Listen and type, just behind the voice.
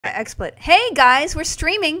XSplit. Hey guys, we're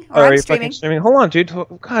streaming. Or I'm streaming. Hold on, dude.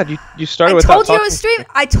 God, you started with. I told you I was streaming.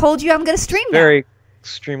 I told you I'm gonna stream now. Very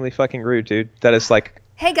extremely fucking rude, dude. That is like.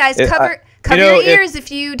 Hey guys, cover your ears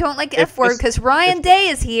if you don't like F word, because Ryan Day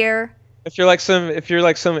is here. If you're like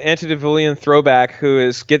some antediluvian throwback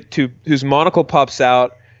whose monocle pops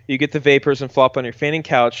out, you get the vapors and flop on your fanning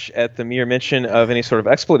couch at the mere mention of any sort of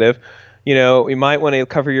expletive. You know, you might want to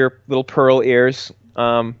cover your little pearl ears,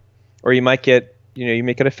 or you might get, you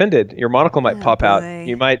may get offended. Your monocle might pop out.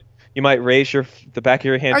 You might raise the back of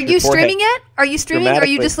your hand. Are you streaming yet? Are you streaming? Or are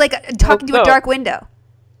you just like talking to a dark window?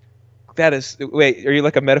 That is, wait, are you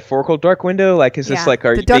like a metaphorical dark window? Like, is this like,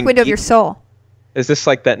 the dark window of your soul? Is this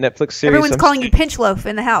like that Netflix series? Everyone's calling you Pinch Loaf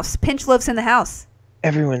in the house. Pinch Loaf's in the house.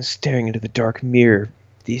 Everyone's staring into the dark mirror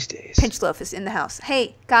these days. Pinch Loaf is in the house.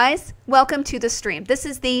 Hey guys, welcome to the stream. This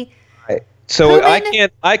is the. So Hooman,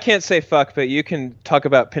 I can't say fuck, but you can talk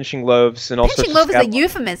about pinching loaves and all sorts of stuff. Pinching loaf is a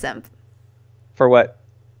euphemism. For what?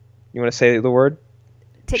 You want to say the word?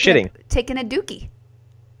 Shitting. Taking a dookie.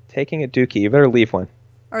 Taking a dookie. You better leave one.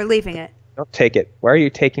 Or leaving it. Don't take it. Why are you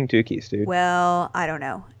taking dookies, dude? Well, I don't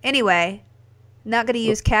know. Anyway, not going to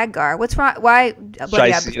use Khadgar. What's wrong? Why?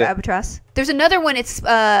 Bloody albatross. There's another one. It's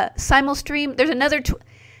simul-stream. There's another...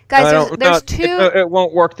 Guys, there's two... It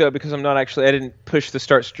won't work, though, because I'm not actually... I didn't push the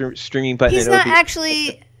start streaming button. He's not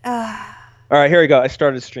actually... All right, here we go. I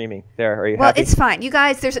started streaming. There, are you happy? Well, it's fine. You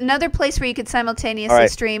guys, there's another place where you could simultaneously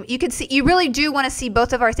stream. You could see. You really do want to see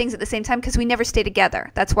both of our things at the same time because we never stay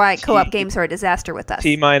together. That's why co-op games are a disaster with us.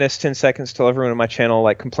 T-minus 10 seconds till everyone on my channel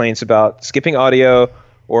like complains about skipping audio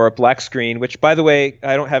or a black screen, which, by the way,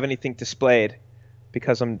 I don't have anything displayed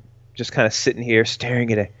because I'm just kind of sitting here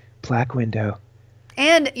staring at a black window.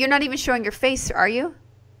 And you're not even showing your face, are you?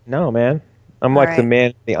 No, man. I'm like the man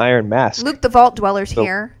in the Iron Mask. Luke the Vault Dweller's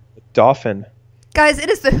here. Dolphin. Guys, it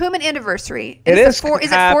is the Hooman anniversary. Is it 4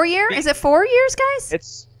 years? Is it 4 years, guys?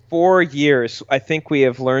 It's 4 years. I think we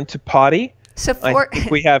have learned to potty. So I think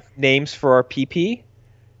we have names for our PP.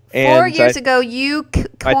 4 years ago, you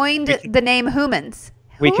coined the name Hoomans.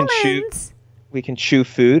 We can chew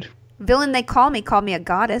food. Villain they called me a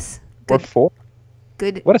goddess. Good. Or 4.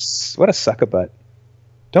 Good. What a suckabutt.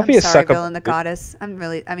 Don't be a suckabutt. Villain the goddess.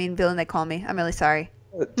 Villain they call me. I'm really sorry.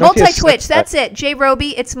 Multi-Twitch, that's it. J Roby,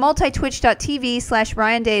 it's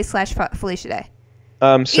multitwitch.tv/RyanDay/Felicia Day.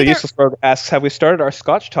 So Useless Rogue asks, have we started our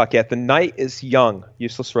Scotch talk yet? The night is young,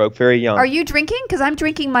 Useless Rogue, very young. Are you drinking? Because I'm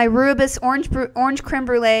drinking my Rubus orange creme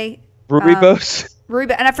brulee. Rubibos?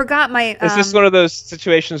 And I forgot my... is this one of those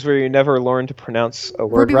situations where you never learn to pronounce a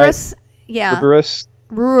word right? Yeah. Rubirus?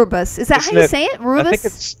 Rubus. Is that how you say it?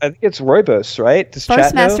 Rubus? I think it's Roibos, right? Does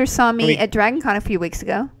First Master saw me at DragonCon a few weeks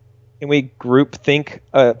ago. Can we group think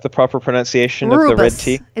the proper pronunciation of the red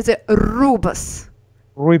T? Is it Rubus?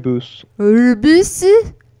 Rubus. Rubus.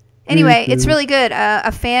 Anyway, it's really good.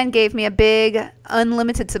 A fan gave me a big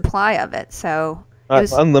unlimited supply of it, so it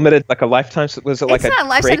was unlimited, like a lifetime. Was it like it's not a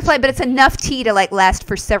lifetime supply, but it's enough tea to like last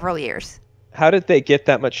for several years. How did they get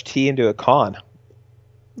that much tea into a con?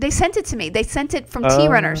 They sent it to me. They sent it from Tea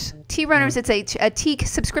Runners. Tea Runners, it's a tea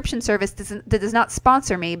subscription service that does not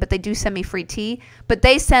sponsor me, but they do send me free tea. But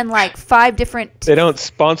they send like 5 different... They don't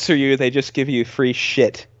sponsor you. They just give you free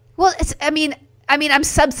shit. Well, I'm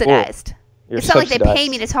subsidized. It's not like they pay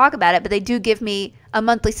me to talk about it, but they do give me a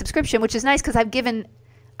monthly subscription, which is nice because I've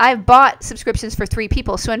bought subscriptions for 3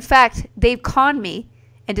 people. So in fact, they've conned me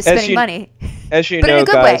into spending money. As you but know, in a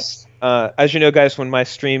good guys, when my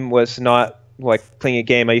stream was not like playing a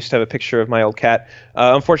game, I used to have a picture of my old cat.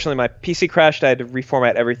 Unfortunately, my PC crashed. I had to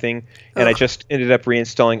reformat everything, and I just ended up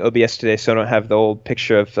reinstalling OBS today, so I don't have the old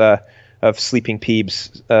picture of sleeping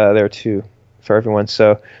Peebs there too for everyone.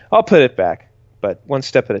 So I'll put it back, but one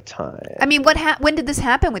step at a time. I mean, when did this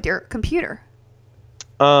happen with your computer?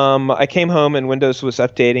 I came home and Windows was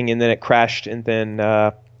updating, and then it crashed, and then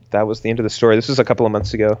that was the end of the story. This was a couple of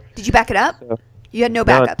months ago. Did you back it up? So, you had no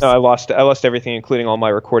backups. No, I lost everything, including all my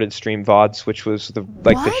recorded stream VODs, which was the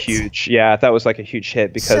huge. Yeah, that was like a huge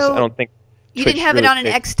hit because I don't think you didn't have it on an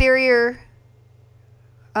exterior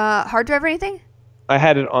hard drive or anything. I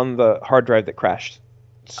had it on the hard drive that crashed.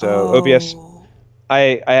 So OBS,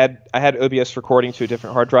 I had OBS recording to a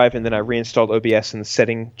different hard drive, and then I reinstalled OBS, and the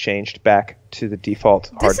setting changed back to the default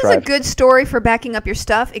hard drive. This is a good story for backing up your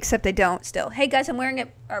stuff, except they don't still. Hey guys, I'm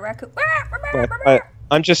wearing a raccoon.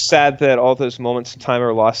 I'm just sad that all those moments in time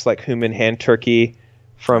are lost, like Hooman Hand Turkey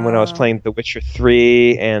from when I was playing The Witcher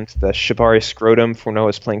 3, and the Shibari Scrotum from when I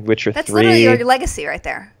was playing Witcher 3. That's literally your legacy right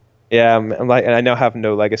there. Yeah, and I now have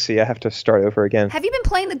no legacy. I have to start over again. Have you been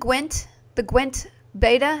playing the Gwent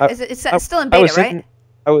beta? It's still in beta, right?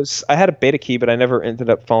 I had a beta key, but I never ended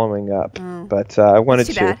up following up. But I wanted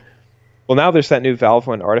to. Well, now there's that new Valve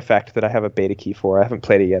 1 artifact that I have a beta key for. I haven't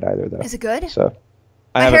played it yet either, though. Is it good? So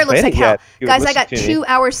my hair looks like hell. Guys, I got 2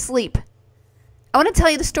 hours sleep. I want to tell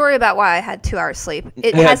you the story about why I had 2 hours sleep.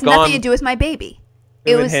 It has nothing to do with my baby.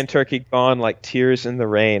 It was hen turkey gone like tears in the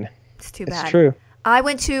rain. It's too bad. It's true. I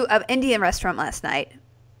went to an Indian restaurant last night,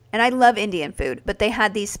 and I love Indian food, but they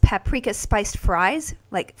had these paprika spiced fries,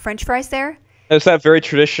 like French fries there. It's that very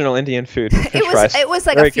traditional Indian food. It was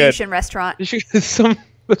like very a fusion restaurant.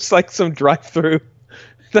 It's like some drive-through.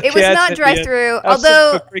 It was not drive-through,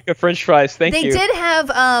 although paprika French fries. Thank you. They did have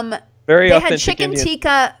they had chicken Indian.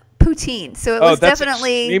 Tikka poutine, so it was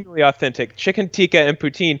definitely extremely authentic. Chicken tikka and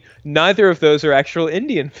poutine, neither of those are actual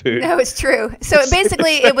Indian food. No, it's true. So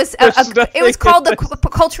basically, it was called the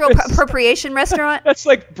cultural appropriation restaurant. That's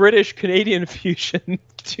like British Canadian fusion.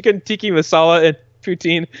 Chicken tikka masala and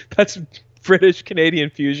poutine. That's British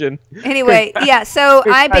Canadian fusion. Anyway, yeah. So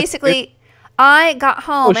I got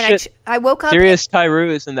home and I woke up. Serious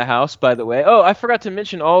Tyru is in the house, by the way. Oh, I forgot to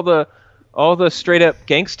mention all the straight up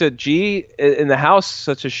gangsta G in the house,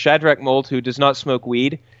 such as Shadrach Mold, who does not smoke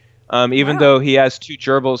weed, even though he has 2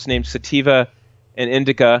 gerbils named Sativa and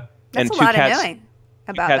Indica, and 2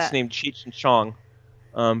 cats named Cheech and Chong.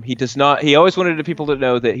 He does not. He always wanted people to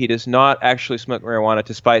know that he does not actually smoke marijuana,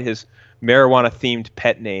 despite his marijuana-themed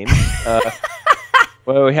pet name.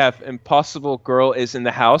 Well, we have Impossible Girl is in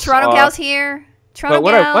the house. Toronto Gal's here. Toronto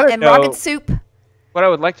Gal and Rocket Soup. What I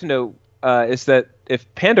would like to know is that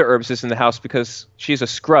if Panda Herbs is in the house, because she's a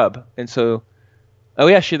scrub, and so, oh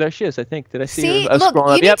yeah, there she is. I think. Did I see her? Look,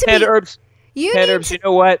 scrolling up? Yeah, Panda Herbs. Panda Herbs. You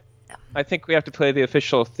know what? I think we have to play the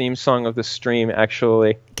official theme song of the stream.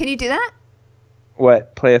 Actually. Can you do that?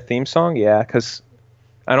 What? Play a theme song? Yeah, because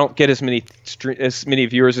I don't get as many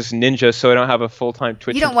viewers as Ninja, so I don't have a full-time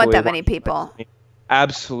Twitch. You don't want that many people.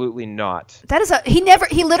 Absolutely not. That is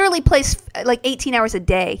he literally plays like 18 hours a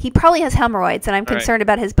day. He probably has hemorrhoids, and I'm concerned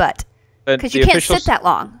about his butt. Because you can't sit that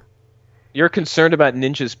long. You're concerned about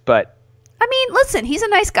Ninja's butt. I mean, listen, he's a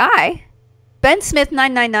nice guy. Ben Smith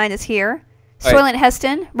 999 is here. Soylent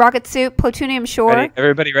Heston, Rocket Soup, Plutonium Shore. Ready?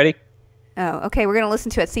 Everybody ready? Oh, okay. We're going to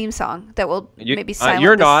listen to a theme song that will maybe silence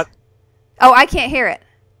You're not. Oh, I can't hear it.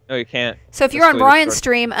 No, you can't. So if you're on Ryan's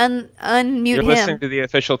stream, unmute You're him. You're listening to the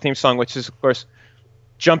official theme song, which is, of course,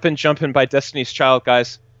 Jumpin' Jumpin' by Destiny's Child,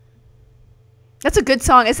 guys. That's a good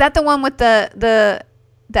song. Is that the one with that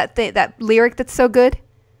lyric that's so good?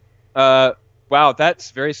 Wow,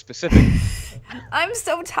 that's very specific. I'm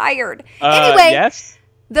so tired. Anyway, yes?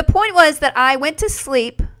 The point was that I went to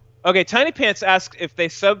sleep. Okay, Tiny Pants asked if they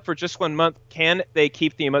sub for just 1 month, can they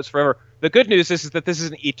keep the emotes forever? The good news is that this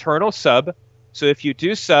is an eternal sub. So if you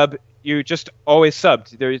do sub, you just always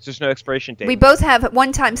subbed. There's just no expiration date. We both have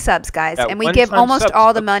one-time subs, guys, and we give almost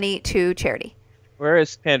all the money to charity. Where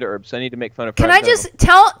is Panda Herbs? I need to make fun of her. Can I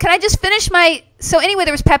just finish my... So anyway,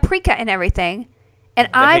 there was paprika and everything. And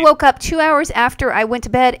I woke up 2 hours after I went to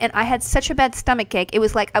bed, and I had such a bad stomach ache. It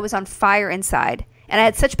was like I was on fire inside. And I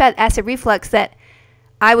had such bad acid reflux that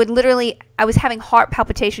I was having heart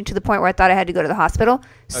palpitation to the point where I thought I had to go to the hospital. Okay.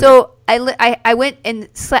 So I went and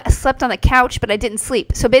slept on the couch, but I didn't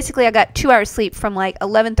sleep. So basically I got 2 hours sleep from like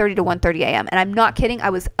 11:30 to 1:30 a.m. And I'm not kidding.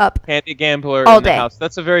 I was up Handy Gambler all in day. The house.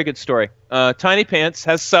 That's a very good story. Tiny Pants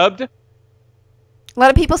has subbed. A lot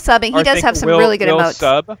of people subbing. He does have some really good emotes.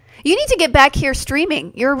 Sub. You need to get back here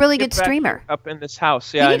streaming. You're a really good streamer. Up in this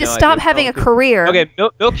house. Yeah, you need to stop having a career. Okay,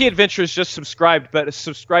 Milky Adventures just subscribed, but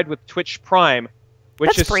subscribed with Twitch Prime,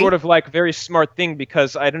 which is sort of like a very smart thing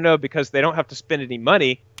because, I don't know, because they don't have to spend any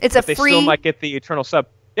money. It's a free... They still might get the eternal sub.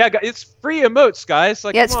 Yeah, it's free emotes, guys.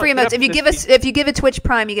 Like, yeah, it's free emotes. If you give a Twitch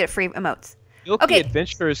Prime, you get free emotes. Milky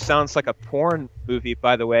Adventures sounds like a porn movie,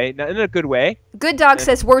 by the way, in a good way. Good Dog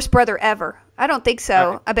says worst brother ever. I don't think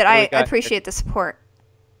so, but I appreciate the support.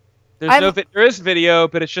 There is video,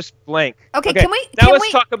 but it's just blank. Okay,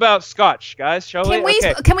 let's talk about Scotch, guys. Shall we?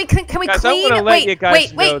 Can we guys, clean? Wait.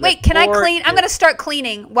 Can I clean? I'm going to start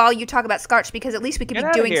cleaning while you talk about Scotch because at least we can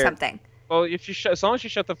be doing something. Well, as long as you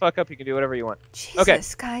shut the fuck up, you can do whatever you want.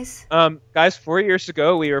 Jesus, guys. Guys, 4 years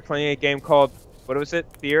ago, we were playing a game called, what was it?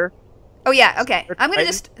 Fear? Oh, yeah, okay. I'm going to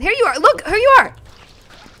just... Here you are. Look, here you are.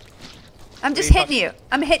 I'm just hitting you.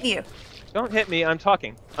 I'm hitting you. Don't hit me. I'm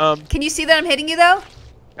talking. Can you see that I'm hitting you, though?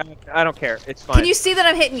 I don't care. It's fine. Can you see that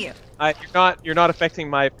I'm hitting you? You're not affecting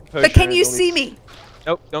my composure. But can you see me?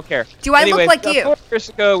 Nope, don't care. Do I look like you? 4 years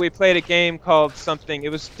ago, we played a game called something.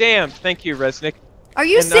 It was Damned. Thank you, Resnick. Are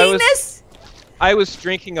you seeing this? I was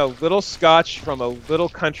drinking a little Scotch from a little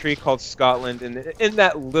country called Scotland, and in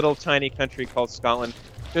that little tiny country called Scotland,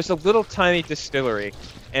 there's a little tiny distillery,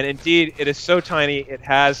 and indeed, it is so tiny, it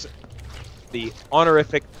has the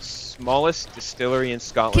honorific smallest distillery in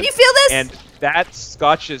Scotland. Can you feel this? And that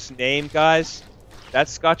Scotch's name, guys, that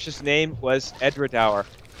Scotch's name was Edradour.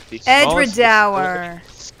 Edradour.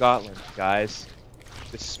 Scotland, guys.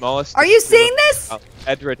 The smallest. Are you seeing this?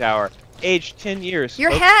 Edradour. Aged 10 years.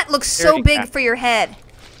 Your hat looks so big for your head.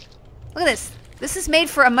 Look at this. This is made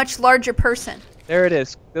for a much larger person. There it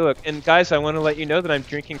is. Look, and guys, I want to let you know that I'm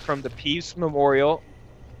drinking from the Peeves Memorial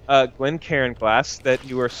Glencairn glass that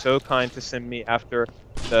you were so kind to send me after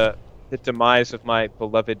the demise of my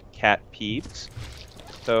beloved cat Peeves.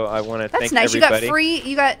 So I want to thank nice. everybody.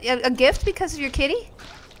 You got a gift because of your kitty?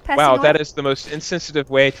 Wow, that is the most insensitive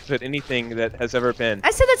way to put anything that has ever been.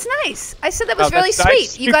 I said that's nice. I said that was really sweet.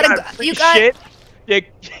 Nice. You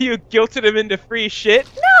guilted him into free shit.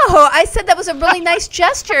 No, I said that was a really nice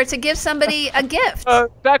gesture to give somebody a gift.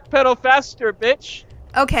 Backpedal faster, bitch.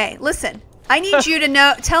 Okay, listen. I need you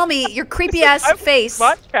to tell me your creepy ass face.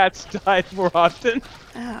 My cats died more often.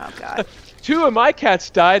 Oh God. 2 of my cats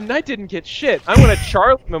died, and I didn't get shit. I want a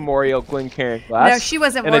Charlie Memorial Glencairn glass. No, she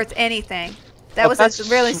wasn't worth anything. That was a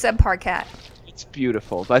really subpar cat. It's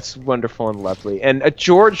beautiful. That's wonderful and lovely. And a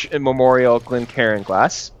George Memorial Glencairn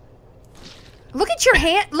glass. Look at your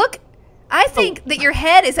hand. Look, I think that your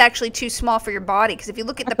head is actually too small for your body, because if you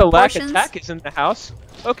look at the proportions. Lack Attack is in the house.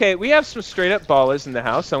 Okay, we have some straight up ballas in the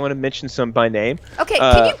house. I want to mention some by name. Okay,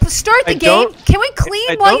 can you start the game? Can we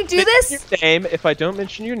clean while you do this? If I don't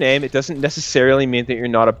mention your name, it doesn't necessarily mean that you're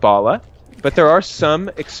not a balla. But there are some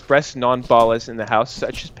express non-ballas in the house,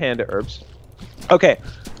 such as Panda Herbs. Okay,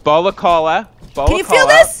 Balla Kala. Can you feel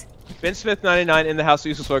this? Ben Smith 99 in the house.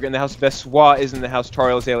 Useless Orga in the house. Bessois is in the house.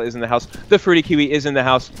 Toriel Zale is in the house. The Fruity Kiwi is in the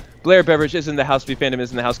house. Blair Beverage is in the house. B Fandom is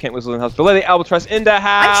in the house. Kent Whistle in the house. Belay Albatross in the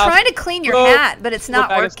house. I'm trying to clean your hat, but it's not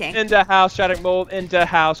working. In the house. Shattuck Mold in the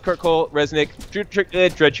house. Kurt Cole, Resnick, Dread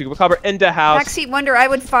Chupacabra in the house. Backseat Wonder, I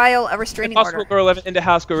would file a restraining order. Impossible Girl 11 in the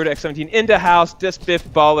house. Garuda X17 in the house. Disc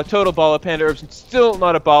Biff Balla. Total Balla. Panda Herbs still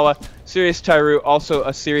not a Balla. Serious Tyru also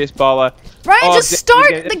a serious Balla. Ryan, just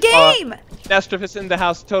start the game. Nastrofus in the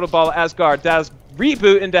house, Total Ball, Asgard, Daz,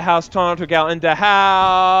 Reboot in the house, Toronto Gal in the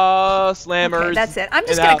house, Lammers. Okay, that's it. I'm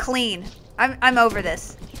just gonna clean. I'm over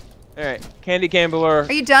this. All right, Candy Gambler.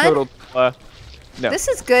 Are you done? Total Balla. No. This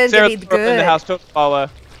is good Sarah to be good. in the house, Total Balla.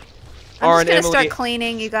 I'm just gonna start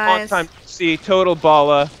cleaning, you guys. Long time see, Total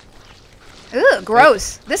Balla. Ooh,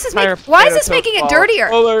 gross. This is why is this making it dirtier?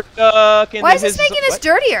 Why is this making this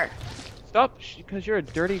dirtier? Stop, because you're a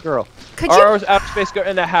dirty girl. Could you? Outer Space Girl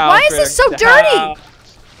in the house. Why is this so dirty?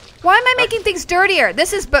 Why am I making things dirtier?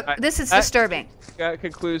 This is disturbing. That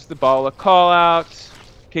concludes the Balla call out.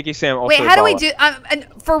 Kiki Sam also. Wait, how do we do?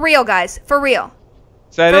 For real, guys. For real.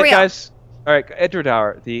 Is that it, guys? All right,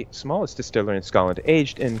 Edradour, the smallest distillery in Scotland,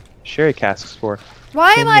 aged in sherry casks for.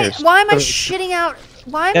 Why am I shitting out?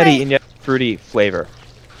 Why am nutty and yet fruity flavor.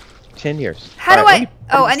 10 years. How do I?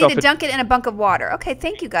 Oh, I need to dunk it in a bunk of water. Okay,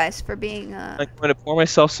 thank you guys for being. I'm going to pour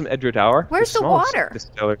myself some Edradour. Where's the water?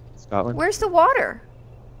 Distillery in Scotland. Where's the water?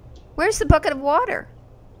 Where's the bucket of water?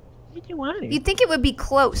 What do you want? You'd think it would be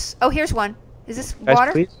close. Oh, here's one. Is this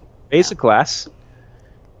water? Please raise a glass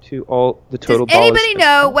to all the total. Does anybody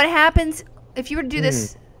know what happens if you were to do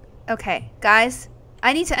this? Okay, guys,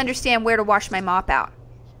 I need to understand where to wash my mop out.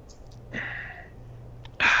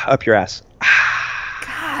 Up your ass.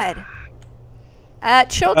 God.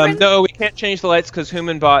 Children. No, we can't change the lights because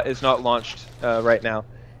Hooman Bot is not launched right now.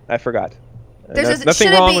 I forgot. There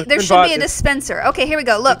should be a dispenser. Okay, here we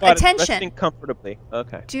go. Look, attention. Resting comfortably.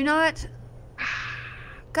 Okay. Do not.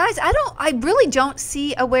 Guys, I really don't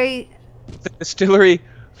see a way. The distillery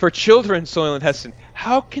for children, Soylent Heston.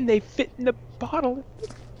 How can they fit in the bottle?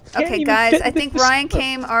 Okay, guys, I think Ryan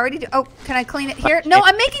came already. Oh, can I clean it here? No,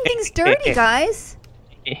 I'm making things dirty, guys.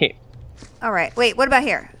 All right, wait, what about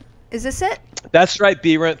here? Is this it? That's right,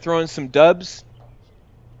 B-Rent throwing some dubs,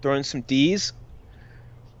 throwing some Ds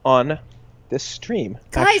on this stream.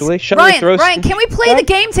 Guys, actually, Ryan, can we play the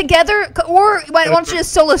game together? Or why don't you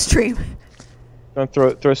just solo stream?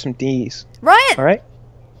 Throw some Ds. Ryan! All right.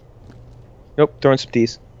 Nope, throwing some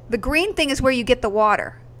Ds. The green thing is where you get the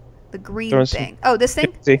water. The green thing. Oh, this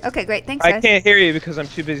thing? Okay, great. Thanks, guys. I can't hear you because I'm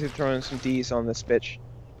too busy throwing some Ds on this bitch.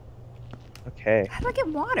 Okay. How do I get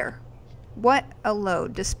water? What a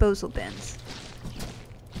load. Disposal bins.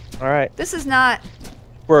 All right. This is not...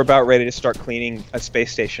 We're about ready to start cleaning a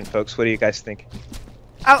space station, folks. What do you guys think?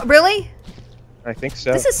 Oh, really? I think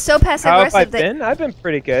so. This is so passive-aggressive. How have I been? I've been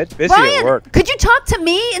pretty good. Busy Ryan, at work. Could you talk to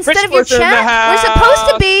me instead of your chat? We're supposed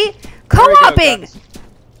to be co-oping.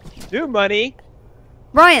 New money.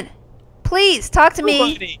 Ryan, please talk to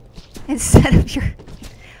me instead of your...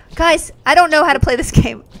 Guys, I don't know how to play this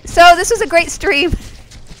game. So this was a great stream.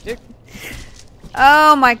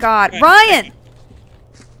 Oh my God, Ryan!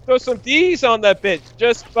 Throw some D's on that bitch.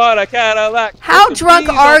 Just bought a Cadillac. How drunk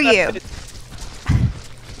are you?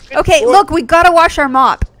 Okay, look, we gotta wash our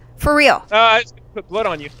mop. For real. I just put blood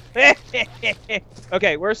on you.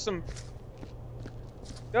 Okay, where's some...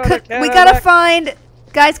 We gotta find...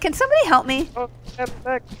 Guys, can somebody help me? Oh,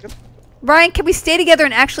 Ryan, can we stay together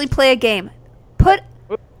and actually play a game?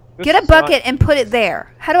 Get a bucket and put it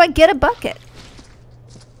there. How do I get a bucket?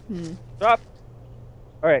 Drop.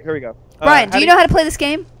 Alright, here we go. Ryan, do you know how to play this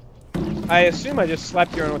game? I assume I just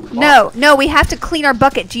slapped you on with the mop. No, we have to clean our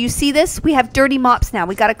bucket. Do you see this? We have dirty mops now.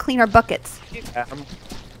 We gotta clean our buckets. Yeah, I'm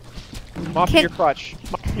mopping your crotch.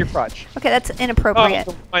 Mopping your crotch. Okay, that's inappropriate.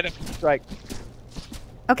 Oh, right.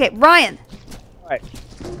 Okay, Ryan. Alright.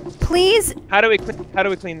 Please. How do we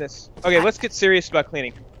clean this? Okay, let's get serious about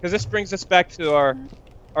cleaning, because this brings us back to our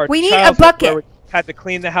we need a bucket. Where we had to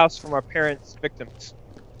clean the house from our parents' victims.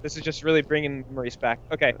 This is just really bringing memories back.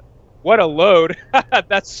 Okay, what a load.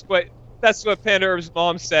 That's what Pandora's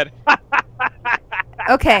mom said.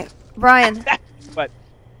 Okay, Ryan. What?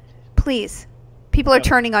 Please, people are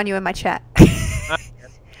turning on you in my chat.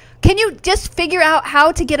 Can you just figure out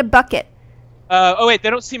how to get a bucket? Oh wait, they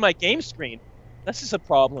don't see my game screen. This is a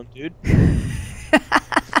problem, dude.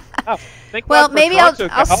 Oh, well, maybe I'll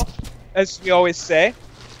as we always say.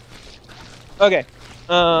 Okay.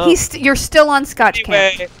 You're still on Scotch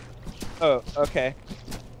Camp. Oh, okay.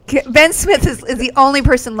 Ben Smith is the only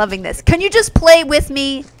person loving this. Can you just play with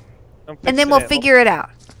me, and then we'll figure it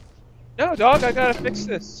out? No, dog, I gotta fix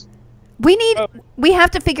this. We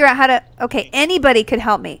have to figure out how to. Okay, anybody could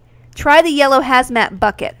help me. Try the yellow hazmat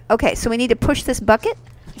bucket. Okay, so we need to push this bucket.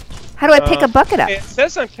 How do I pick a bucket up? It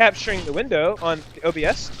says I'm capturing the window on the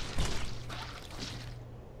OBS.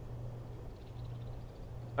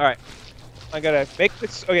 All right. I gotta make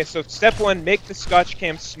this. Okay, so step one, make the Scotch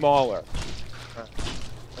cam smaller.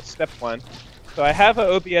 That's step one. So I have an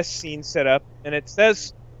OBS scene set up, and it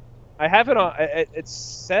says I have it on. It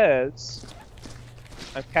says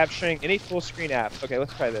I'm capturing any full screen app. Okay,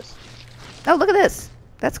 let's try this. Oh, look at this.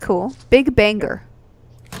 That's cool. Big banger.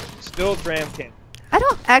 Still gram cam. I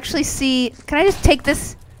don't actually see. Can I just take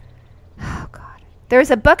this? Oh God.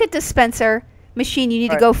 There's a bucket dispenser machine you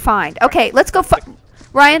need to go find. Okay, let's go.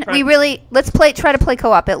 Ryan, let's try to play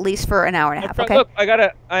co-op at least for an hour and a half. Okay. Look,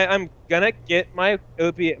 I'm gonna get my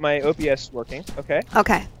OBS working. Okay.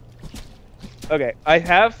 Okay. Okay. I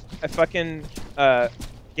have a fucking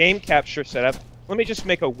game capture set up. Let me just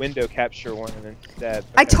make a window capture one instead.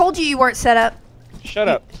 Okay. I told you weren't set up. Shut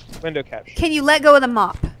up. Window capture. Can you let go of the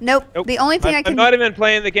mop? Nope. The only thing I can. I'm not even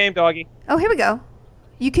playing the game, doggy. Oh, here we go.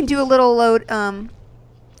 You can do a little load. Oh,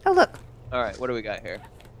 look. All right. What do we got here?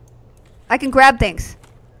 I can grab things.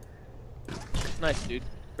 Nice, dude.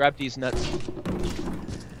 Grab these nuts.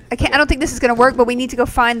 I don't think this is gonna work, but we need to go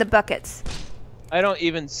find the buckets. I don't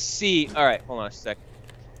even see. All right, hold on a sec.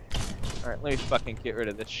 All right, let me fucking get rid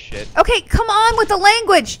of this shit. Okay, come on with the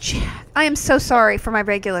language. I am so sorry for my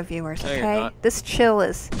regular viewers. Okay, no, you're not. This chill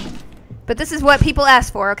is. But this is what people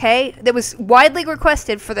asked for. Okay, that was widely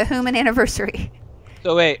requested for the Hooman anniversary.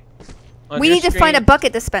 So wait. We need to find a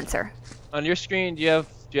bucket dispenser. On your screen, do you have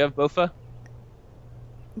Bofa?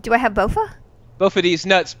 Do I have Bofa? Both of these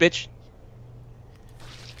nuts, bitch.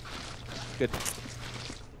 Good.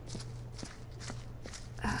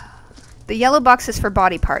 The yellow box is for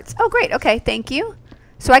body parts. Oh, great. Okay, thank you.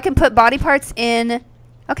 So I can put body parts in.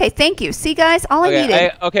 Okay, thank you. See, guys, all I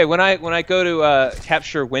needed. Okay, when I go to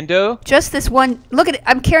capture window. Just this one. Look at it.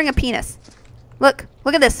 I'm carrying a penis. Look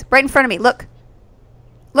at this right in front of me. Look.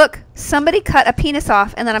 Somebody cut a penis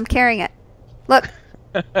off, and then I'm carrying it. Look.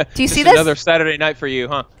 Do you see this? Another Saturday night for you,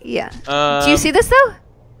 huh? Yeah. Do you see this though?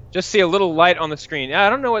 Just see a little light on the screen. Yeah, I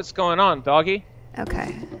don't know what's going on, doggy.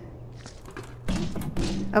 Okay.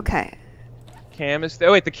 Cam is there.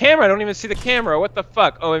 Oh wait, the camera. I don't even see the camera. What the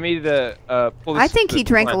fuck? Oh, I made the pull this. I think he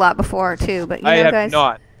drank a lot before too, but you know, I guys.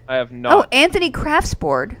 have not. Oh, Anthony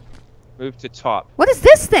Craftsboard. Move to top. What is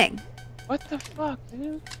this thing? What the fuck,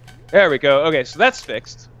 dude? There we go. Okay, so that's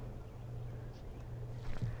fixed.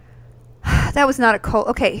 That was not a cold.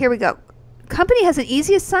 Okay, here we go. Company has an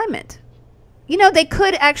easy assignment. You know, they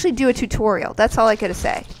could actually do a tutorial. That's all I gotta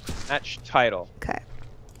say. Match title. Okay.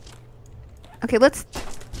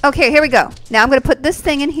 Okay, here we go. Now I'm gonna put this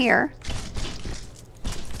thing in here.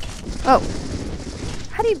 Oh.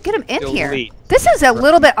 How do you get them in here? This is a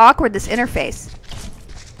little bit awkward, this interface.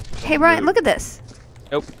 Hey, Ryan, look at this.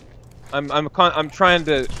 Nope. I'm trying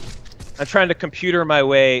to computer my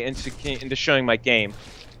way into showing my game.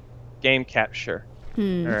 Game capture. All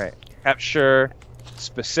right. Capture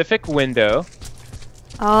specific window.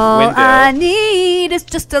 All I need is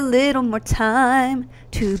just a little more time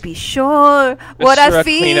to be sure what I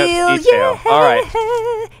feel. Yeah, all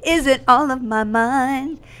right. isn't all of my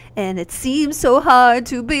mind, and it seems so hard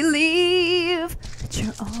to believe that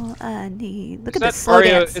you're all I need. Look at this slow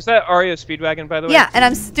dance. Is that Ario Speedwagon, by the way? Yeah, and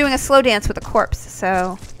I'm doing a slow dance with a corpse.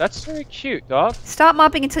 So that's very cute, dog. Stop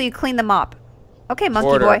mopping until you clean the mop. Okay,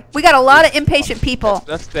 monkey boy. We got a lot of impatient people.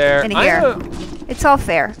 That's there. In here. It's all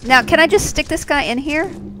fair. Now, can I just stick this guy in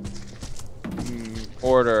here?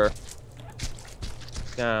 Order.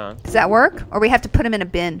 Down. Does that work? Or we have to put him in a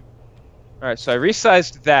bin? All right, so I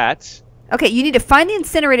resized that. Okay, you need to find the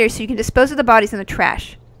incinerator so you can dispose of the bodies in the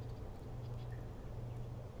trash.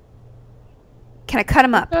 Can I cut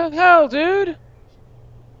him up? What the hell, dude?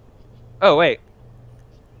 Oh, wait.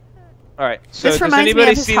 All right, so does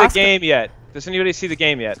anybody see the game yet? Does anybody see the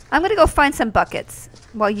game yet? I'm going to go find some buckets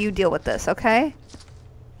while you deal with this, okay?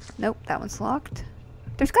 Nope, that one's locked.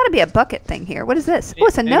 There's got to be a bucket thing here. What is this? Oh,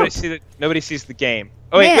 it's a note. Nobody sees the game.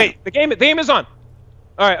 Oh, wait. The game is on.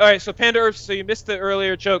 All right. So Panda Earth, so you missed the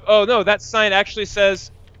earlier joke. Oh, no, that sign actually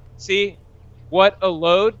says, see, what a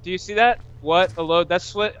load. Do you see that? What a load.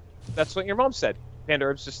 That's what your mom said. Panda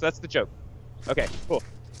Earth, just that's the joke. Okay, cool.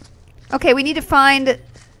 Okay, we need to find...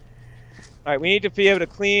 All right, we need to be able to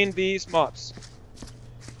clean these mops.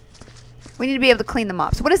 We need to be able to clean the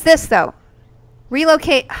mops. What is this, though?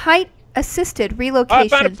 Relocate, height-assisted relocation. I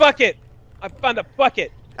found a bucket. I found a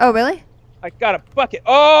bucket. Oh, really? I got a bucket.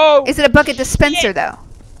 Oh! Is it a bucket dispenser, though?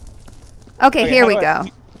 Okay, here we go.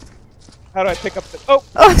 How do I pick up the... Oh,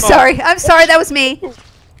 I'm sorry. I'm sorry. That was me.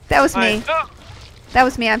 That was me. That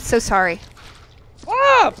was me. I'm so sorry.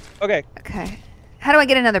 Ah! Okay. Okay. How do I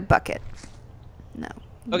get another bucket? No.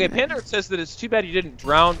 Okay, Panda Says that it's too bad you didn't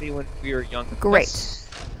drown me when we were young. Great.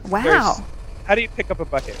 Wow. How do you pick up a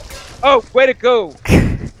bucket? Oh, way to go!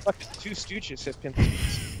 Fucking two stooges have been.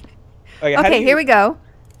 Okay, here we go.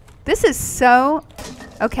 This is so...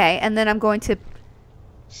 Okay, and then I'm going to...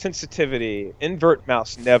 Sensitivity. Invert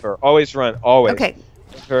mouse, never. Always run, always. Okay.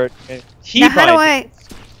 Invert. Now how do I...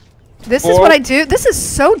 This is what I do? This is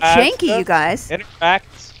so janky, you guys.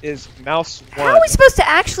 Interact is mouse 1. How are we supposed to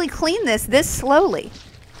actually clean this slowly?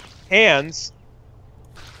 Hands.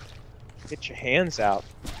 Get your hands out.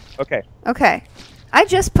 Okay. Okay. I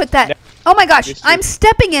just put that... Oh my gosh, I'm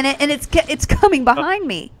stepping in it and it's coming behind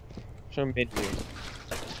me. Show menu.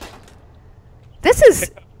 This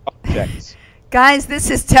is... Objects. Guys, this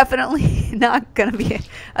is definitely not going to be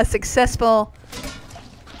a successful...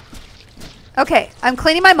 Okay, I'm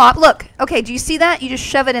cleaning my mop. Look. Okay, do you see that? You just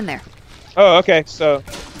shove it in there. Oh, okay, so...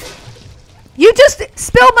 You just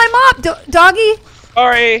spilled my mop, doggy.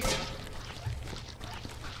 Sorry.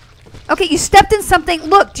 Okay, you stepped in something.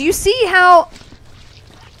 Look, do you see how...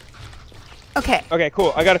 Okay. Okay,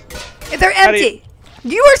 cool. I got to... They're empty.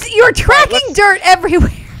 You're tracking dirt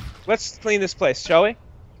everywhere. Let's clean this place, shall we?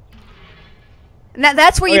 Now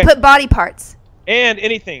that's where you put body parts. And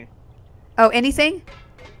anything. Oh, anything?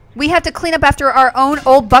 We have to clean up after our own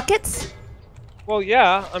old buckets? Well,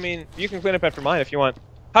 yeah. I mean, you can clean up after mine if you want.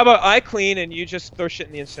 How about I clean and you just throw shit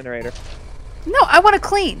in the incinerator? No, I want to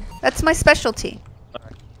clean. That's my specialty. All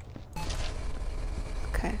right.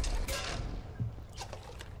 Okay.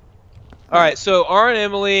 All right, so R and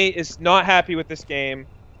Emily is not happy with this game.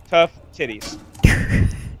 Tough titties.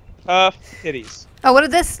 Tough titties. Oh, what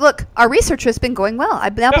is this? Look, our research has been going well. I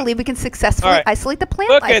now believe we can successfully isolate the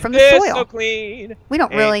plant life from the soil. Look at this, so clean. We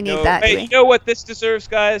don't really need that, do we? You know what this deserves,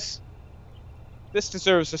 guys? This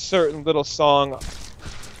deserves a certain little song.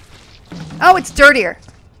 Oh, it's dirtier.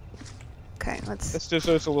 Okay, let's... This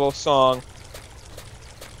deserves a little song.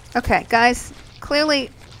 Okay, guys,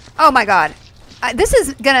 clearly... Oh my god. This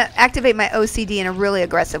is going to activate my OCD in a really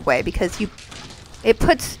aggressive way because it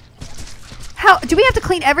puts... How... Do we have to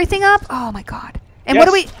clean everything up? Oh my god. And what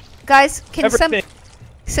do we... Guys, can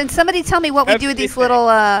somebody tell me what we do with these little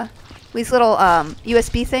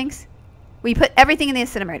USB things? We put everything in the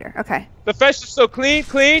incinerator. Okay. The fish is so clean.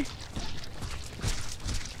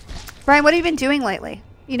 Ryan, what have you been doing lately?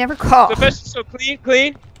 You never call. The fish is so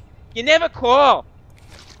clean. You never call.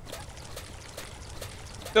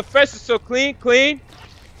 The fish is so clean.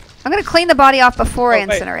 I'm going to clean the body off before I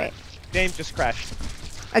incinerate. Game just crashed.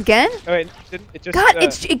 Again? Oh, wait, it just... God,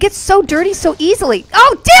 it gets so dirty so easily.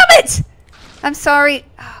 Oh, damn it! I'm sorry.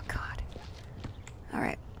 Oh, God. All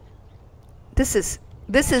right. This is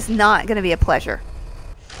not going to be a pleasure.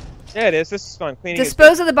 Yeah, it is. This is fun. Cleaning.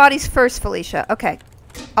 Dispose of the bodies first, Felicia. Okay.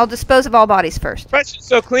 I'll dispose of all bodies first. Fresh is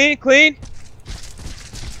so clean.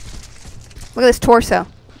 Look at this torso.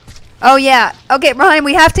 Oh, yeah. Okay, Ryan,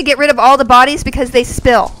 we have to get rid of all the bodies because they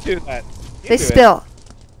spill. Do that. They spill.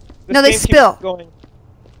 No, they spill.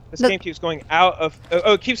 This game keeps going out of.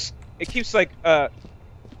 Oh, it keeps like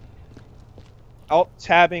alt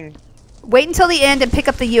tabbing. Wait until the end and pick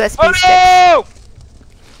up the USB stick. Oh no!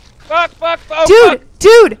 Fuck! Oh,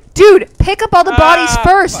 dude! Pick up all the bodies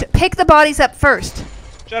first. Fuck. Pick the bodies up first.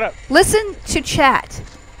 Shut up. Listen to chat.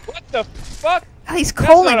 What the fuck? Oh, these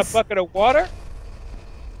colons. That's not a bucket of water.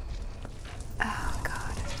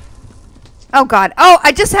 Oh god. Oh,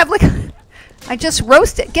 I just have like. I just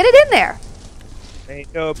roasted. Get it in there.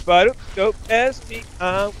 Ain't nobody dope as me.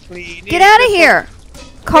 I'm cleaning. Get out of here,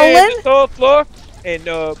 colon. The whole floor. Ain't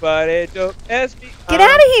nobody dope as me. Get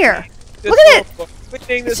out of here. Look at it.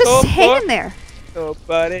 It's just hanging there.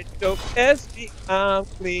 Nobody dope as me. I'm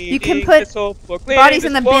cleaning. You can put bodies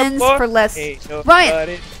in the bins for less.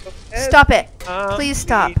 Ryan, stop it. Please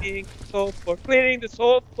stop. Cleaning this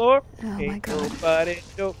whole floor. Oh my god. Nobody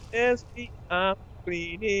dope as me. I'm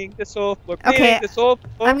cleaning this whole floor. Okay,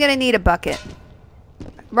 I'm gonna need a bucket.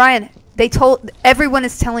 Ryan, everyone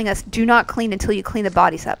is telling us do not clean until you clean the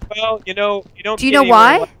bodies up. Well, you know, you don't. Do you know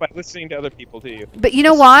why? By listening to other people, do you? But you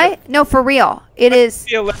know why? No, for real. It is.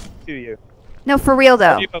 To you. No, for real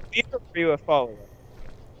though. Are you a leader or are you a follower?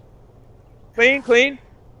 Clean.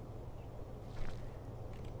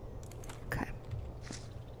 Okay.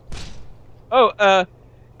 Oh,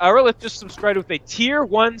 Aurelith just subscribed with a tier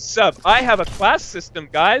 1 sub. I have a class system,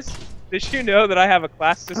 guys. Did you know that I have a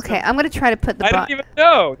class system? Okay, I'm gonna try to put the. I didn't even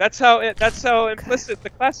know. That's how implicit the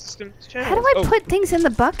class system channel. How do I put things in the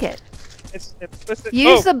bucket? It's implicit.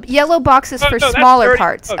 Use the yellow boxes for smaller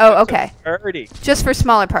parts. Oh, okay. So dirty. Just for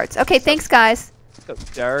smaller parts. Okay, thanks, guys. So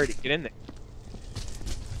dirty. Get in there.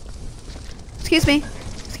 Excuse me.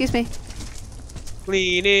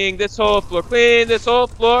 Cleaning this whole floor. Clean this whole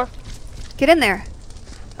floor. Get in there.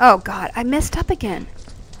 Oh God, I messed up again.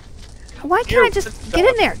 Why can't I just get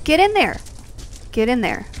in there? Get in there. Get in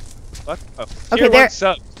there. What? Oh. Okay, there.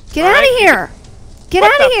 Get out of here. Get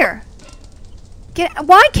out of here.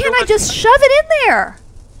 Why can't I just shove it in there?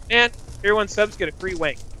 And tier 1 subs get a free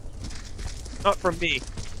wank. Not from me,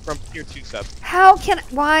 from tier 2 subs. How can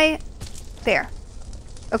why? There.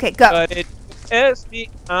 Okay, go. But it is me.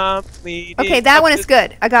 Okay, that one is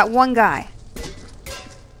good. I got one guy.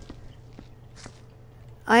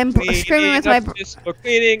 I'm screaming with my.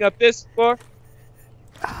 Cleaning up this floor.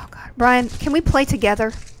 Oh God, Brian, can we play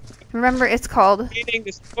together? Remember, it's called Cleaning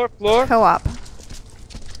this floor. Co-op.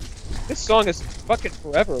 This song is fucking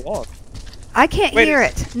forever long. I can't hear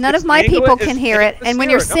it. None of my people can hear it. And when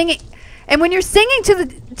you're singing,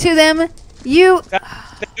 to them, you. They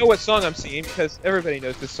know what song I'm singing because everybody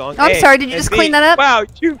knows this song. Oh, I'm sorry. Did you just clean that up? Wow,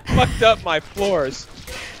 you fucked up my floors.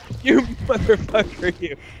 You motherfucker,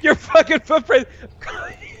 you. Your fucking footprint.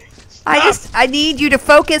 I need you to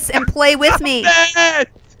focus and play with me.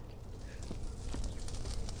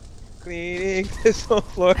 Cleaning this whole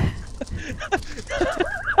floor.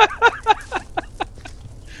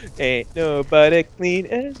 Ain't nobody clean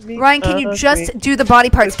as me. Ryan, can you just do the body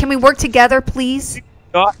parts? Can we work together, please?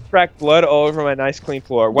 Not track blood all over my nice clean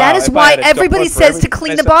floor. Wow, that is why everybody says to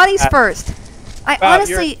clean the bodies first. I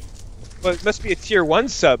honestly. Well, it must be a tier 1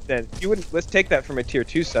 sub then. You wouldn't. Let's take that from a tier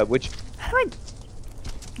 2 sub. Which? How do I?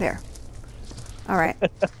 There. All right.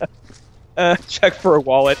 Check for a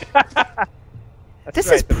wallet.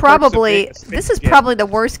 This is probably the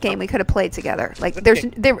worst game we could have played together. Like it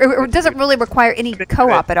doesn't really require any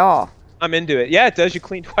co-op at all. I'm into it. Yeah, it does. You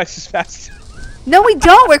clean twice as fast. No, we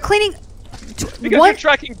don't. We're cleaning. Because you're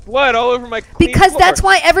tracking blood all over my clean Because floor. that's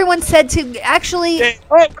why everyone said to actually.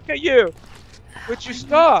 Oh, look at you! Would you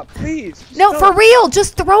stop, please? No, for real.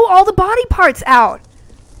 Just throw all the body parts out.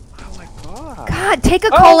 Oh my god. God, take a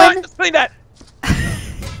colon. Just clean that.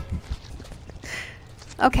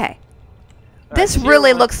 Okay. This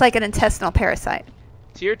really looks like an intestinal parasite.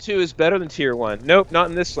 Tier 2 is better than tier 1. Nope, not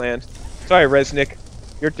in this land. Sorry, Resnick.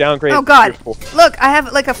 You're downgraded. Oh god. Look, I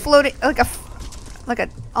have like a floating, like a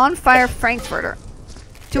on fire Frankfurter.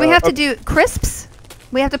 Do we have to do crisps?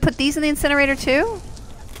 We have to put these in the incinerator too?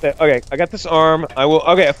 Okay, I got this arm. I will.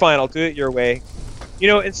 Okay, fine. I'll do it your way. You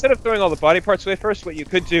know, instead of throwing all the body parts away first, what you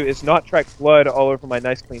could do is not track blood all over my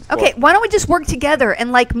nice clean floor. Okay, why don't we just work together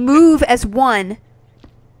and like move as one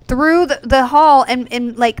through the hall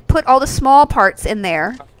and like put all the small parts in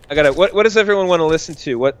there. I got it. What does everyone want to listen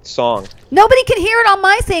to? What song? Nobody can hear it on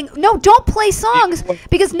my thing. No, don't play songs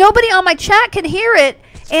because nobody on my chat can hear it.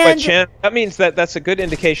 And that means that's a good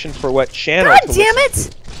indication for what channel. God damn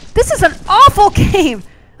it! This is an awful game.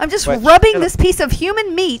 I'm just rubbing this piece of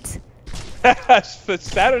human meat. It's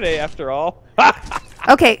Saturday after all.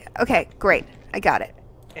 Okay, great. I got it.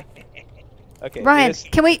 Okay. Ryan,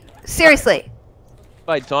 can we seriously?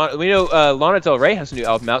 by Dawn. We know Lana Del Rey has a new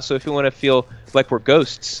album out, so if you want to feel like we're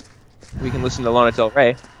ghosts, we can listen to Lana Del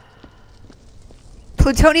Rey.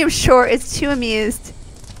 Plutonium Shore is too amused.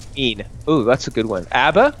 Mean. Ooh, that's a good one.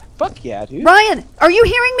 ABBA? Fuck yeah, dude. Ryan, are you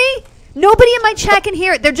hearing me? Nobody in my chat can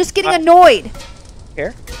hear it. They're just getting annoyed.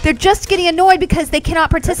 Here? They're just getting annoyed because they cannot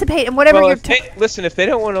participate in whatever you're... Listen, if they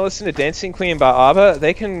don't want to listen to Dancing Queen by ABBA,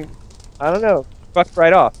 they can, I don't know, fuck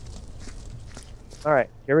right off. Alright,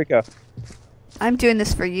 here we go. I'm doing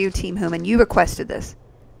this for you, Team Hooman. You requested this.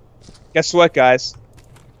 Guess what, guys?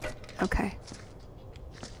 Okay.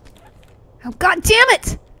 Oh, god damn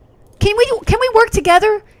it! Can we work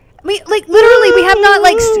together? I mean, like, literally, we have not,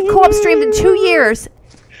 like, co-op streamed in 2 years.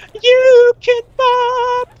 You can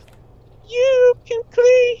pop! You can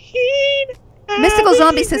clean! Mystical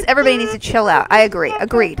Zombie says everybody needs to chill out. I agree.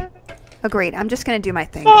 Agreed. Agreed. I'm just gonna do my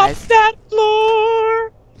thing, Mop guys. that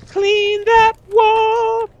floor! Clean that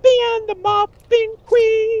wall! Be the mopping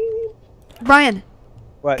queen! Ryan.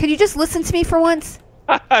 What? Can you just listen to me for once?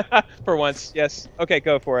 For once, yes. Okay,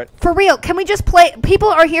 go for it. For real, can we just play? People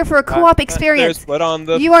are here for a co-op experience. On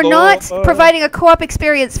the you are not providing a co-op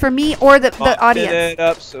experience for me or the audience. It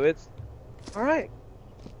up so it's all right.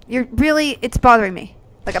 You're really, it's bothering me.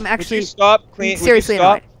 Like I'm actually Would you stop clean? Seriously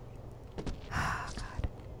stop? annoyed. Oh, God.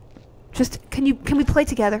 Just can we play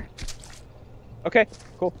together? Okay,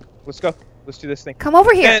 cool. Let's go. Let's do this thing. Come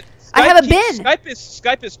over here. And I have a bin.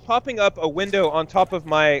 Skype is popping up a window on top of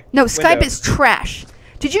my. No, window. Skype is trash.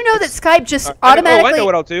 Did you know that Skype just automatically? I know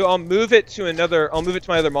what I'll do. I'll move it to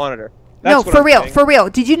my other monitor. That's no, for real.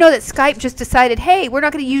 Did you know that Skype just decided, hey, we're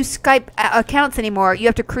not going to use Skype accounts anymore. You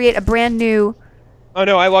have to create a brand new. Oh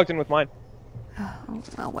no, I logged in with mine. Oh,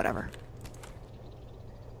 well, whatever.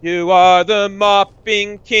 You are the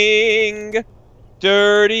mopping king.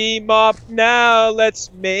 Dirty mop now.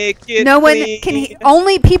 Let's make it. No one clean. can.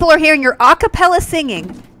 Only people are hearing your a cappella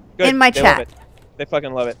singing in my chat. Love it. They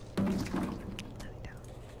fucking love it.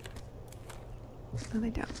 No,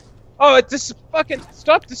 they don't. Oh, it just fucking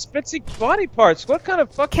stop dispensing body parts. What kind of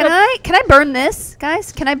fucking? Can I burn this,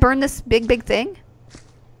 guys? Can I burn this big thing?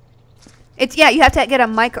 It's you have to get a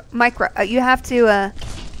micro. You have to.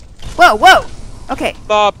 Whoa. Okay.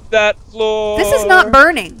 Mop that floor. This is not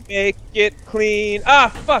burning. Make it clean. Ah,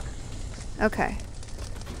 fuck. Okay.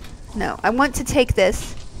 No, I want to take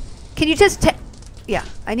this. Can you just take? Yeah,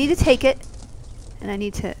 I need to take it, and I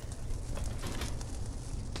need to.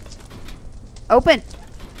 Open.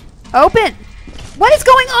 Open. What is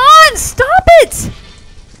going on? Stop it.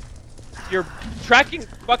 You're tracking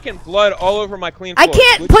fucking blood all over my clean floor. I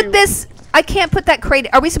can't put this. I can't put that crate.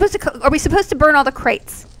 Are we supposed to burn all the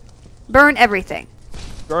crates? Burn everything.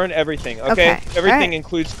 Burn everything, okay? Everything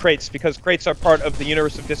includes crates because crates are part of the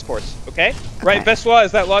universe of discourse, okay? Right, Veswa,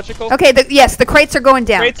 is that logical? Okay, yes, the crates are going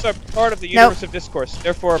down. Crates are part of the universe of discourse,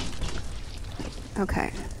 therefore...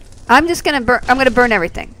 Okay. I'm just gonna burn, I'm gonna burn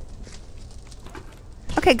everything.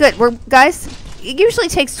 Okay, good. Guys, it usually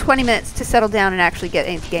takes 20 minutes to settle down and actually get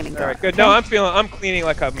into gaming going. Alright, good. Okay? No, I'm cleaning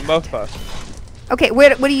like a mofo. Okay,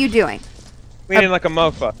 what are you doing? Cleaning like a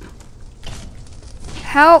mofo.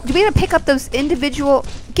 How do we have to pick up those individual?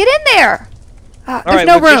 Get in there! There's right,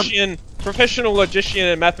 no room. Professional logician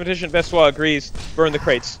and mathematician Veswa agrees. Burn the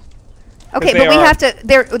crates. Okay, but we have to.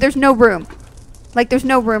 There's no room. Like there's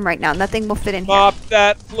no room right now. Nothing will fit in here. Mop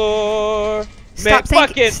that floor. Stop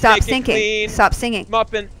thinking. Stop thinking. Stop singing.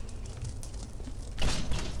 Mopping.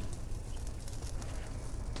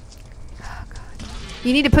 Oh, God.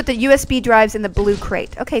 You need to put the USB drives in the blue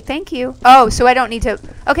crate. Okay, thank you. Oh, so I don't need to.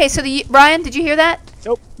 Okay, so Ryan, did you hear that?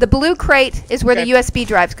 Nope. The blue crate is where the USB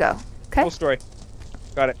drives go. Okay. Full story.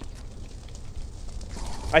 Got it.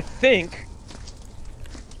 I think.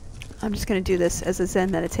 I'm just going to do this as a Zen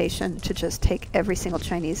meditation to just take every single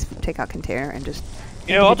Chinese takeout container and just.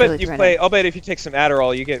 You know, I'll bet if you take some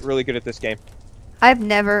Adderall, you get really good at this game. I've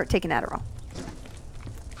never taken Adderall.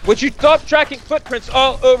 Would you stop tracking footprints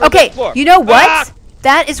all over the floor? Okay, you know what? Ah!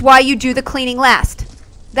 That is why you do the cleaning last.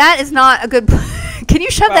 That is not a good. Can you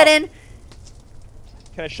shove that in?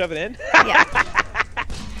 Can I shove it in? Yeah.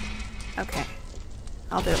 Okay.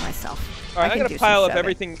 I'll do it myself. All right, I'm gonna pile up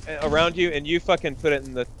everything around you, and you fucking put it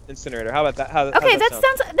in the incinerator. How about that? Okay, that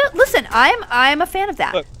sounds. No, listen, I'm a fan of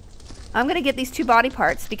that. Look, I'm gonna get these 2 body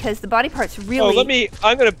parts because the body parts really. Oh,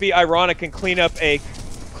 I'm gonna be ironic and clean up a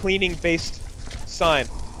cleaning-based sign.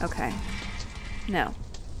 Okay. No.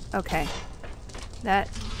 Okay. That.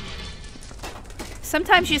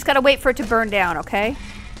 Sometimes you just gotta wait for it to burn down. Okay.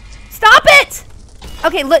 Stop it!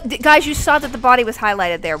 Okay, look, guys, you saw that the body was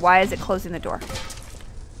highlighted there. Why is it closing the door?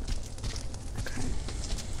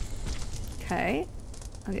 Okay.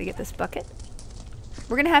 I'm gonna get this bucket.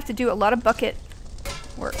 We're gonna have to do a lot of bucket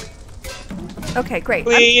work. Okay, great.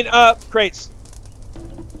 Clean up crates.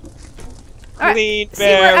 Clean barrels. See,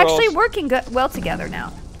 we're actually working well together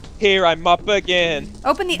now. Here, I'm up again.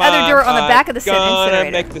 Open the other door on the back of the incinerator.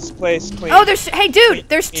 Gonna make this place clean. Oh, hey, dude,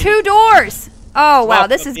 there's 2 doors. Oh, wow,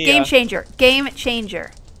 this is game changer. Game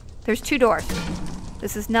changer. There's 2 doors.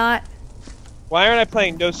 This is not... Why aren't I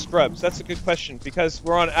playing No Scrubs? That's a good question, because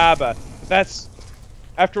we're on ABBA. That's...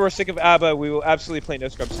 After we're sick of ABBA, we will absolutely play No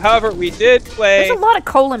Scrubs. However, we did play... There's a lot of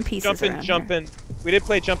colon pieces Jumpin'. We did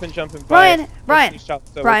play Jumpin'.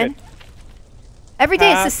 Ryan. Every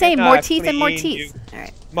day it's the same. More teeth and more teeth. All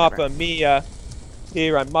right. Mappa Mia.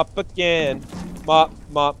 Here I'm up again.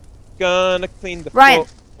 Mop. Gonna clean the floor.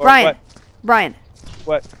 Ryan.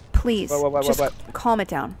 What? Please. Just calm it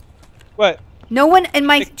down. What? No one in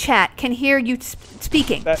my chat can hear you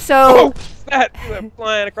speaking. That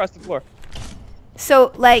flying across the floor.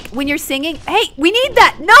 So, like, when you're singing, hey, we need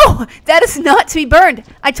that. No, that is not to be burned.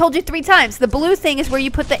 I told you 3 times. The blue thing is where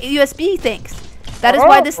you put the USB things. That is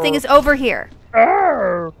why this thing is over here.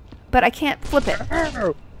 But I can't flip it.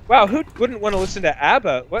 Wow, who wouldn't want to listen to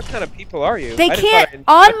ABBA? What kind of people are you? They can't.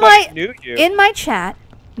 In my chat,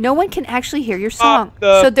 no one can actually hear your song.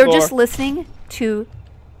 So they're just listening to...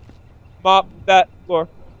 Mop that floor.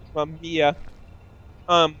 Mia.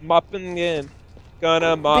 Mopping in.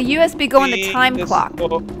 Gonna mop. The USB go on the time clock.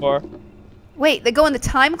 Wait, they go on the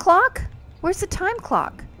time clock? Where's the time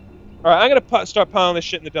clock? Alright, I'm gonna start piling this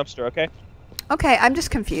shit in the dumpster, okay? Okay, I'm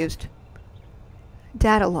just confused.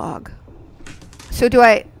 Data log. So do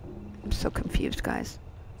I... I'm so confused, guys.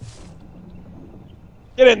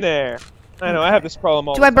 Get in there! I know, I have this problem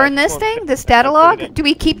all the time. Do I burn this thing? This data log? Do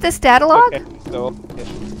we keep this data log? Okay, so...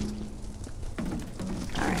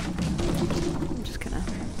 Alright. I'm just gonna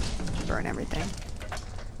burn everything.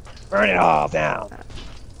 Burn it all down!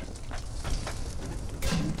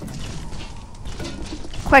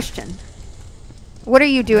 Question. What are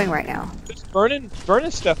you doing right now? Just burning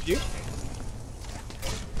stuff, you.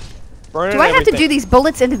 Burning Do I have to do these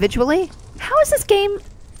bullets individually? How is this game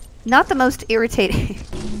not the most irritating?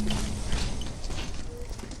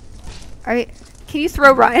 Can you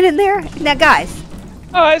throw Ryan in there? Now, guys.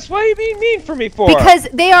 That's why you being mean for me for?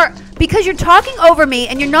 Because you're talking over me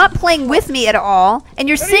and you're not playing with me at all, and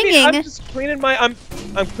you're singing. I'm just cleaning my. I'm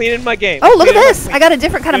cleaning my game. Oh, look at this! I got a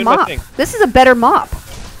different kind of mop. This is a better mop.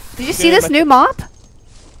 Did you see this new mop?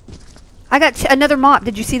 I got another mop.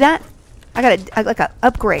 Did you see that? I got like a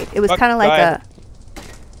upgrade. It was kind of like a.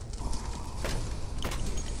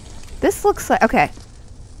 This looks like okay.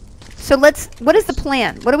 So what is the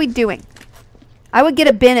plan? What are we doing? I would get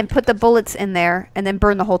a bin and put the bullets in there and then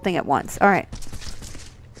burn the whole thing at once. All right.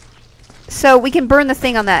 So we can burn the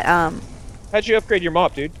thing on that. How'd you upgrade your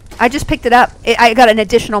mop, dude? I just picked it up. I got an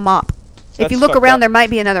additional mop. If you look around, there might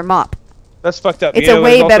be another mop. That's fucked up. It's a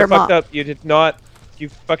way better mop. You did not. You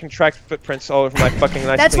fucking tracked footprints all over my fucking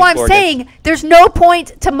nice. That's why I'm saying there's no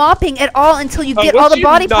point to mopping at all until you get all the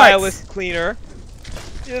body parts. Nihilist cleaner.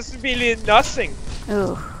 This is really nothing.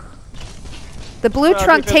 Ooh. The blue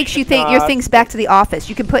trunk takes your things back to the office.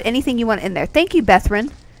 You can put anything you want in there. Thank you,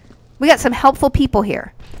 Bethrin. We got some helpful people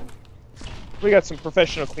here. We got some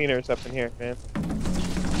professional cleaners up in here, man.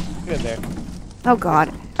 Get in there. Oh,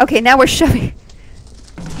 God. Okay, now we're shoving.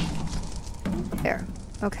 There.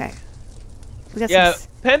 Okay. We got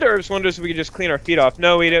Panda Herbs wonders if we could just clean our feet off.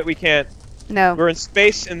 No, we can't. No. We're in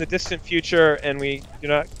space in the distant future, and we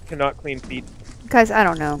cannot clean feet. Guys, I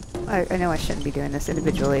don't know. I know I shouldn't be doing this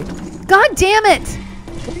individually. God damn it!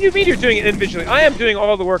 What do you mean you're doing it individually? I am doing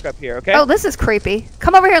all the work up here, okay? Oh, this is creepy.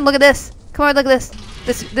 Come over here and look at this. Come over, look at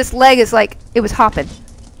this. This leg is like, it was hopping.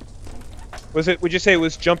 Would you say it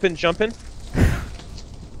was jumping?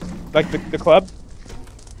 Like the club?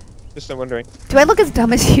 Just I'm wondering. Do I look as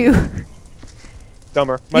dumb as you?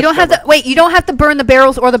 Dumber. You don't have to, wait, you don't have to burn the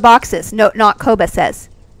barrels or the boxes. No, not Koba says.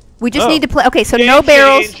 We just need to play. Okay, so no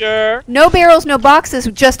barrels, no boxes,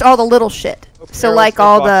 just all the little shit. So like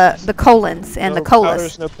all the colons and the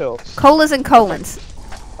colas. No pills. Colas and colons.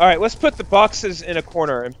 All right, let's put the boxes in a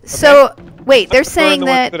corner. Okay? So wait, they're saying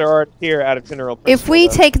that are already here out of general principle, if we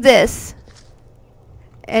take this,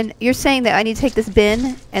 and you're saying that I need to take this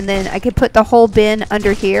bin, and then I could put the whole bin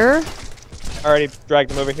under here. I already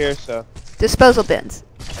dragged them over here, so. Disposal bins.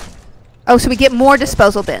 Oh, so we get more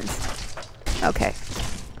disposal bins. Okay.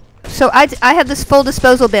 So I have this full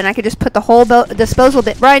disposal bin. I could just put the whole disposal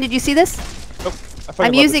bin. Ryan, did you see this? Nope.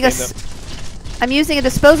 I'm using a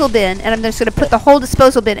disposal bin, and I'm just going to put the whole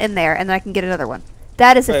disposal bin in there, and then I can get another one.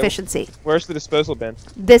 That is efficiency. Where's the disposal bin?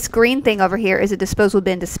 This green thing over here is a disposal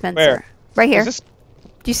bin dispenser. Where? Right here. Do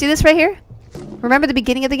you see this right here? Remember the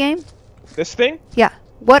beginning of the game? This thing? Yeah.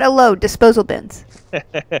 What a load. Disposal bins.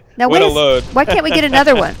 Now what a load. Why can't we get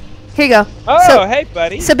another one? Here you go. Oh, hey,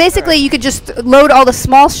 buddy. So basically, you could just load all the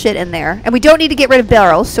small shit in there, and we don't need to get rid of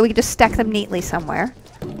barrels, so we can just stack them neatly somewhere.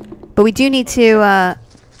 But we do need to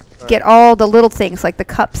get all the little things like the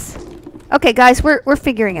cups. Okay, guys, we're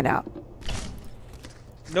figuring it out.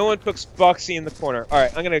 No one puts Boxy in the corner. All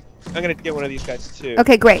right, I'm gonna get one of these guys too.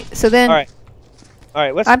 Okay, great. So then. All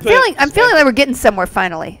right. Let's. I'm feeling like we're getting somewhere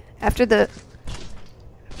finally after the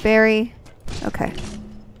very. Okay.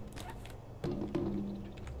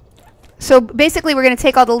 So basically, we're gonna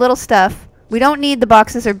take all the little stuff. We don't need the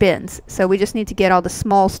boxes or bins, so we just need to get all the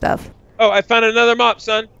small stuff. Oh, I found another mop,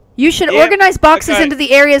 son. You should organize boxes into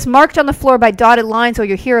the areas marked on the floor by dotted lines, or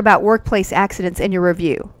you'll hear about workplace accidents in your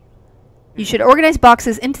review. You should organize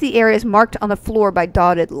boxes into the areas marked on the floor by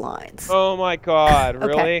dotted lines. Oh my God! Okay.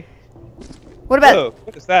 Really? What about? Oh,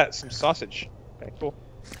 what is that? Some sausage. Okay, cool.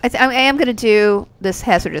 I am going to do this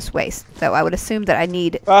hazardous waste, though. I would assume that I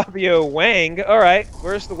need... Fabio Wang. All right.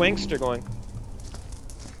 Where's the Wangster going?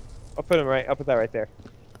 I'll put that right there.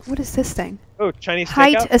 What is this thing? Oh, Chinese takeout?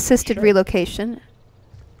 Height-assisted relocation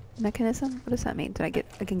mechanism? What does that mean? I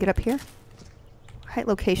can get up here? Height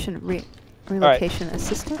location relocation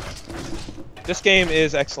assistant? This game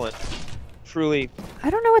is excellent. Truly. I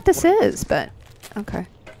don't know what this is, but... Okay.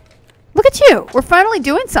 Look at you! We're finally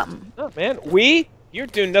doing something. Oh, man. You're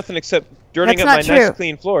doing nothing except dirtying up my nice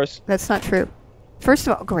clean floors. That's not true. First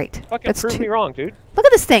of all, great. Fucking prove me wrong, dude. Look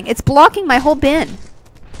at this thing. It's blocking my whole bin.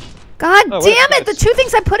 God damn it! The two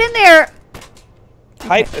things I put in there.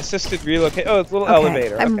 Height-assisted relocate. Oh, it's a little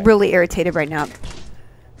elevator. I'm really irritated right now.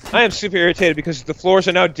 I am super irritated because the floors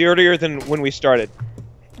are now dirtier than when we started.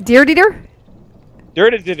 Dirtier?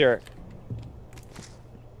 Dirtier.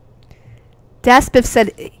 Daspiff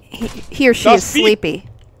said he or she is sleepy.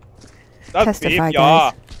 Testify,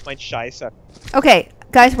 guys. Mein Scheiße. Okay,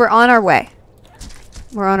 guys, we're on our way.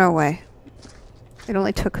 We're on our way. It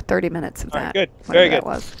only took 30 minutes of that. Right, good. Very good. That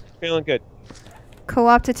was. Feeling good.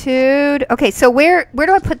 Co-optitude. Okay, so where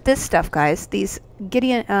do I put this stuff, guys? These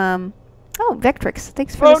Gideon. Oh, Vectrix.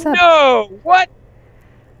 Thanks for the sub. Oh no! What?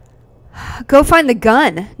 Go find the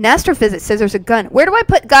gun. Nastrophysics says there's a gun. Where do I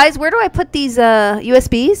put, guys? Where do I put these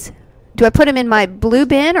USBs? Do I put them in my blue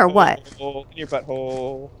bin or what? In your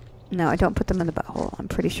butthole. No, I don't put them in the butthole. I'm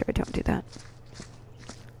pretty sure I don't do that.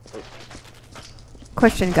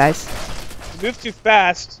 Question, guys. You move too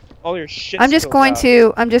fast. All your shit. I'm just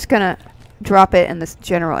gonna drop it in this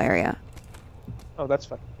general area. Oh, that's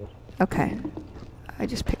fucking good. Okay. I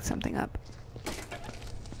just picked something up.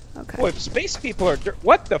 Okay. Boy, space people are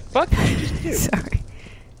what the fuck did you just do? Sorry.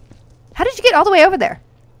 How did you get all the way over there?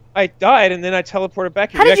 I died and then I teleported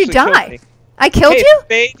back. How did you die? I killed you?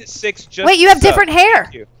 Fade 6 just wait, you have different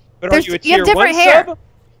hair. But are you a tier you have different 1 hair. sub?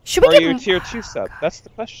 Should we or get are you a tier 2 sub? That's the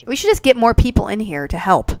question. We should just get more people in here to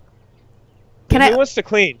help. Who wants to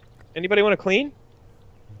clean? Anybody want to clean?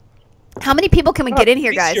 How many people can we get in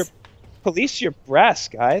here, guys? Police your brass,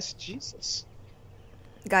 guys. Jesus.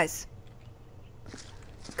 Guys.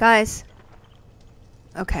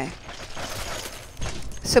 Okay.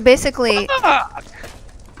 So basically,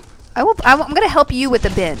 I'm gonna help you with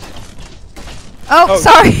the bin. Oh,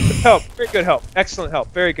 sorry. Good help. Very good help. Excellent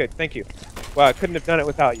help. Very good. Thank you. Wow, I couldn't have done it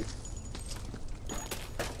without you.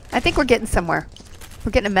 I think we're getting somewhere.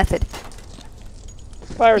 We're getting a method.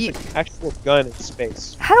 Fires an actual gun in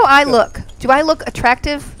space. How do I look? Do I look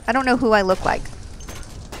attractive? I don't know who I look like.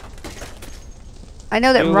 I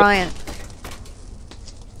know that Ryan.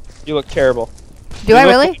 You look terrible. Do I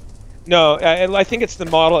really? No, I think it's the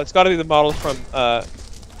model. It's got to be the model from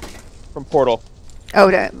Portal. Oh,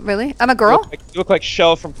 really? I'm a girl? You look like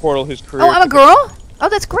Shell from Portal, whose career... Oh, I'm a girl? Oh,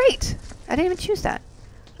 that's great. I didn't even choose that.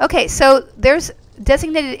 Okay, so there's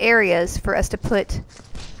designated areas for us to put...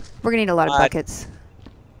 We're going to need a lot of buckets.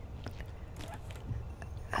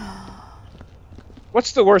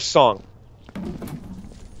 What's the worst song?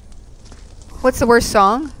 What's the worst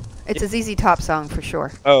song? It's a ZZ Top song for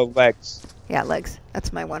sure. Oh, Legs. Yeah, Legs.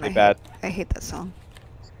 That's my one. Bad. I hate that song.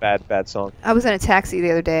 Bad song. I was in a taxi the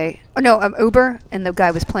other day. Oh no, Uber, and the guy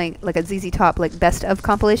was playing like a ZZ Top like best of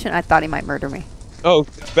compilation. I thought he might murder me. Oh,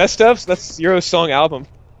 best of? That's your song album.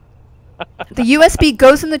 The USB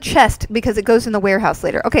goes in the chest because it goes in the warehouse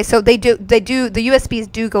later. Okay, so the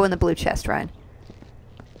USBs do go in the blue chest, Ryan.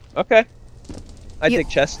 Okay. I dig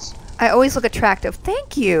chests. I always look attractive.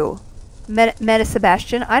 Thank you, Meta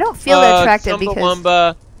Sebastian. I don't feel that attractive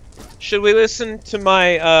because. Should we listen to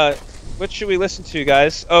my what should we listen to,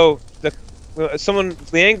 guys? Oh, the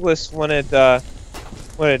Anglist wanted.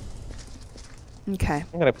 Okay.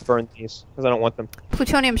 I'm gonna burn these because I don't want them.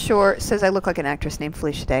 Plutonium Shore says I look like an actress named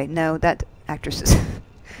Felicia Day. No, that actress is.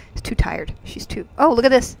 is too tired. She's too... Oh, look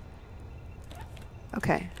at this.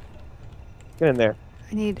 Okay. Get in there.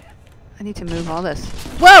 I need to move all this.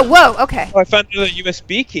 Whoa, whoa, okay. Oh, I found another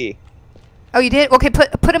USB key. Oh, you did? Okay,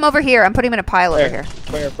 put him over here. I'm putting him in a pile over here.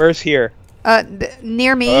 Where's here?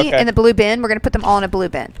 Near me in the blue bin. We're going to put them all in a blue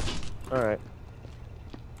bin. All right.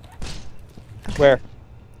 Okay. Where?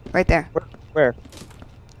 Right there. Where?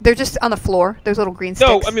 They're just on the floor. There's little green sticks.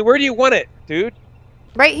 No, I mean, where do you want it, dude?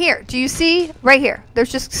 Right here. Do you see? Right here.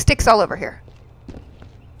 There's just sticks all over here.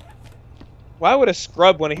 Why would a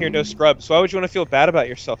scrub want to hear no scrubs? Why would you want to feel bad about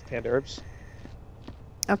yourself, Panda Herbs?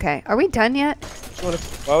 Okay. Are we done yet?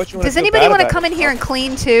 Why would you want Does anybody want to come in here and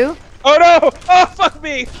clean too? Oh no! Oh fuck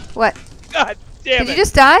me! What? God damn it! Did you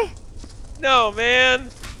just die? No, man.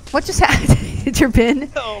 What just happened? Did your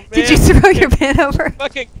bin? Oh, man. Did you throw your bin over?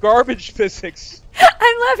 Fucking garbage physics.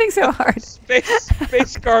 I'm laughing so hard.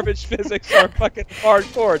 Space garbage physics are fucking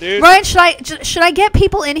hardcore, dude. Ryan, should I get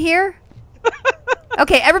people in here?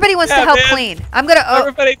 Okay, everybody wants to help clean. I'm gonna.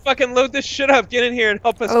 Everybody, fucking load this shit up. Get in here and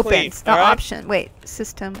help us clean. Opens. No option. Wait,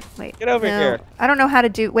 system. Wait. Get over here. I don't know how to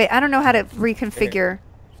do. Wait, I don't know how to reconfigure.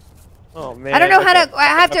 Oh man. I don't know how to.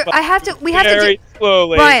 We have to. Very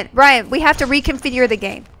slowly. Ryan, we have to reconfigure the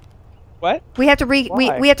game. What? We have to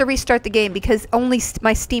we have to restart the game because only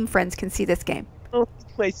my Steam friends can see this game. Oh,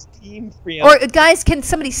 my Steam friends. Or guys, can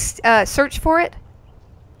somebody search for it?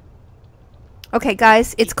 Okay,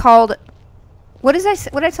 guys, it's called. What did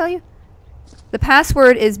I tell you? The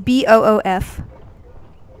password is BOOF,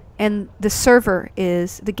 and the server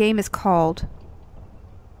is the game is called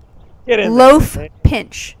Loaf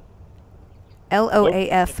Pinch.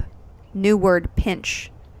 LOAF. New word pinch.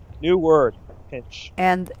 New word pinch.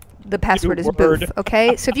 And the password is boof.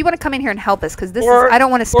 Okay, so if you want to come in here and help us, because this is I don't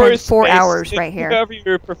want to spend 4 hours right here. However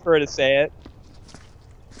you prefer to say it.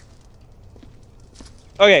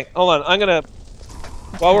 Okay, hold on. I'm gonna.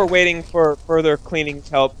 While we're waiting for further cleaning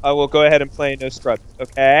help, I will go ahead and play No Scrubs.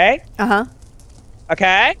 Okay? Uh-huh.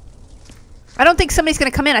 Okay? I don't think somebody's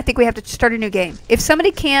going to come in. I think we have to start a new game. If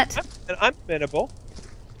somebody can't... I'm amenable.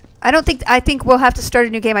 I think we'll have to start a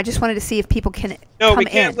new game. I just wanted to see if people can come in. We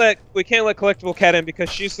can't let Collectible Cat in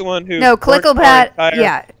because she's the one who... No, Collectible Cat...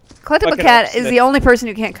 Yeah. Collectible Cat is the only person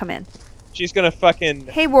who can't come in. She's going to fucking...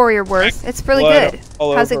 Hey, Warrior Worth. It's really good.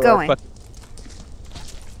 How's it going?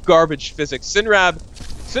 Garbage physics.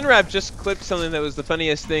 Sinrab just clipped something that was the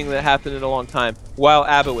funniest thing that happened in a long time while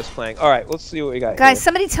ABBA was playing. All right, let's see what we got. Guys,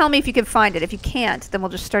 somebody tell me if you can find it. If you can't, then we'll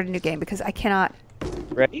just start a new game because I cannot.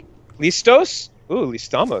 Ready? Listos? Ooh,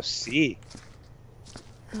 listamos. See.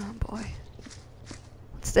 Oh boy.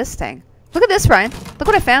 What's this thing? Look at this, Ryan. Look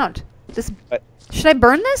what I found. This. What? Should I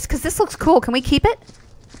burn this? Because this looks cool. Can we keep it?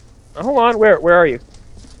 Hold on. Where are you?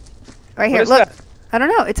 Right here. Look. That? I don't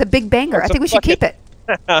know. It's a big banger. I think we should keep it.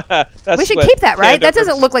 We should keep that, right? That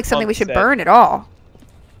doesn't look like something we should burn at all.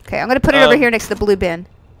 Okay, I'm going to put it over here next to the blue bin.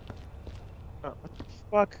 What the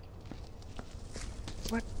fuck?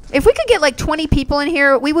 What? If we could get like 20 people in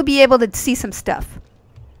here, we would be able to see some stuff.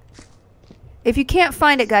 If you can't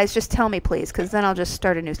find it, guys, just tell me, please, because then I'll just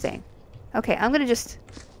start a new thing. Okay, I'm going to just...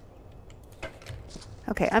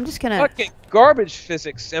 Okay, I'm just going to... Fucking garbage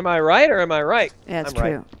physics. Am I right or am I right? Yeah, it's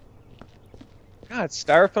true. Right. God,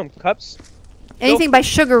 styrofoam cups... Anything by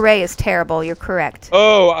Sugar Ray is terrible. You're correct.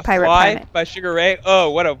 Oh, a Fly by Sugar Ray. Oh,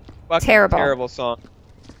 what a fucking terrible song.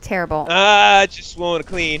 Terrible. Just want to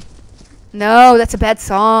clean. No, that's a bad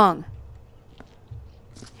song.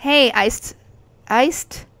 Hey, Iced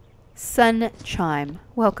Sun Chime.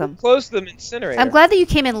 Welcome. Close the incinerator. I'm glad that you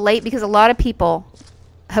came in late because a lot of people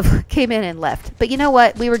came in and left. But you know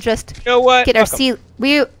what? We were just getting our sea.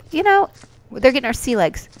 They're getting our sea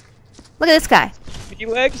legs. Look at this guy. Sea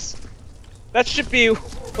legs. That should be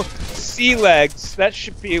sea legs. That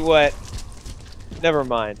should be what... Never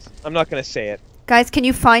mind. I'm not going to say it. Guys, can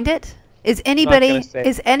you find it? Is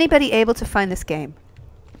anybody able to find this game?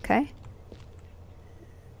 Okay.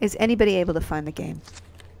 Is anybody able to find the game?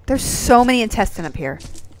 There's so many intestines up here.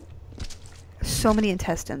 So many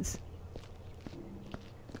intestines.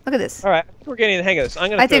 Look at this. All right. I think we're getting the hang of this. I'm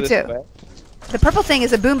going to throw this away. The purple thing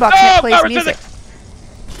is a boombox that plays music.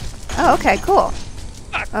 Oh, okay. Cool.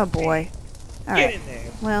 Oh, boy. All right. Get in there.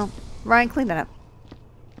 Well, Ryan, clean that up.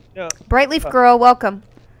 No. Bright Leaf Girl, welcome.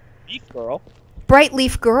 Leaf Girl? Bright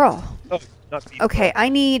Leaf Girl. Oh, not Leaf Okay, Girl. I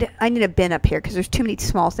need a bin up here because there's too many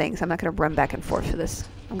small things. I'm not going to run back and forth for this.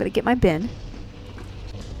 I'm going to get my bin.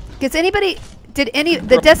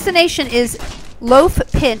 The destination is Loaf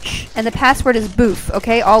Pinch and the password is Boof,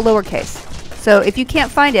 okay? All lowercase. So if you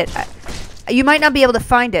can't find it, you might not be able to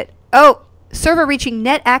find it. Oh, server reaching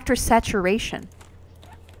net actor saturation.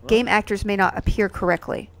 Game actors may not appear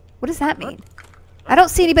correctly. What does that mean? I don't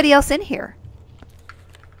see anybody else in here.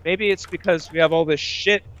 Maybe it's because we have all this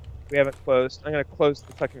shit we haven't closed. I'm gonna close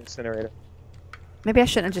the fucking incinerator. Maybe I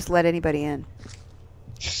shouldn't have just let anybody in.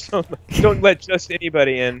 Just don't let just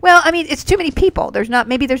anybody in. Well, I mean, it's too many people.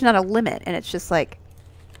 Maybe there's not a limit, and it's just like.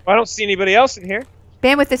 Well, I don't see anybody else in here.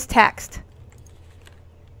 Bandwidth is taxed.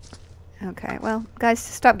 Okay, well, guys,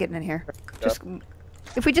 stop getting in here.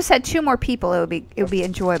 If we just had 2 more people, it would be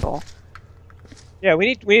enjoyable. Yeah,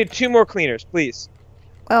 we need 2 more cleaners, please.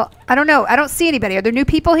 Well, I don't know. I don't see anybody. Are there new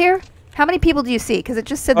people here? How many people do you see? Because it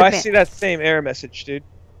just said. I see that same error message, dude.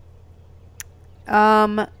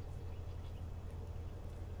 Guys,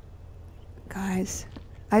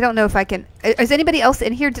 I don't know if I can. Is anybody else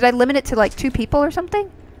in here? Did I limit it to like 2 people or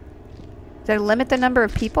something? Did I limit the number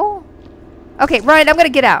of people? Okay, Ryan, I'm gonna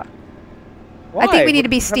get out. Why? I think we need to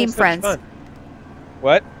be Steam friends.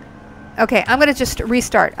 What? Okay, I'm gonna just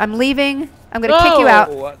restart. I'm leaving. I'm gonna kick you out.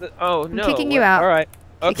 Oh no! I'm kicking you out. All right.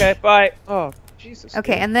 Okay. Bye. Oh Jesus.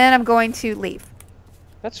 Okay, and then I'm going to leave.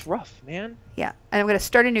 That's rough, man. Yeah, and I'm gonna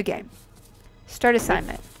start a new game. Start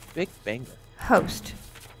assignment. Big banger. Host.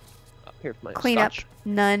 Here, my Clean up.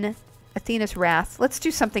 None. Athena's Wrath. Let's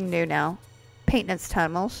do something new now. Maintenance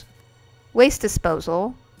tunnels. Waste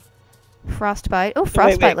disposal. Frostbite. Oh,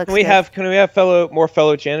 Frostbite looks good. Can we have more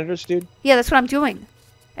fellow janitors, dude? Yeah, that's what I'm doing.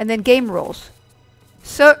 And then game rules.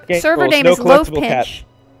 Server rules, name no is Loaf collectible Pinch.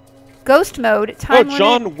 Ghost mode. Time limit.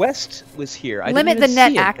 John West was here. I limit didn't the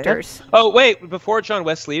net see it, actors. Man. Oh wait, before John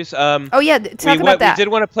West leaves. Oh yeah, talk about that. We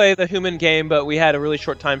did want to play the Hooman game, but we had a really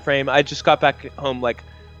short time frame. I just got back home like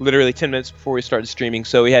literally 10 minutes before we started streaming,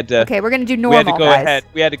 so we had to. Okay, we're gonna do normal. We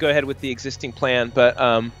had to go ahead with the existing plan, but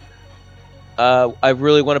I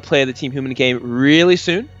really want to play the Team Hooman game really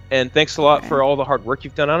soon, and thanks a lot for all the hard work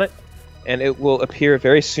you've done on it, and it will appear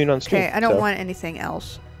very soon on stream. Okay, I don't want anything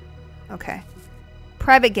else. Okay.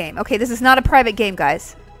 Private game. Okay, this is not a private game,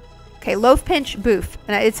 guys. Okay, Loaf Pinch Booth.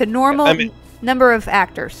 And it's a normal number of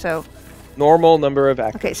actors, so. Normal number of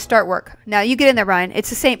actors. Okay, start work. Now, you get in there, Ryan. It's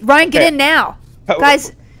the same. Ryan, get in now.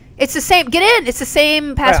 Guys, it's the same. Get in. It's the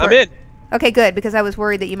same password. Right, I'm in. Okay, good, because I was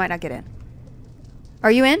worried that you might not get in.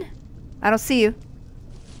 Are you in? I don't see you.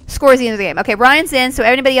 Score is the end of the game. Okay, Ryan's in, so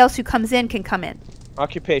anybody else who comes in can come in.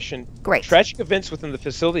 Occupation. Great. Tragic events within the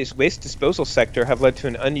facility's waste disposal sector have led to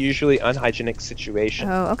an unusually unhygienic situation.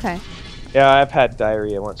 Oh, okay. Yeah, I've had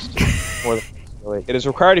diarrhea once. More than really. It is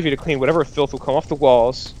required of you to clean whatever filth will come off the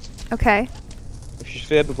walls. Okay. If you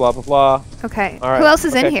fit, blah, blah, blah. Okay. All right. Who else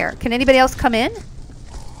is in here? Can anybody else come in?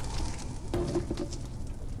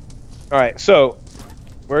 All right, so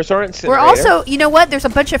where's our incinerator? We're also, you know what? There's a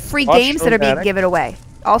bunch of free games that are being given away.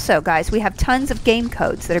 Also, guys, we have tons of game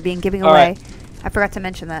codes that are being given away. Right. I forgot to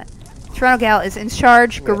mention that. Toronto Gal is in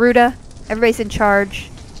charge. Garuda, everybody's in charge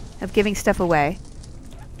of giving stuff away.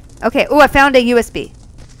 Okay. Oh, I found a USB.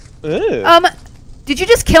 Ew. Did you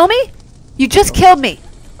just kill me? You just killed me.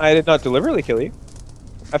 I did not deliberately kill you.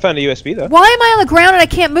 I found a USB though. Why am I on the ground and I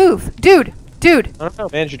can't move, dude? I don't know,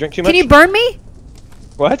 man. Did you drink too much? Can you burn me?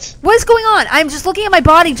 What? What is going on? I'm just looking at my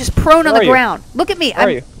body, just prone on the ground. Look at me. Where are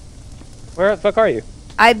you? Where the fuck are you?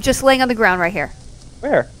 I'm just laying on the ground right here.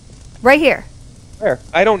 Where? Right here. Where?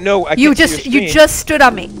 I don't know. You just stood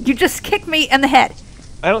on me. You just kicked me in the head.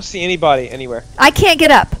 I don't see anybody anywhere. I can't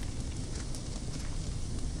get up.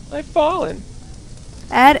 I've fallen.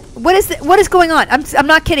 What is going on? I'm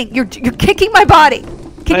not kidding. You're kicking my body.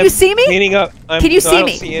 Can you see me? Cleaning up. Can you see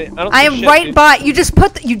me? I am right by. You just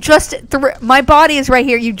threw. My body is right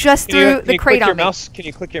here. You just threw the crate on me. Can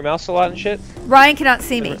you click your mouse a lot and shit? Ryan cannot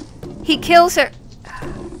see me. He kills her.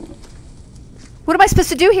 What am I supposed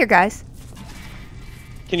to do here, guys?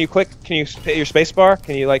 Can you hit your space bar?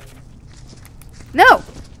 Can you like? No.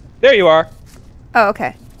 There you are. Oh,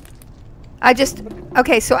 okay.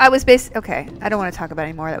 Okay, so I was okay, I don't want to talk about it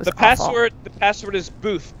anymore. That was awful. The password is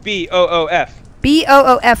booth. BOOF.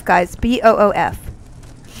 BOOF, guys. BOOF.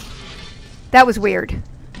 That was weird.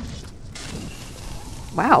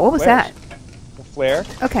 Wow, what was that? The flare.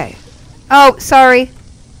 Okay. Oh, sorry.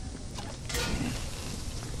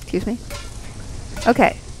 Excuse me.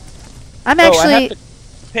 Okay. I'm actually...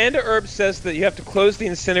 Panda Herb says that you have to close the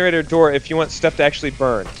incinerator door if you want stuff to actually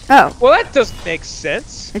burn. Oh. Well, that doesn't make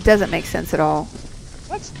sense. It doesn't make sense at all.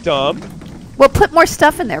 That's dumb. Well, put more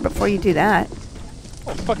stuff in there before you do that.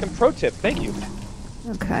 Oh, fucking pro tip. Thank you.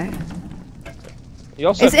 Okay. You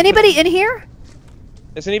also is anybody in here?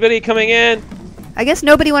 Is anybody coming in? I guess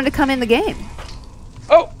nobody wanted to come in the game.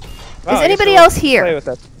 Oh! Wow, is anybody else here? Play with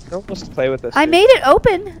us. No one wants to play with us. I made it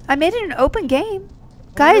open. I made it an open game.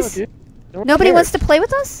 Guys, nobody wants to play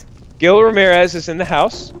with us? Gil Ramirez is in the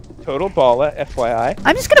house. Total balla, FYI.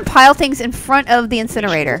 I'm just going to pile things in front of the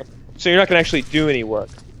incinerator. So you're not gonna actually do any work.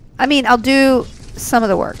 I mean, I'll do some of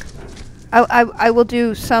the work. I will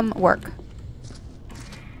do some work.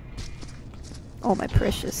 Oh my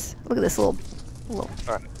precious! Look at this little. All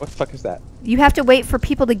right, what the fuck is that? You have to wait for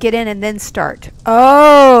people to get in and then start.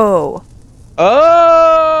 Oh.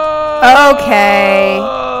 Oh. Okay.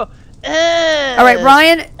 All right,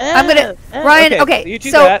 Ryan. Ryan. Okay.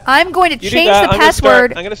 So that. I'm going to change the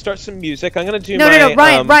password. I'm gonna start some music. I'm gonna do. No,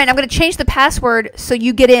 Ryan. Ryan, I'm gonna change the password so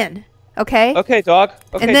you get in. Okay. Okay, dog.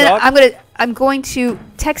 Okay, and then dog. I'm going to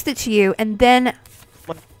text it to you, and then.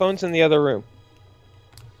 My phone's in the other room.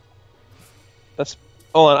 That's.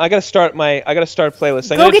 Hold on, I gotta start a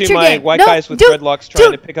playlist. I'm gonna do my white guys with dreadlocks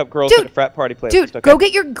trying to pick up girls at a frat party playlist. Dude, okay? go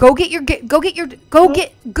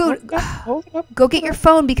get your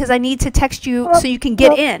phone because I need to text you so you can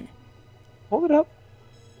get in. Hold it up.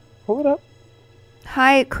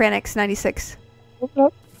 Hi, Cranix96. Hold it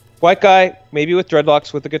up. White guy, maybe with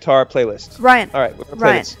dreadlocks with a guitar playlist. Ryan. All right, we're gonna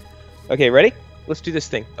play this. Okay, ready? Let's do this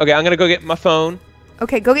thing. Okay, I'm gonna go get my phone.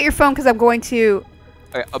 Okay, go get your phone because I'm going to.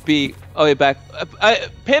 Okay, I'll be back.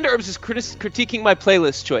 Panda Herbs is critiquing my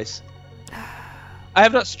playlist choice. I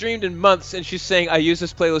have not streamed in months, and she's saying I use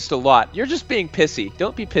this playlist a lot. You're just being pissy.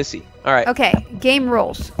 Don't be pissy. All right. Okay, game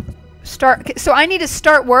rules. Start. So I need to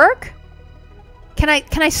start work. Can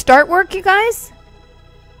I start work, you guys?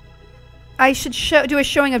 I should do a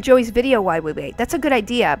showing of Joey's video while we wait. That's a good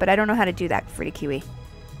idea, but I don't know how to do that, Frida Kiwi.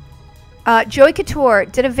 Joey Couture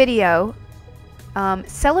did a video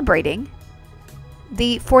celebrating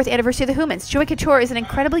the 4th anniversary of the Hoomans. Joey Couture is an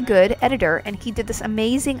incredibly good editor, and he did this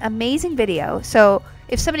amazing, amazing video. So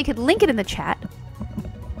if somebody could link it in the chat.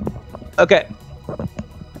 Okay.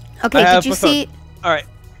 Okay, did you see? All right.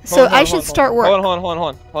 So I should start work. Hold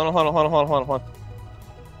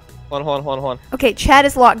on. Okay, chat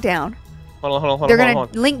is locked down. Hold on. They're going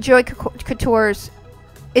to link Joey Couture's.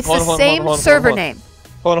 It's the same server name.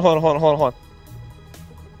 Hold on.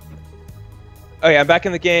 Okay, I'm back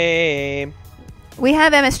in the game. We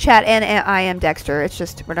have MS Chat and I am Dexter. It's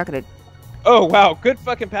just, we're not going to... Oh, wow. Good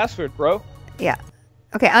fucking password, bro. Yeah.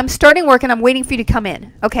 Okay, I'm starting work and I'm waiting for you to come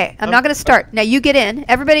in. Okay, I'm not going to start. Now, you get in.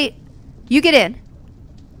 Everybody, you get in.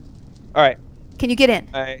 All right. Can you get in?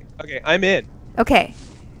 Okay, I'm in. Okay.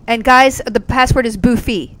 And guys, the password is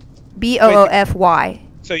Boofy. B-O-O-F-Y.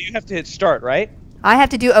 So you have to hit start, right? I have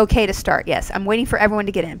to do okay to start, yes. I'm waiting for everyone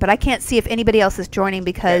to get in. But I can't see if anybody else is joining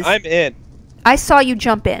because... Okay, I'm in. I saw you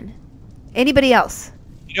jump in. Anybody else?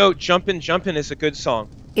 You know, Jumpin' is a good song.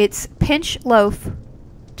 It's Pinch Loaf,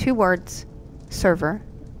 2 words, server,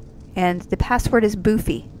 and the password is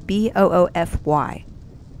Boofy, B-O-O-F-Y.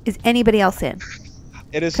 Is anybody else in?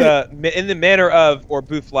 It is in the manner of, or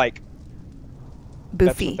boof-like. Boofy.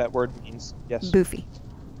 That's what that word means, yes. Boofy.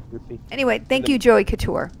 Anyway, thank you, Joey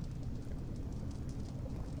Couture.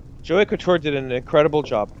 Joey Couture did an incredible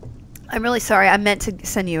job. I'm really sorry. I meant to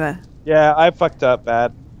send you a... Yeah, I fucked up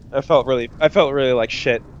bad. I felt really like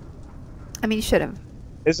shit. I mean, you should have.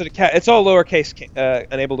 Is it a cat? It's all lowercase,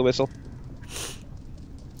 unable to whistle.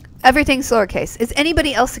 Everything's lowercase. Is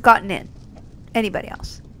anybody else gotten in? Anybody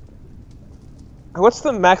else? What's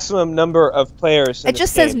the maximum number of players in It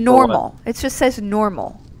just says normal. It just says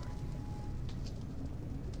normal.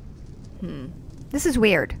 This is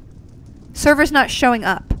weird. Server's not showing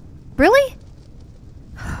up. Really?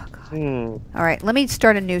 Oh, God. All right, let me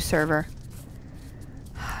start a new server.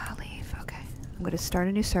 Leave. Okay. I'm going to start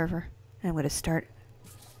a new server. And I'm going to start...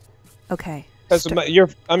 Okay.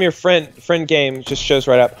 I'm your friend game just shows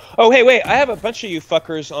right up. Oh, hey, wait. I have a bunch of you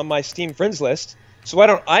fuckers on my Steam friends list. So why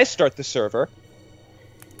don't I start the server?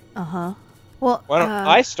 Uh-huh. Well, why don't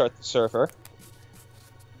I start the server?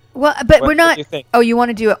 Well, but we're not... What do you think? Oh, you want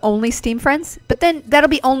to do only Steam friends? But then that'll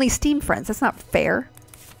be only Steam friends. That's not fair.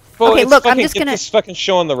 Well, okay, look, I'm just going to... this fucking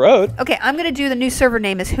show on the road. Okay, I'm going to do the new server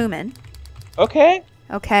name as Hooman. Okay.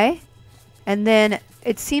 Okay. And then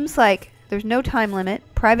it seems like there's no time limit.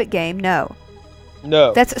 Private game, no.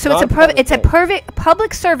 No. So it's a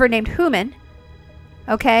public server named Hooman.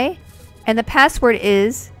 Okay? And the password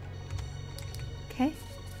is... Okay.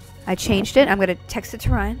 I changed it. I'm going to text it to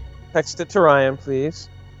Ryan. Text it to Ryan, please.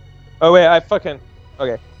 Oh, wait, okay.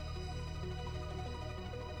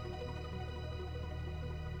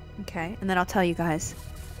 Okay, and then I'll tell you guys.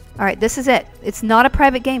 All right, this is it. It's not a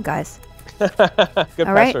private game, guys. Good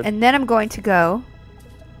All right, and then I'm going to go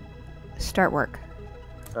start work.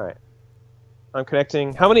 All right. I'm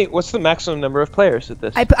connecting. What's the maximum number of players at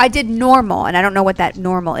this? I did normal, and I don't know what that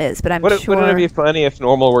normal is, but I'm sure... Wouldn't it be funny if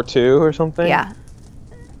normal were 2 or something? Yeah.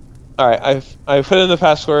 All right, I've put in the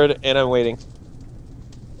password, and I'm waiting.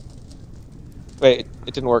 Wait,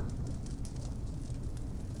 it didn't work.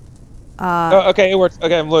 Oh, okay, it works.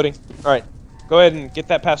 Okay, I'm loading. All right, go ahead and get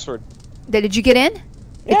that password. Did you get in? Yeah,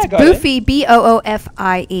 it's I got Boofie, in.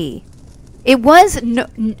 Boofie.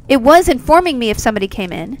 It was informing me if somebody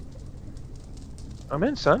came in. I'm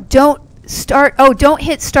in, son. Don't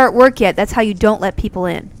hit start work yet. That's how you don't let people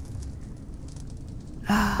in.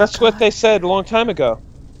 Oh, That's what they said a long time ago.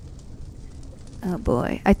 Oh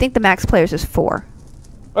boy. I think the max players is 4.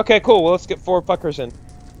 Okay, cool. Well, let's get 4 fuckers in.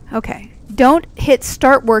 Okay. Don't hit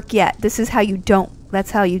start work yet. This is how you don't.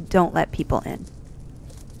 That's how you don't let people in.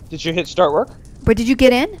 Did you hit start work? But did you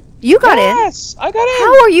get in? You got in. Yes, I got in.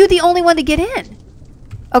 How are you the only one to get in?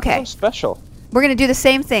 Okay. I'm special. We're going to do the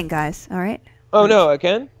same thing, guys. All right? Oh, no,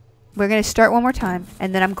 again? We're going to start one more time,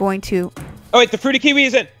 and then I'm going to... Oh, wait, the Fruity Kiwi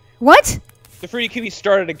is in. What? The Fruity Kiwi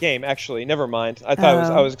started a game, actually. Never mind. I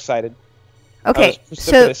thought I was excited. Okay,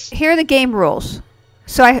 so here are the game rules.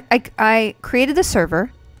 So I created the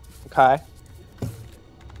server. Okay.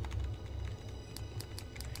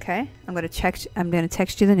 Okay, I'm going to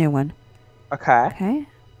text you the new one. Okay. Okay.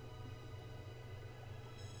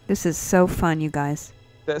 This is so fun, you guys.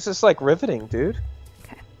 This is like riveting, dude.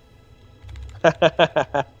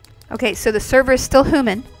 Okay. Okay, so the server is still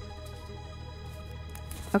Hooman.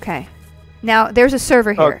 Okay. Now, there's a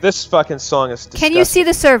server here. Oh, this fucking song is disgusting. Can you see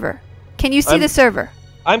the server? Can you see the server?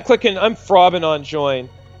 I'm throbbing on join.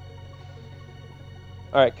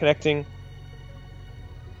 Alright, connecting.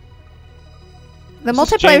 The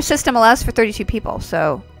multiplayer system allows for 32 people,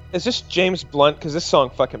 so... Is this James Blunt? Because this song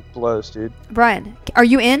fucking blows, dude. Brian, are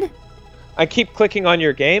you in? I keep clicking on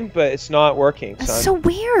your game, but it's not working, son. That's so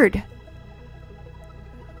weird.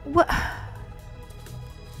 What?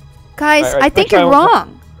 Guys, I think you're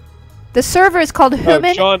wrong. The server is called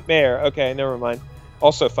Hooman. Oh, John Mayer. Okay, never mind.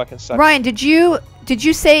 Also fucking sucks. Ryan, did you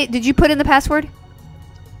put in the password?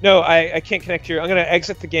 No, I can't connect here. I'm gonna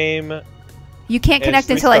exit the game. You can't connect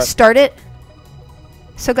until I start it?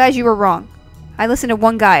 So guys, you were wrong. I listened to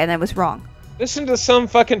one guy and I was wrong. Listen to some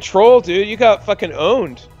fucking troll, dude. You got fucking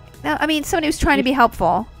owned. No, I mean somebody was trying to be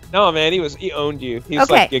helpful. No, man, he owned you. He's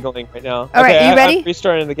like giggling right now. All right, you ready? I'm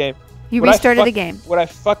restarting the game. You restarted the game. Would I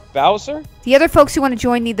fuck Bowser? The other folks who want to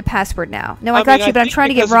join need the password now. No, I got you, but I'm trying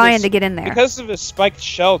to get Ryan to get in there. Because of his spiked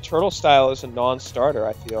shell, turtle style is a non-starter,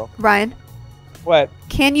 I feel. Ryan. What?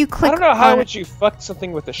 Can you click on... I don't know how would you fuck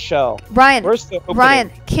something with a shell. Ryan. Where's the opening?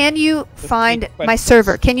 Ryan, can you find my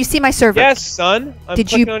server? Can you see my server? Yes, son. I'm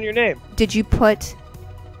clicking on your name. Did you put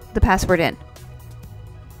the password in?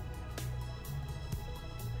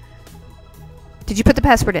 Did you put the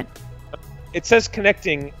password in? It says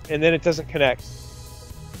connecting, and then it doesn't connect.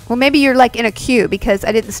 Well, maybe you're like in a queue because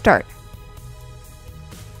I didn't start.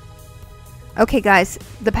 Okay, guys,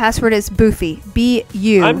 the password is Boofie.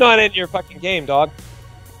 B-U. I'm not in your fucking game, dog.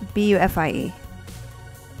 B-U-F-I-E.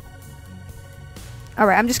 All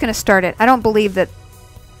right, I'm just going to start it. I don't believe that...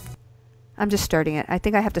 I'm just starting it. I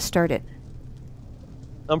think I have to start it.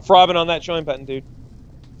 I'm throbbing on that join button, dude.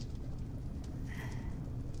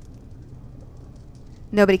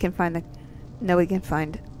 Nobody can find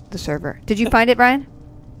the server. Did you find it, Ryan?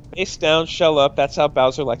 Face down, shell up. That's how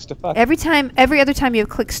Bowser likes to fuck. Every other time you have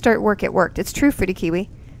clicked start work, it worked. It's true, Fruity Kiwi.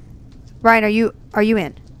 Ryan, are you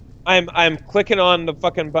in? I'm clicking on the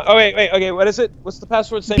fucking button. Oh wait, okay. What is it? What's the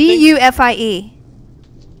password? Same B-U-F-I-E.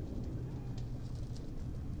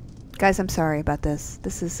 Guys, I'm sorry about this.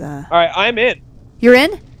 This is All right, I'm in. You're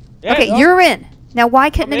in? Yeah, okay, you're in. Now, why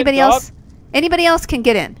can't anybody else? Dog. Anybody else can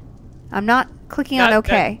get in. I'm not clicking on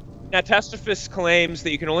OK. Now, Tastaphus claims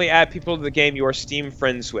that you can only add people to the game you are Steam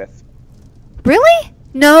friends with. Really?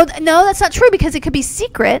 No, that's not true because it could be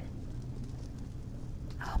secret.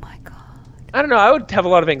 Oh my god. I don't know. I would have a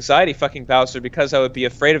lot of anxiety fucking Bowser because I would be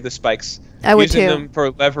afraid of the spikes. I would using them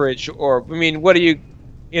for leverage, or I mean, what are you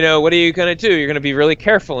gonna do? You're gonna be really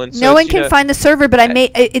careful, and so no one can find the server. But I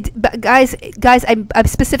made it, guys. I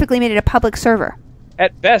specifically made it a public server.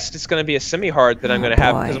 At best, it's going to be a semi-hard that I'm going to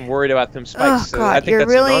have because I'm worried about them spikes. Oh, so God, I think you're that's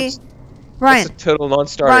really... Ryan. That's a total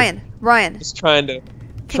non-starter. Ryan. Just trying to...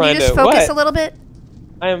 Can you just focus a little bit?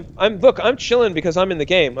 Look, I'm chilling because I'm in the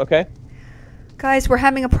game, okay? Guys, we're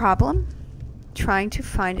having a problem trying to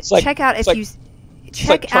find it. Like, check out if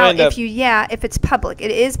it's public. It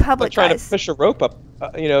is public, like trying guys. to push a rope up,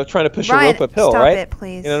 trying to push Ryan, a rope uphill, stop right? it,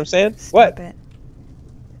 please. You know what I'm saying? Stop it.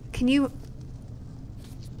 Can you...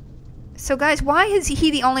 So, guys, why is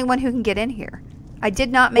he the only one who can get in here? I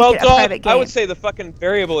did not make it a private game. I would say the fucking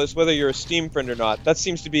variable is whether you're a Steam friend or not. That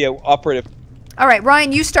seems to be an operative. All right,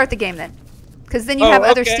 Ryan, you start the game then. Because then you have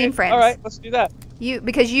other Steam friends. All right, let's do that.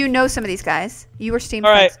 Because you know some of these guys. You were Steam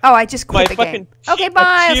friends. Oh, I just quit the game. Okay,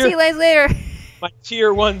 bye. I'll see you guys later. My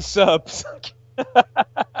tier 1 subs.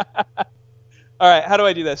 All right, how do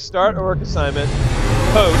I do this? Start a work assignment.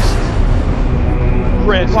 Post.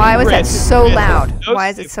 Granted, Why was that so loud? No Why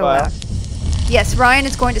is it so loud? Yes, Ryan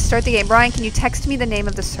is going to start the game. Ryan, can you text me the name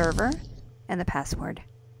of the server and the password?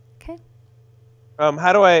 Okay.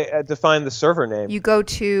 How do I define the server name? You go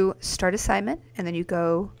to start assignment, and then you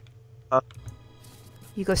go.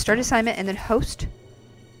 You go start assignment, and then host.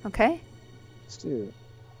 Okay. Let's do.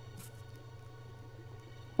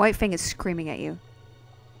 White Fang is screaming at you.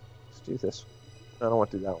 Let's do this. I don't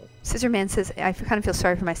want to do that one. Scissorman says, I kind of feel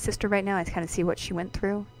sorry for my sister right now. I kind of see what she went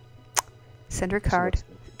through. Send her a card.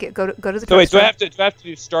 Go to the. So wait, do I have to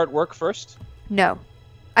do start work first? No,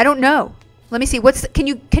 I don't know. Let me see. What's can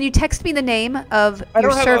you text me the name of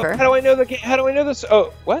your server? How do I know the game? How do I know this?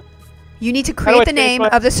 Oh, what? You need to create the name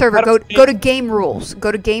of the server. Go to game rules.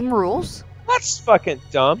 Go to game rules. That's fucking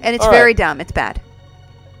dumb. And it's very dumb. It's bad.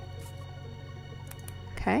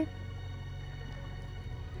 Okay.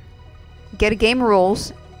 Get a game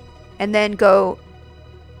rules, and then go.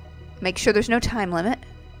 Make sure there's no time limit.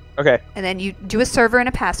 Okay. And then you do a server and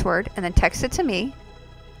a password, and then text it to me.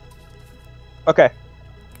 Okay.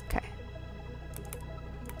 Okay.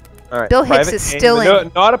 All right. Bill Hicks is still in. No,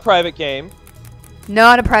 not a private game.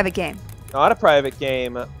 Not a private game. Not a private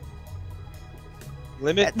game.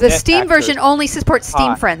 Limit. The Steam version only supports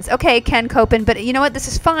Steam friends. Okay, Ken Copen, but you know what? This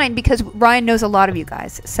is fine because Ryan knows a lot of you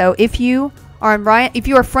guys. So if you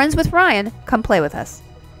are friends with Ryan, come play with us.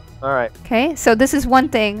 All right. Okay. So this is one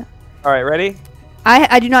thing. All right. Ready?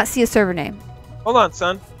 I do not see a server name. Hold on,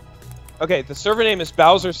 son. Okay, the server name is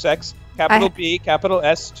Bowser Sex, capital B, capital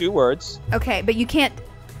S, 2 words. Okay, but you can't.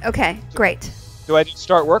 Okay, great. Do I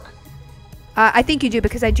start work? I think you do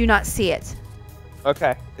because I do not see it.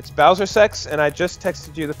 Okay, it's Bowser Sex, and I just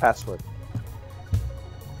texted you the password.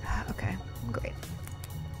 Okay, great.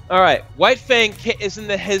 All right, White Fang is in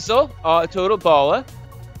the hizzle, total baller.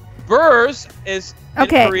 Burrs is in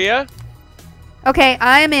Korea. Okay,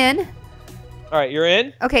 I am in. All right, you're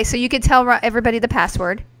in? Okay, so you can tell everybody the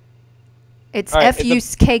password. It's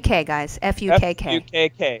F-U-K-K, guys. F-U-K-K.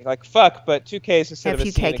 F-U-K-K. Like fuck, but 2 Ks instead of a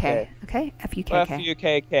C and a K. Okay, F-U-K-K.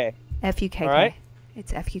 F-U-K-K. F-U-K-K. All right?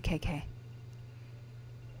 It's F-U-K-K.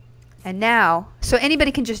 And now, so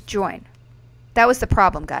anybody can just join. That was the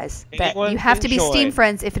problem, guys. That you have to be Steam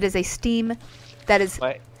friends if it is a Steam that is...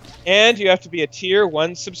 And you have to be a Tier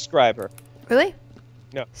 1 subscriber. Really?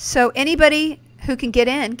 No. So anybody who can get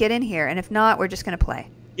in here, and if not, we're just going to play.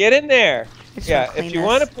 Get in there. Yeah, if you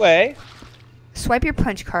want to play... Swipe your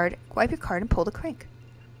punch card, wipe your card, and pull the crank.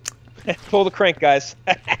 Pull the crank, guys.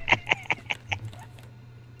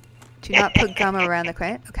 Do not put gum around the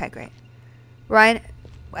crank. Okay, great. Ryan,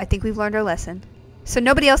 I think we've learned our lesson. So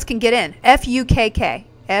nobody else can get in. F-U-K-K.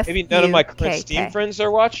 Maybe none of my current Steam friends are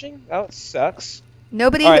watching? That sucks.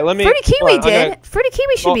 Nobody... All right, Fruity Kiwi did. Fruity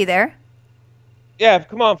Kiwi should be there. Yeah,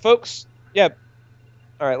 come on, folks. Yeah.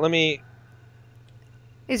 All right, let me...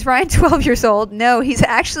 Is Ryan 12 years old? No, he's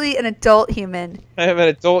actually an adult human. I am an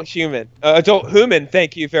adult human. Adult Hooman,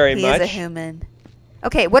 thank you very much. He is a human.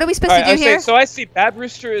 Okay, what are we supposed to do here? So I see Bad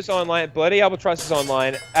Rooster is online, Bloody Albatross is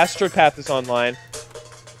online, Astropath is online,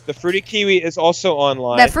 the Fruity Kiwi is also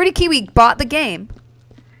online. That Fruity Kiwi bought the game.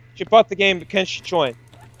 She bought the game, but can she join?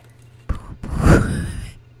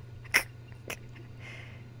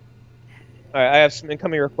 Alright, I have some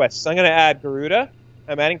incoming requests. I'm going to add Garuda.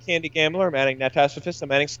 I'm adding Candy Gambler. I'm adding Natasophist.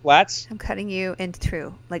 I'm adding Splats. I'm cutting you into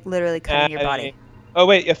two. Like, literally cutting your body. Oh,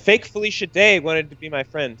 wait. A fake Felicia Day wanted to be my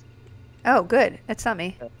friend. Oh, good. That's not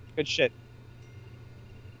me. Yeah, good shit.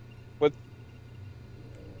 What?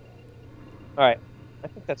 Alright. I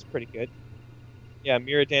think that's pretty good. Yeah,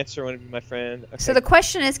 Mirror Dancer wanted to be my friend. Okay. So the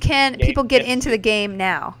question is, can people get into the game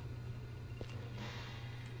now?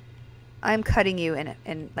 I'm cutting you in it.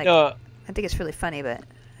 And, like, I think it's really funny, but...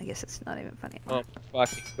 I guess it's not even funny anymore. Oh,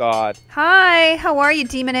 fucking God. Hi, how are you,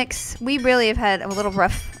 Demonix? We really have had a little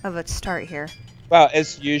rough of a start here. Well,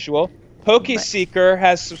 as usual. PokeSeeker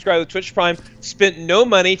has subscribed to Twitch Prime, spent no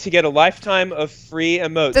money to get a lifetime of free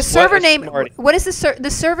emotes. The server name, what is the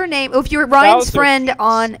server name? Oh, if you're Ryan's friend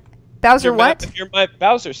on... Bowser what? If you're my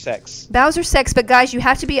Bowser Sex. Bowser Sex, but guys, you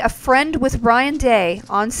have to be a friend with Ryan Day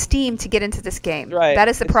on Steam to get into this game. Right. That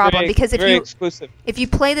is the problem, because exclusive. If you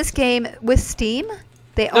play this game with Steam...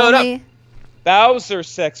 No. Bowser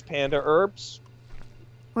Sex Panda Herbs.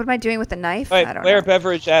 What am I doing with the knife? Right, I don't Blair know.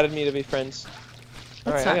 Beverage added me to be friends.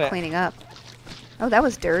 That's not cleaning up. Oh, that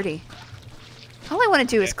was dirty. All I want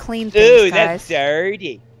to do is clean things, guys. That's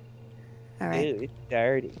dirty. All right. Ooh, it's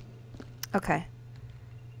dirty. Okay.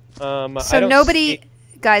 So nobody,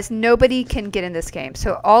 guys, nobody can get in this game.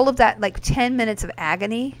 So all of that, like 10 minutes of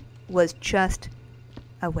agony, was just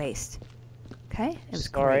a waste. Okay? It was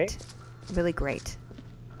great. really great.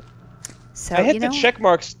 So, I hit the check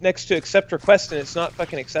marks next to accept request, and it's not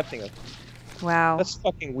fucking accepting them. Wow. That's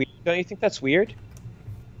fucking weird. Don't you think that's weird?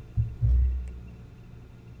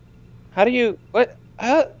 How do you... What?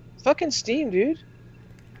 Fucking Steam, dude.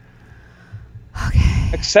 Okay.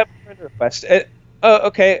 Accept friend request. Oh,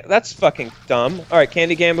 okay. That's fucking dumb. All right,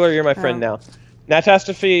 Candy Gambler, you're my friend now.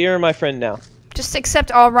 Natastrophe, you're my friend now. Just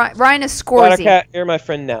accept all. Ryan is Scorzy. Cat, you're my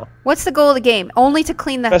friend now. What's the goal of the game? Only to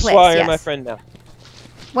clean the place. That's why you're my friend now.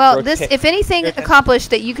 Well, if anything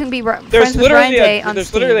accomplished, that you can be friends with Ryan Day on There's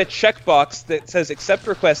Steam. literally a checkbox that says accept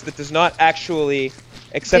request that does not actually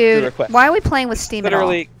accept the request. Why are we playing with Steam at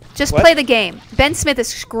all? Just play the game. Ben Smith is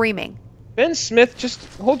screaming. Ben Smith, just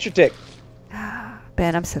hold your dick.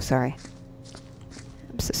 Ben, I'm so sorry.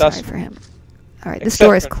 I'm so sorry for him. All right, this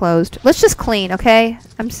door is closed. Let's just clean, okay?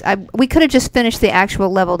 We could have just finished the actual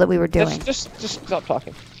level that we were doing. Just stop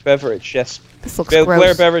talking. Beverage, yes. This looks gross.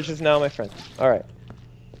 Blair Beverage is now my friend. All right.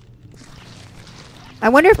 I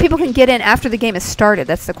wonder if people can get in after the game has started.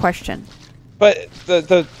 That's the question. But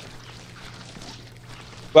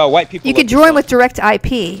well, white people. You could join with direct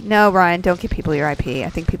IP. No, Ryan, don't give people your IP. I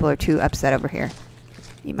think people are too upset over here.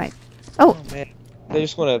 You might. Oh man, they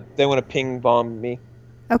just want to ping bomb me.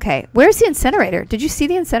 Okay, where's the incinerator? Did you see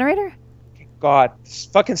the incinerator? God, this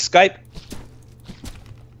fucking Skype.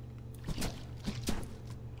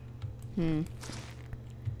 Oh,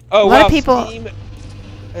 a lot of people. Steam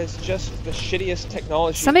is just the shittiest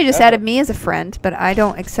technology. Somebody just added me as a friend, but I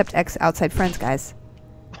don't accept outside friends, guys.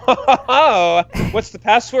 Oh, what's the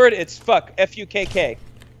password? It's F-U-K-K.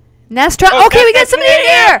 Nestra. Oh, okay, we got somebody in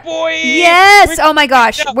here. Boy. Yes. Oh my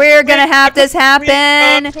gosh, we're gonna have this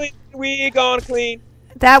happen. We gonna clean.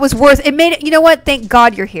 That was worth it. Made it. You know what? Thank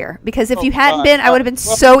God you're here, because if you hadn't been, I would have been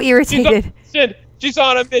so irritated. She's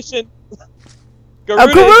on a mission.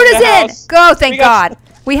 Garuda's in. Go. Thank God.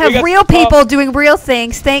 We have real people doing real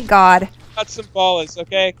things. Thank God. Got some ballers,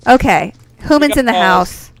 okay? Okay. Hooman's in the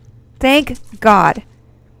house. Thank God.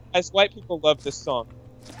 As white people love this song.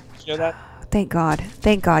 Did you know that? Thank God.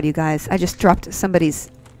 Thank God, you guys. I just dropped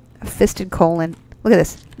somebody's fisted colon. Look at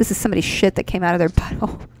this. This is somebody's shit that came out of their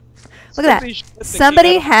butthole. Look at that.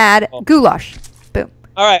 Somebody had goulash. Boom.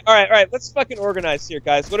 All right. Let's fucking organize here,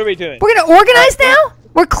 guys. What are we doing? We're gonna organize now?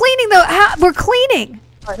 We're cleaning we're cleaning.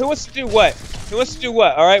 All right, who wants to do what? Who wants to do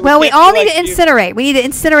what? All right. Well, we all need to incinerate. We need to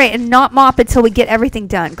incinerate and not mop until we get everything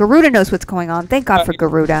done. Garuda knows what's going on. Thank God for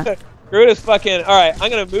Garuda. Garuda's fucking. All right,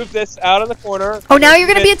 I'm gonna move this out of the corner. Oh, now you're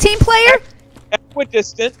gonna be a team player?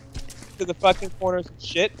 Equidistant to the fucking corners and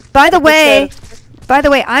shit. By the way,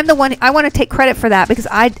 I'm the one. I want to take credit for that because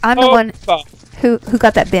I'm the one who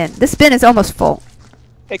got that bin. This bin is almost full.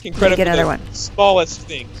 Taking credit for the smallest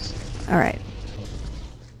things. All right.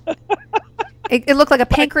 It looked like a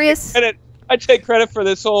pancreas. I take credit for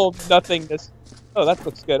this whole nothingness. Oh, that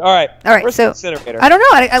looks good. All right. Where's the incinerator? I don't know.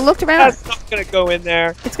 I looked around. That's not gonna go in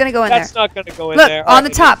there. It's gonna go in there. That's not gonna go in there. Look on the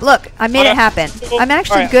top. Look, I made it happen. I'm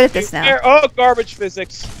actually good at this now. Oh, garbage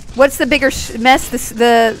physics. What's the bigger mess?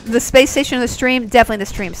 The space station or the stream? Definitely the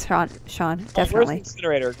stream, Sean. Definitely. Where's the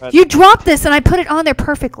incinerator? You dropped this and I put it on there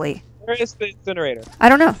perfectly. Where is the incinerator? I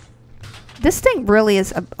don't know. This thing really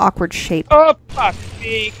is an awkward shape. Oh, fuck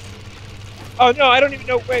me. Oh, no, I don't even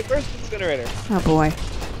know. Wait, where's the incinerator? Oh, boy.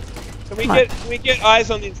 Can we get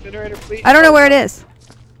eyes on the incinerator, please? I don't know where it is.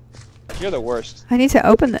 You're the worst. I need to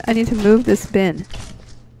I need to move this bin.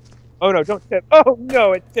 Oh, no, don't tip. Oh,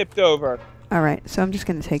 no, it tipped over. All right, so I'm just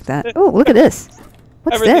going to take that. Oh, look at this.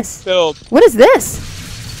 What's this? Filled. What is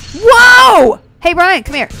this? Whoa! Hey, Ryan,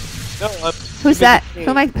 come here. No, who's that? Who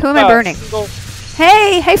am I burning?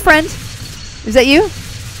 Hey, friend. Is that you?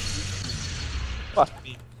 Fuck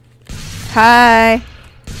me. Hi.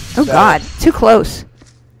 Oh, God. Too close.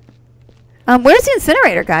 Where's the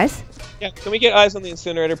incinerator, guys? Yeah, can we get eyes on the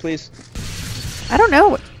incinerator, please? I don't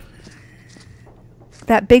know.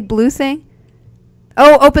 That big blue thing?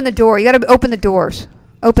 Oh, open the door. You gotta open the doors.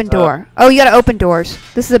 Open door. Oh, you gotta open doors.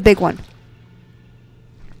 This is a big one.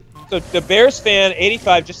 So the Bears fan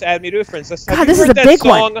 85 just added me to a friends list. God, this is a big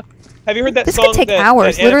one. Have you heard that this song? This could take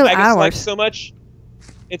hours, literally hours. Likes so much.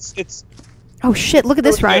 It's. Oh shit! Look at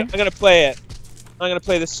this, Ryan. I'm gonna play it. I'm gonna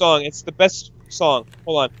play this song. It's the best song.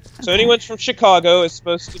 Hold on. Okay. So anyone from Chicago is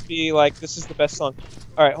supposed to be like, this is the best song.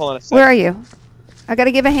 All right, hold on a second. Where are you? I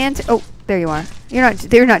gotta give a hand to. Oh, there you are. You're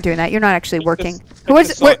not doing that. You're not actually working. Who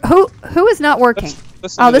is not working?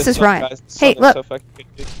 Oh, this is Ryan. Hey, look. So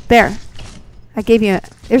there. I gave you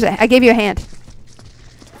a hand.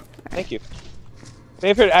 Thank you.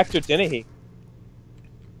 Favorite actor Dennehy.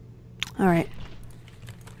 All right.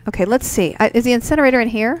 Okay, let's see. Is the incinerator in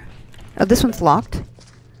here? Oh, this one's locked.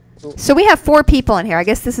 So we have 4 people in here. I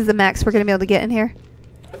guess this is the max we're going to be able to get in here.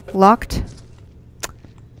 Locked.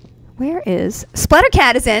 Where is...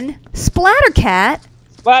 Splattercat is in. Splattercat?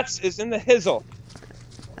 Splats is in the hizzle.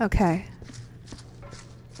 Okay.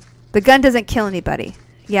 The gun doesn't kill anybody.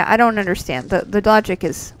 Yeah, I don't understand. The logic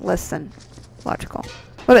is less than logical.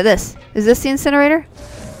 What about this? Is this the incinerator?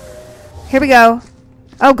 Here we go.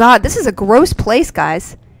 Oh god, this is a gross place,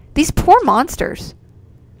 guys. These poor monsters.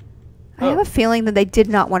 I have a feeling that they did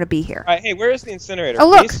not want to be here. Alright, hey, where is the incinerator? Oh,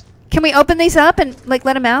 look. Please? Can we open these up and, like,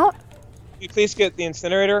 let them out? Can you please get the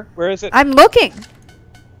incinerator? Where is it? I'm looking.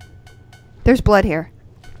 There's blood here.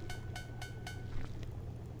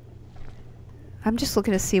 I'm just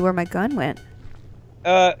looking to see where my gun went.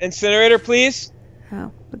 Incinerator, please?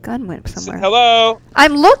 Oh, the gun went somewhere. Hello?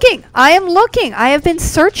 I'm looking. I am looking. I have been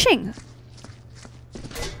searching.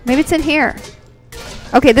 Maybe it's in here.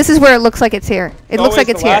 Okay, this is where it looks like it's here. It looks like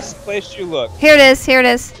it's here. Last place you look. Here it is. Here it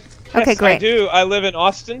is. Okay, yes, great. I do. I live in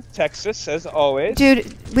Austin, Texas, as always.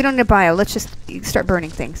 Dude, we don't need a bio. Let's just start burning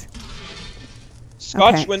things.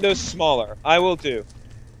 Scotch windows smaller. I will do.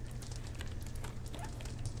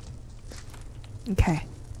 Okay.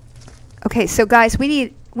 Okay, so guys,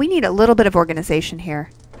 we need a little bit of organization here.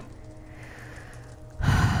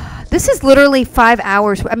 This is literally 5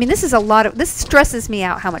 hours. I mean, this is a lot of... This stresses me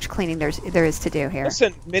out how much cleaning there is to do here.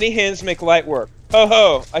 Listen, many hands make light work. Ho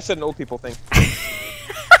ho! I said an old people thing.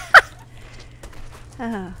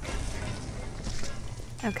 Oh.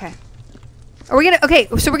 Okay. Are we gonna... Okay,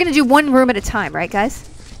 so we're gonna do one room at a time, right, guys?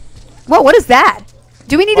 Whoa, what is that?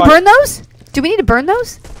 Do we need to burn those? Do we need to burn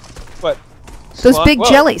those? What? Those big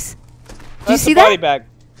jellies. Do you see that? That's a body bag.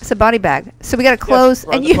 It's a body bag. So we gotta close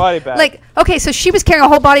and you body bag. like. Okay, so she was carrying a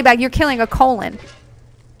whole body bag. You're killing a colon.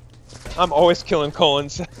 I'm always killing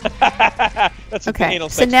colons. That's okay. Anal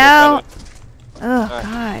So now, oh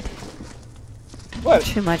right. god. What?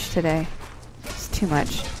 Too much today. It's too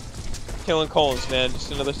much. Killing colons, man.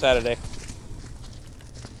 Just another Saturday.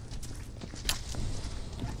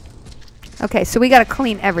 Okay, so we gotta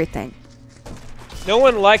clean everything. No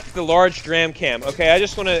one liked the large dram cam. Okay, I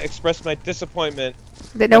just want to express my disappointment.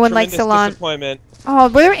 That no one likes Salon. Disappointment. Oh,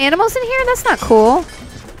 were there animals in here? That's not cool.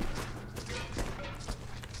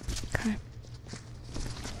 Okay.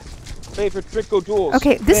 Favorite Trico duels.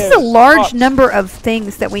 Okay, this is a large number of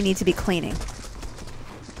things that we need to be cleaning.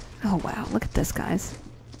 Oh wow, look at this, guys.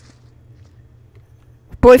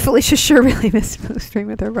 Boy, Felicia sure really missed stream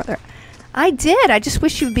with her brother. I did. I just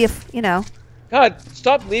wish you would be you know. God,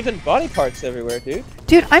 stop leaving body parts everywhere, dude.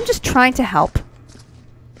 Dude, I'm just trying to help.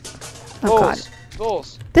 Oh god.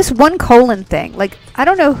 Goals. This one colon thing. Like, I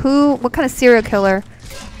don't know what kind of serial killer.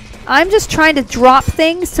 I'm just trying to drop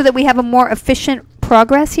things so that we have a more efficient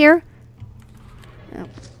progress here. Oh.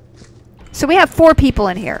 So we have 4 people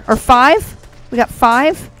in here. Or 5? We got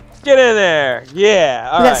 5? Get in there. Yeah.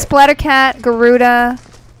 All right. We got Splattercat, Garuda.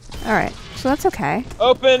 All right. So that's okay.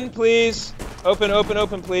 Open, please.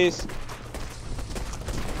 Open, please.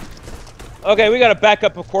 Okay, we got a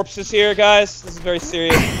backup of corpses here, guys. This is very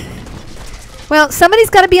serious. Well, somebody's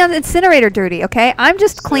got to be on the incinerator duty, okay? I'm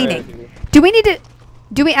just cleaning. Do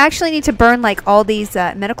we actually need to burn, like, all these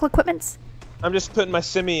medical equipments? I'm just putting my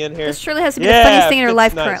simi in here. This surely has to be the funniest thing in her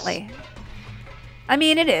life currently. I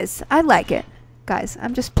mean, it is. I like it. Guys,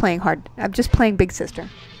 I'm just playing hard. I'm just playing Big Sister.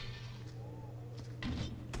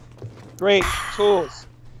 Great tools.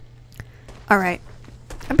 All right.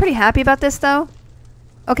 I'm pretty happy about this, though.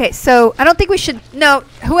 Okay, so I don't think we should. No,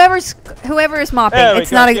 whoever is mopping,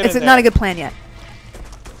 it's not a good plan yet.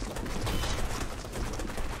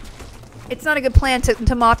 It's not a good plan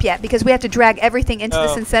to mop yet because we have to drag everything into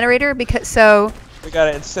this incinerator we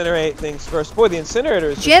gotta incinerate things first. Boy, the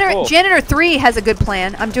incinerator is full. Janitor 3 has a good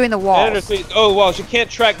plan. I'm doing the walls. Janitor 3. Oh, walls. You can't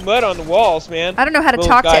track mud on the walls, man. I don't know how to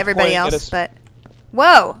talk to everybody else, but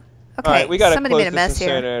whoa. Okay, all right, we gotta somebody close made a mess this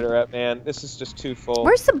incinerator up, man. This is just too full.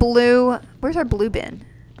 Where's the blue? Where's our blue bin?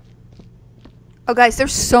 Oh, guys,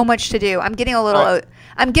 there's so much to do. I'm getting a little. Right.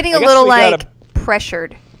 I'm getting a little like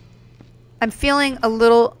pressured. I'm feeling a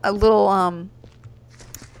little.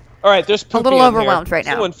 All right, there's a little overwhelmed right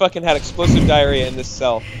now. Someone fucking had explosive diarrhea in this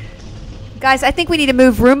cell. Guys, I think we need to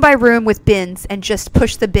move room by room with bins and just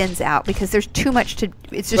push the bins out because there's too much to.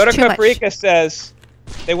 It's just too much. Paprika says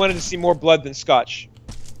they wanted to see more blood than Scotch.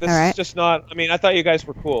 This is just not. I mean, I thought you guys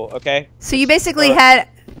were cool. Okay. So you basically had.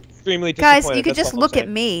 Extremely disappointed. Guys, you could just look at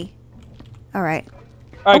me. All right.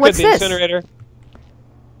 All right, what's good. The this? incinerator.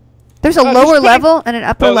 There's a lower level and an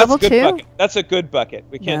upper level too. Bucket. That's a good bucket.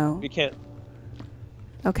 We can't. No. We can't.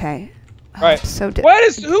 Okay. All right. So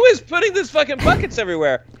who is putting these fucking buckets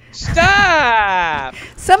everywhere? Stop!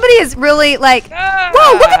 Somebody is really like. Stop!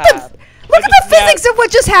 Whoa! Look at the physics of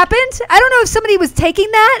what just happened. I don't know if somebody was taking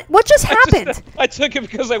that. What just happened? I took it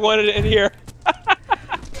because I wanted it in here.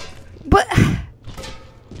 But.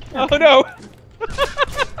 Oh no.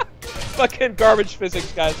 Fucking garbage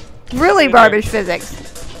physics, guys. Really garbage physics.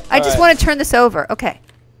 I just want to turn this over. Okay.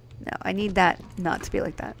 No, I need that not to be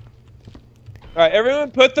like that. Alright,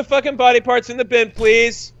 everyone put the fucking body parts in the bin,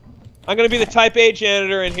 please. I'm gonna be the type A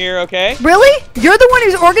janitor in here, okay? Really? You're the one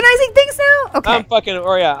who's organizing things now? Okay. I'm fucking,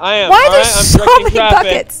 I am. Why are there so many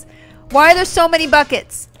buckets? Why are there so many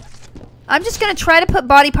buckets? I'm just gonna try to put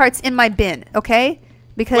body parts in my bin, okay?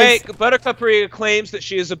 Because... Wait, Buttercup Ria claims that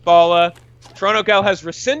she is a Bala. Toronto Gal has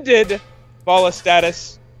rescinded Bala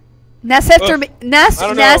status. Ness after me, Ness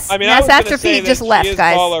after Fee just left,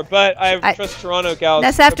 guys. Baller, but I trust Toronto Gal.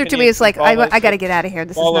 Ness after to me is like, I gotta get out of here.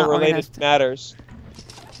 This is not related matters.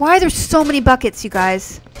 Why are there so many buckets, you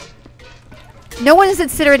guys? No one is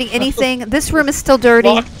considering anything. This room is still dirty.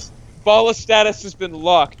 Locked. Bala status has been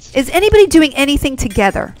locked. Is anybody doing anything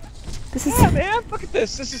together? This is. Yeah, man. Look at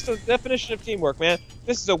this. This is the definition of teamwork, man.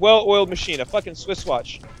 This is a well-oiled machine, a fucking Swiss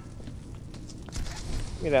watch.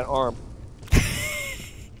 Look at that arm.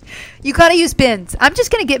 You gotta use bins. I'm just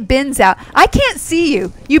gonna get bins out. I can't see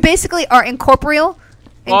you. You basically are incorporeal,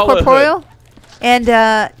 and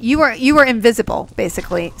you are invisible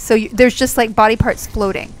basically. So there's just like body parts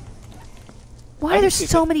floating. Why are there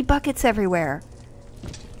so many buckets everywhere?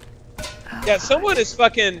 Yeah, someone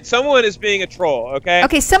is being a troll. Okay.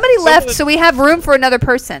 Okay, somebody left, so we have room for another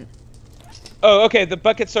person. Oh, okay. The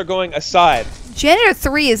buckets are going aside. Janitor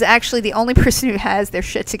 3 is actually the only person who has their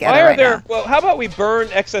shit together. Why are there? Well, how about we burn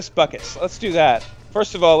excess buckets? Let's do that.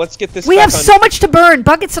 First of all, let's get this. We have so much to burn.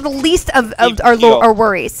 Buckets are the least of our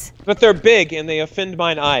worries. But they're big and they offend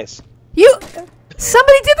mine eyes.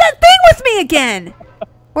 Somebody did that thing with me again,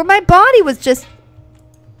 where my body was just.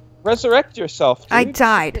 Resurrect yourself, dude. I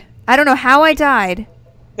died. I don't know how I died.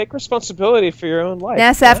 Take responsibility for your own life.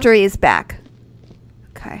 Ness after he is back.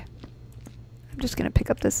 Okay. I'm just gonna pick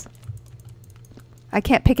up this. I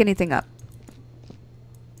can't pick anything up.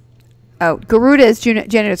 Oh, Garuda is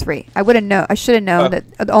Janitor 3. I would have known. I should have known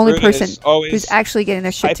that the only person who's actually getting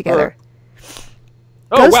their shit together.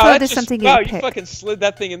 Oh wow! You fucking slid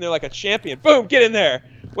that thing in there like a champion. Boom! Get in there.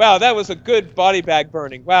 Wow, that was a good body bag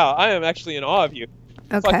burning. Wow, I am actually in awe of you.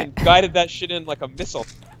 Okay. Fucking guided that shit in like a missile.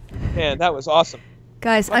 Man, that was awesome.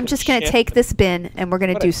 Guys, I'm just gonna take this bin and we're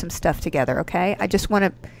gonna do some stuff together. Okay? I just want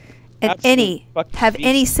to. And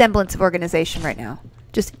any semblance of organization right now.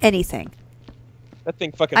 Just anything. That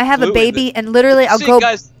thing fucking I have a baby and literally I'll go...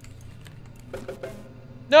 Guys.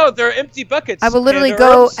 No, they're empty buckets. I will literally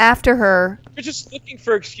go after her. You're just looking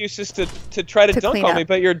for excuses to try to dunk on me,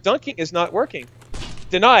 but your dunking is not working.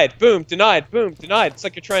 Denied. Boom. Denied. Boom. Denied. It's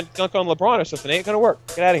like you're trying to dunk on LeBron or something. It ain't gonna work.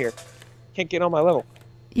 Get out of here. Can't get on my level.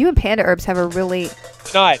 You and Panda Herbs have a really...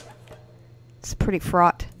 Denied. It's pretty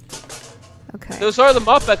fraught. Okay. Those are the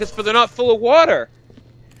mop buckets, but they're not full of water.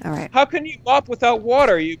 All right. How can you mop without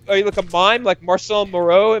water? Are you like a mime, like Marcel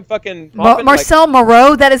Moreau and fucking mopping? Marcel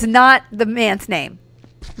Moreau? That is not the man's name.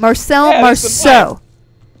 Marcel Marceau.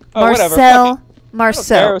 Marcel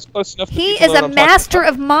Marceau. He is a master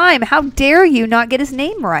of mime. How dare you not get his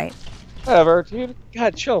name right? Whatever, dude.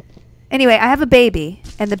 God, chill. Anyway, I have a baby,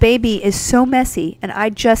 and the baby is so messy, and I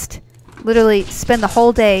just literally spend the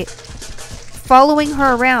whole day following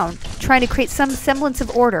her around, trying to create some semblance of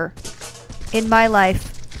order in my life.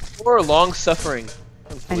 Or long-suffering.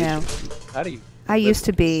 I know. How do you? I used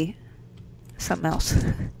to be something else.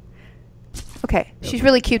 Okay, she's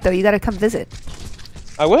really cute though. You got to come visit.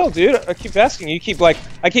 I will, dude. I keep asking you.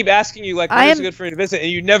 I keep asking you like, when is it good for me to visit,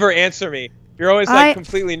 and you never answer me. You're always like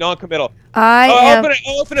completely non-committal.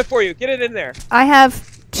 I'll open it for you. Get it in there. I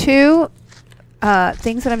have 2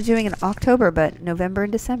 things that I'm doing in October, but November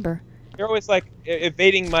and December. You're always like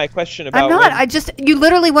evading my question about. I'm not. You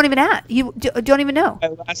literally won't even ask. You don't even know. I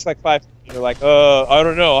asked like 5. You're like, I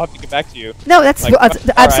don't know. I'll have to get back to you. No, that's like,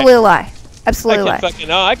 absolutely a lie. Absolutely a lie.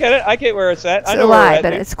 No, I get it. I get where it's at. It's a lie,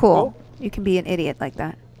 but it's cool. You can be an idiot like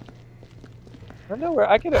that. I know where.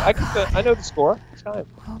 I get it. I know the score. It's fine.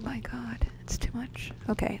 Oh my god, it's too much.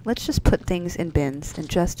 Okay, let's just put things in bins and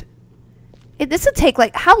just. This would take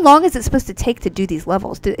like, how long is it supposed to take to do these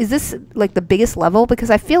levels? Is this like the biggest level?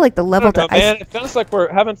 Because I feel like the level that man, it sounds like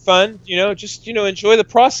we're having fun. Just enjoy the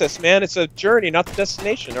process, man. It's a journey, not the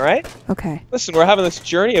destination. All right. Okay. Listen, we're having this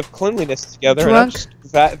journey of cleanliness together, and I'm just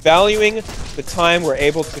valuing the time we're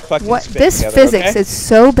able to fucking spend this together, physics is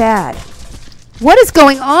so bad. What is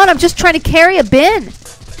going on? I'm just trying to carry a bin.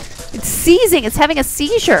 It's seizing. It's having a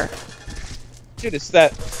seizure. Dude, it's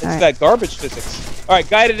that garbage physics. All right,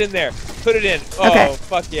 guide it in there. Put it in. Oh, okay.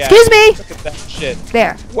 Fuck yeah. Excuse me. Look at that shit.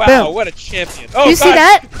 There. Wow, boom. What a champion. Oh, do you see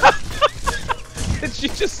that? Did she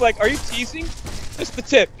just like, are you teasing? Just the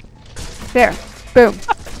tip. There. Boom.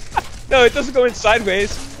 No, it doesn't go in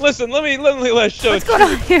sideways. Listen, let us show. What's going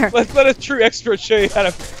on here? Let a true expert show you how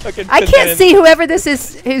to fucking. I can't see whoever this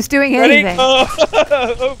is who's doing anything. Oh,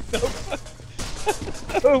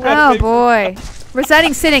 no. Oh boy,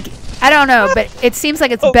 Residing Cynic. I don't know, but it seems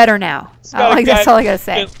like it's better now. That's all I gotta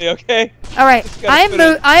say. Gently, okay. All right,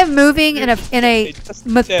 I am moving in a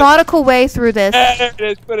methodical way through this. There it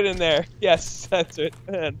is. Put it in there. Yes, that's it.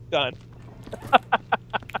 And done.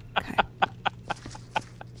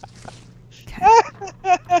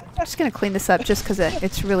 I'm just gonna clean this up just because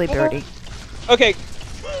it's really dirty. Okay.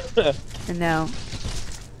 And now.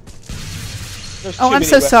 Oh, I'm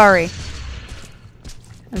so sorry.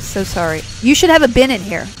 I'm so sorry. You should have a bin in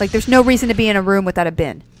here. Like, there's no reason to be in a room without a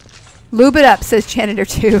bin. Lube it up, says Janitor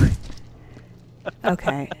 2.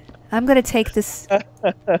 Okay. I'm gonna take this.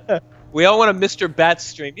 We all want a Mr. Bat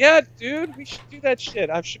stream. Yeah, dude, we should do that shit.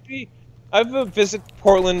 I will visit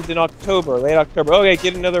Portland in October, late October. Okay,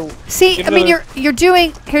 get another. See, I mean, you're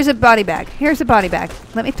doing. Here's a body bag. Here's a body bag.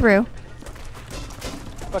 Let me through.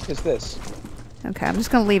 What the fuck is this? Okay, I'm just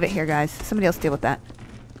gonna leave it here, guys. Somebody else deal with that.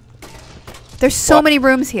 There's so many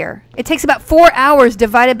rooms here. It takes about 4 hours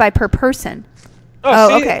divided by per person. Oh,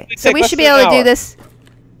 see, okay. So we should be able to do this.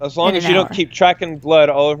 As long as you don't keep tracking blood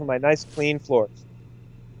all over my nice clean floors.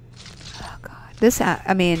 Oh God, this.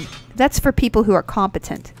 I mean, that's for people who are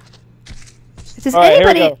competent. Does all right,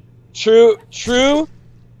 anybody? Here we go. True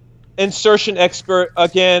insertion expert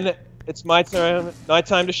again. It's my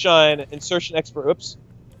time to shine. Insertion expert. Oops.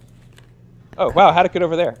 Oh wow, how'd it get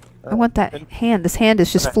over there? I want that hand. This hand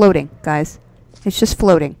is just floating, guys. It's just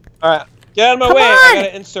floating. All right, get out of my way. I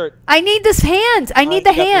gotta insert. I need this hand. I need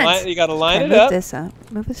the hand. You gotta line it up. Move this up.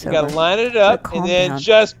 Move this over. You gotta line it up and then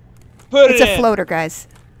just put it in. It's a floater, guys.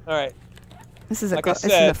 All right. This is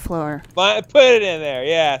a floor. Put it in there.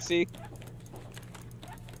 Yeah. See.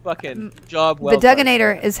 Fucking job well The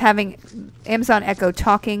Dugginator is having Amazon Echo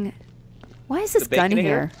talking. Why is this gun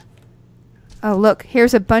here? Oh look,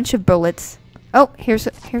 here's a bunch of bullets. Oh, here's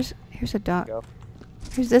a dock.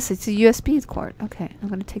 Here's this. It's a USB cord. Okay, I'm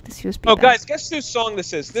gonna take this USB. Oh, guys, guess whose song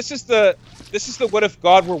this is? This is the "What If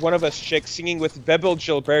God Were One of Us" chick singing with Bebel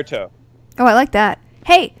Gilberto. Oh, I like that.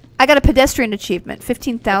 Hey, I got a pedestrian achievement.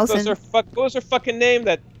 15,000. What was her fucking name?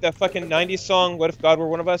 That fucking '90s song. What if God were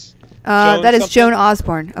one of us? That is Joan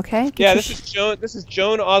Osborne. Okay. Yeah, this is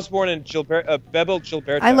Joan Osborne and Bebel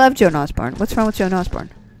Gilberto. I love Joan Osborne. What's wrong with Joan Osborne?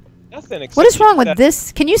 Nothing. What is wrong with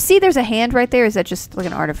this? Can you see there's a hand right there? Is that just like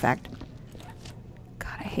an artifact?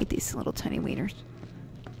 God, I hate these little tiny wieners.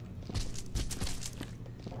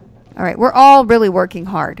 All right, we're all really working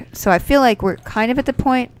hard, so I feel like we're kind of at the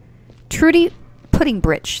point. Trudy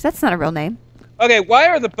Puddingbridge. That's not a real name. Okay, why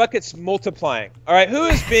are the buckets multiplying? All right, who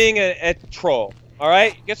is being a troll? All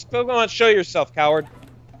right, go on, show yourself, coward.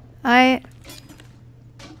 I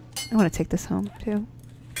want to take this home too.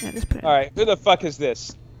 Yeah, just put it. All right, who the fuck is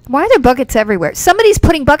this? Why are there buckets everywhere? Somebody's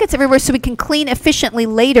putting buckets everywhere so we can clean efficiently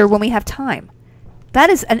later when we have time. That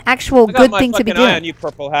is an actual good thing to be doing. Eye on you,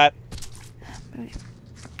 purple hat.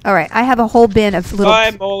 All right, I have a whole bin of little.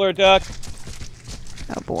 Bye, molar duck.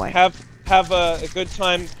 Oh boy. Have a good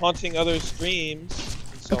time haunting others' dreams.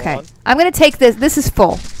 And so okay, on. I'm gonna take this. This is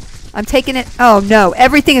full. I'm taking it. Oh no,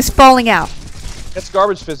 everything is falling out. That's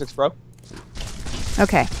garbage physics, bro.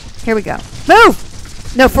 Okay, here we go.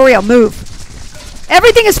 Move! No, for real, move.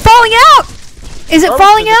 Everything is falling out! Is it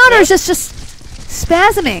falling out or is this just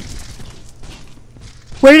spasming?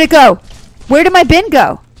 Where did it go? Where did my bin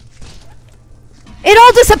go? It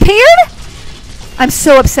all disappeared? I'm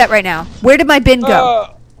so upset right now. Where did my bin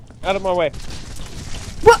go? Out of my way.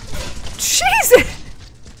 What? Jesus!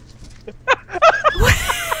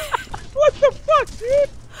 What the fuck, dude?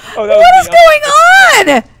 Oh, what is going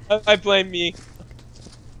on? I blame me.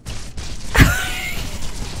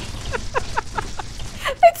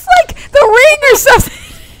 It's like the ring or something.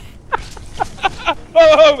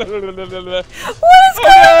 What is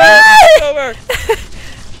going on?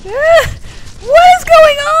 What is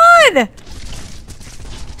going on?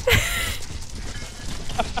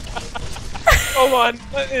 Hold on.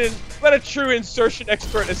 Let a true insertion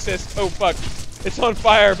expert assist. Oh, fuck. It's on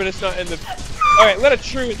fire, but it's not in the... Alright, let a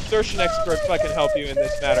true insertion expert fucking help you in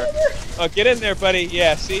this matter. Oh, get in there, buddy.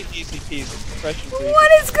 Yeah, see? Easy peasy. Fresh and breezy.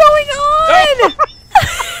 What is going on?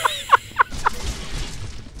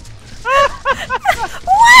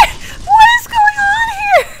 What is going on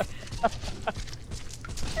here?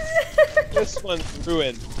 This one's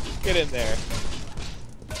ruined. Get in there.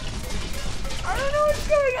 don't know what's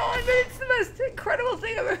going on, but it's the most incredible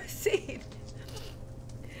thing I've ever seen.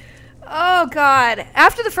 Oh, God.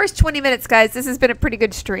 After the first 20 minutes, guys, this has been a pretty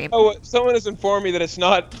good stream. Oh, someone has informed me that it's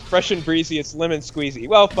not fresh and breezy, it's lemon squeezy.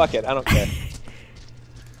 Well, fuck it. I don't care.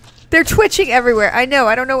 They're twitching everywhere. I know.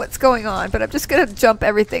 I don't know what's going on, but I'm just going to jump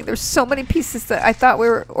everything. There's so many pieces that I thought we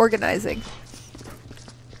were organizing.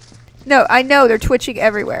 No, I know. They're twitching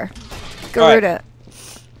everywhere. Garuda.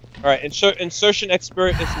 All right. Insertion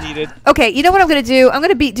expert is needed. Okay, you know what I'm going to do? I'm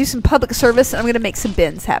going to do some public service, and I'm going to make some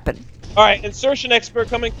bins happen. All right. Insertion expert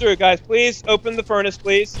coming through, guys. Please open the furnace,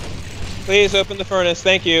 please. Please open the furnace.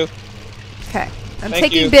 Thank you. Okay. I'm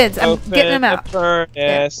taking bins. I'm getting them out.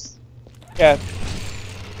 Furnace. Yeah.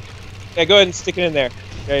 Yeah, go ahead and stick it in there.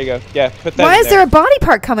 There you go. Yeah, put that in there. Why is there a body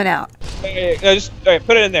part coming out? No, just all right,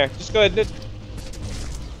 put it in there. Just go ahead. Just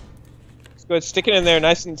go ahead, stick it in there,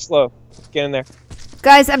 nice and slow. Get in there.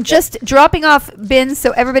 Guys, I'm just dropping off bins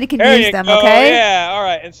so everybody can use them. Go. Okay? Yeah. All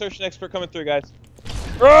right. Insertion expert coming through, guys.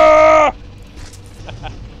 Ah!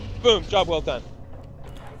 Boom. Job well done.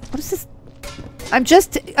 What is this? I'm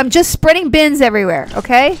just spreading bins everywhere.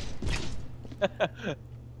 Okay?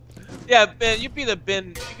 Yeah, Ben, you be the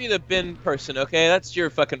bin person, okay? That's your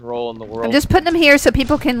fucking role in the world. I'm just putting them here so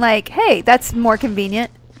people can like, hey, that's more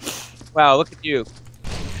convenient. Wow, look at you.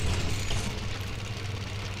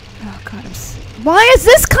 Oh God, why is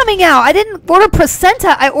this coming out? I didn't order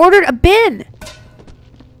placenta. I ordered a bin.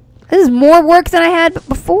 This is more work than I had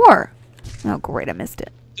before. Oh great, I missed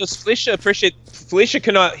it. Does Felicia appreciate? Felicia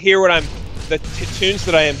cannot hear what the tunes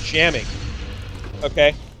that I am jamming.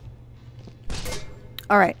 Okay.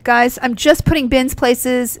 All right, guys, I'm just putting bins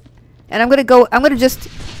places, and I'm gonna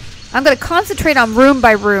concentrate on room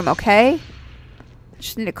by room, okay? I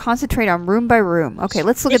just need to concentrate on room by room. Okay,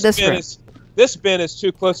 let's look at this room. This bin is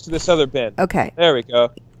too close to this other bin. Okay. There we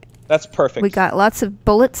go. That's perfect. We got lots of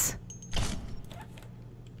bullets.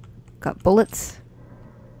 Got bullets.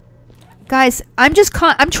 Guys, I'm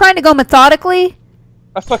trying to go methodically.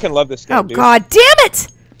 I fucking love this game, Oh, dude. God damn it!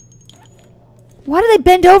 Why do they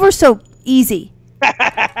bend over so easy? God.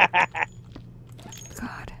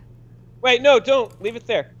 Wait, no, don't. Leave it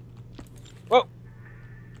there. Whoa.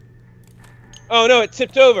 Oh, no, it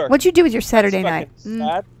tipped over. What'd you do with your Saturday night?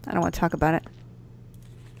 Sad. I don't want to talk about it.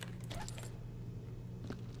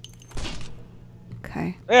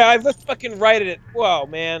 Okay. Yeah, let's fucking write it. Whoa,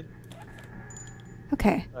 man.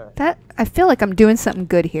 Okay. Right. I feel like I'm doing something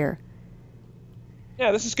good here.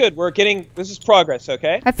 Yeah, this is good. This is progress,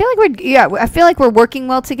 okay? I feel like we're working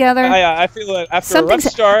well together. Yeah, I feel like after a rough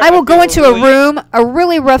start, I will go into a room, a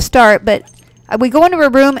really rough start, but we go into a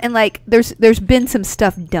room and like there's been some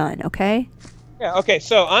stuff done, okay? Yeah, okay.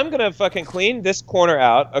 So I'm going to fucking clean this corner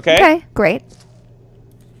out, okay? Okay, great.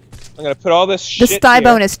 I'm going to put all this shit This thigh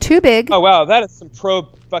bone is too big. Oh, wow, that is some pro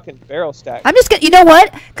fucking barrel stack. I'm just gonna, you know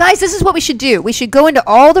what? Guys, this is what we should do. We should go into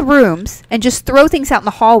all the rooms and just throw things out in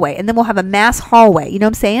the hallway, and then we'll have a mass hallway, you know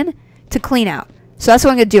what I'm saying? To clean out. So that's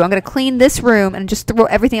what I'm gonna do. I'm gonna clean this room and just throw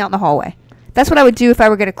everything out in the hallway. That's what I would do if I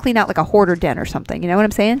were gonna clean out like a hoarder den or something, you know what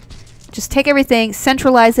I'm saying? Just take everything,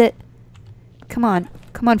 centralize it. Come on.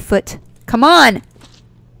 Come on, foot. Come on!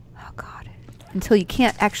 Oh, God. Until you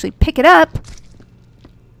can't actually pick it up.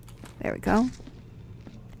 There we go.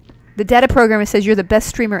 The data programmer says you're the best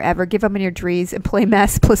streamer ever. Give up on your dreams and play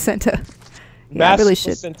Mass Placenta. Yeah, I really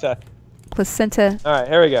should. Placenta. All right,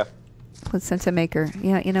 here we go. Placenta maker.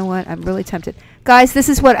 Yeah, you know what? I'm really tempted. Guys, this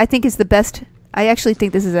is what I think is the best. I actually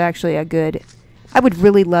think this is actually a good. I would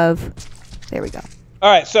really love. There we go. All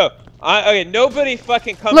right, so okay, nobody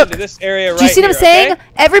fucking come into this area right here. Do you see what I'm saying? Okay?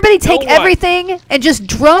 Everybody take everything and just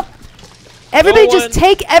drop. Everybody just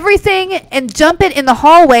take everything and dump it in the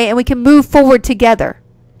hallway, and we can move forward together.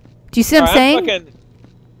 Do you see what I'm saying?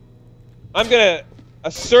 I'm gonna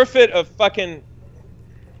a surfeit of fucking.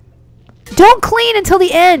 Don't clean until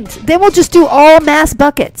the end. Then we'll just do all mass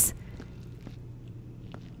buckets.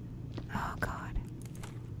 Oh, God.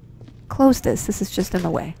 Close this. This is just in the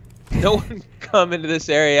way. No one come into this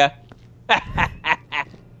area.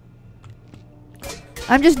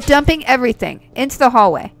 I'm just dumping everything into the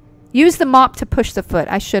hallway. Use the mop to push the foot.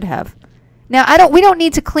 I should have. Now, we don't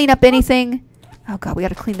need to clean up anything. Oh, God, we got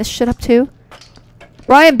to clean this shit up, too.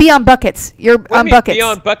 Ryan, be on buckets. You're on buckets. Be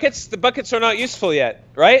on buckets? The buckets are not useful yet,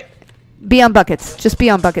 right? Be on buckets. Just be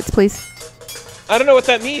on buckets, please. I don't know what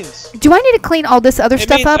that means. Do I need to clean all this other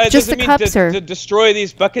stuff up? Just the cups, or? To destroy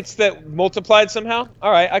these buckets that multiplied somehow?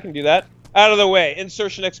 All right, I can do that. Out of the way.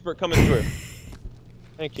 Insertion expert coming through.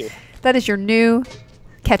 Thank you. That is your new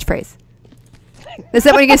catchphrase. Is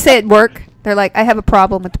that what you're going to say at work? They're like, I have a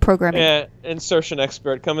problem with the programming. Yeah, insertion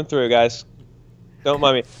expert coming through, guys. Don't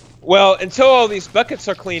mind me. Well, until all these buckets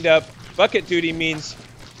are cleaned up, bucket duty means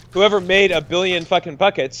whoever made 1 billion fucking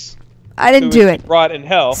buckets. I didn't do it. Rot in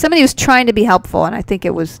hell. Somebody was trying to be helpful, and I think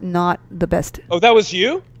it was not the best. Oh, that was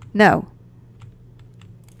you? No.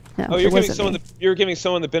 No. Oh, you're giving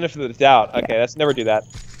someone the benefit of the doubt. Okay, let's never do that.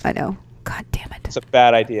 I know. God damn it. It's a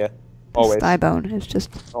bad idea. Always. Thigh bone is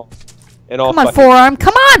just. Come on, forearm.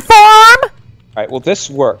 Come on, forearm. All right. Will this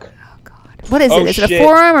work? Oh God. What is it? Is it a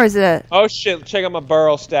forearm or is it a? Oh shit! Check out my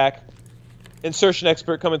barrel stack. Insertion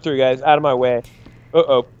expert coming through, guys. Out of my way.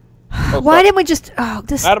 Uh-oh. Why didn't we just... Oh,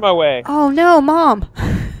 this... Out of my way. Oh, no, Mom.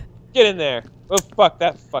 Get in there. Oh, fuck.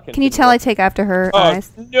 That fucking... Can you tell I take after her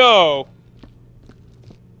eyes? No.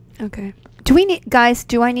 Okay. Do we need... Guys,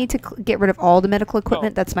 do I need to get rid of all the medical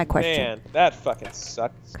equipment? That's my question. Man, that fucking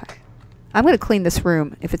sucks. Okay. I'm going to clean this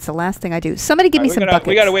room if it's the last thing I do. Somebody give me some buckets.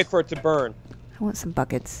 We got to wait for it to burn. I want some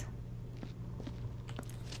buckets.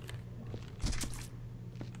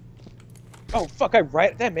 Oh, fuck.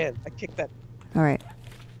 That man. I kicked that. All right.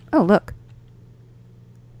 Oh, look.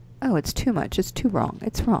 Oh, it's too much. It's too wrong.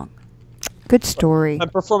 It's wrong. Good story. I'm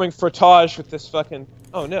performing frottage with this fucking...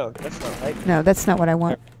 Oh, no. That's not right. No, that's not what I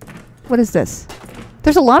want. What is this?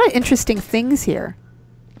 There's a lot of interesting things here.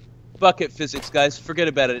 Bucket physics, guys. Forget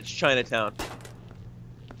about it. It's Chinatown.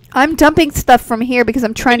 I'm dumping stuff from here because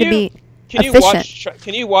I'm trying to be efficient.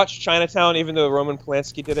 Can you watch Chinatown even though Roman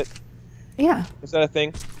Polanski did it? Yeah. Is that a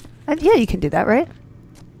thing? Yeah, you can do that, right?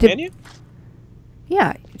 Can you?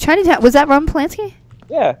 Yeah. Chinatown. Was that Roman Polanski?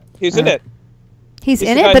 Yeah. He's in it. He's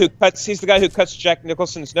in it, but... He's the guy who cuts Jack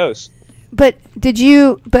Nicholson's nose. But did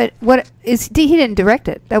you... But what is... He didn't direct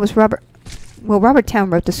it. That was Robert... Well, Robert Towne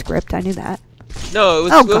wrote the script. I knew that. No, it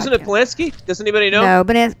was, wasn't it Polanski? Does anybody know? No,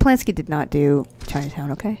 but Polanski did not do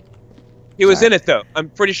Chinatown, okay? He was in it, though. I'm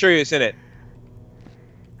pretty sure he was in it.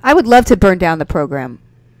 I would love to burn down the program.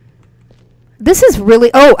 This is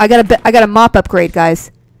really... Oh, I got a mop upgrade,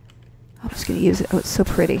 guys. I'm just going to use it. Oh, it's so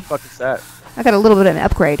pretty. What the fuck is that? I got a little bit of an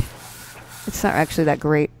upgrade. It's not actually that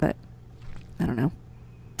great, but I don't know.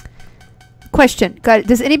 Question.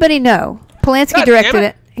 Does anybody know? Polanski directed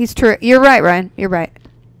it. He's true. You're right, Ryan. You're right.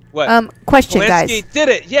 What? Question, guys. Polanski did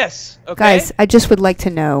it. Yes. Okay. Guys, I just would like to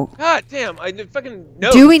know. God damn! I fucking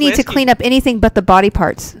know. Do we need to clean up anything but the body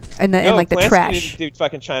parts and like the Polanski trash? didn't do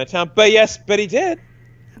fucking Chinatown, but he did.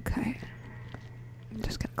 Okay. I'm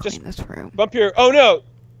just gonna clean this room. Bump your. Oh no.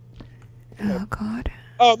 Oh God.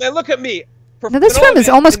 Oh man, look at me. Now this room is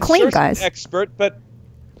almost clean, guys. Expert, but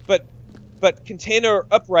container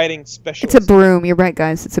uprighting specialist. It's a broom. You're right,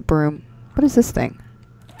 guys. It's a broom. What is this thing?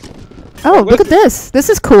 Oh, look at this. This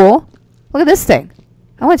is cool. Look at this thing.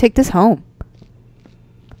 I want to take this home.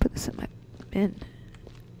 Put this in my bin.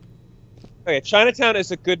 Okay, Chinatown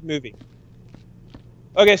is a good movie.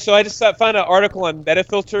 Okay, so I just found an article on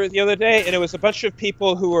Metafilter the other day, and it was a bunch of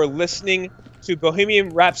people who were listening to Bohemian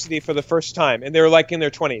Rhapsody for the first time, and they were like in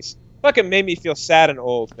their 20s. Fucking made me feel sad and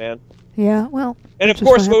old, man. Yeah, well. And of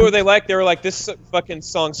course, what were they like? They were like, this fucking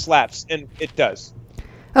song slaps, and it does.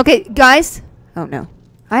 Okay, guys. Oh, no.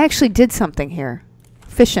 I actually did something here.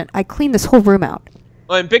 Efficient. I cleaned this whole room out.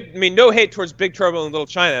 Well, and no hate towards Big Trouble in Little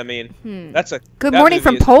China. I mean, that's a... Good morning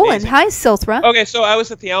from Poland. Hi, Silthra. Okay, so I was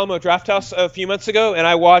at the Alamo Drafthouse a few months ago, and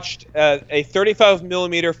I watched a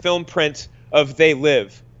 35mm film print of They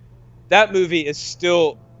Live. That movie is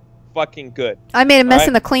still fucking good. I made a mess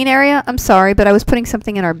in the clean area. I'm sorry, but I was putting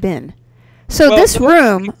something in our bin. So this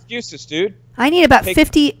room... Excuses, dude. I need about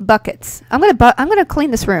 50 buckets. I'm gonna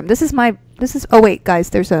clean this room. Oh wait, guys,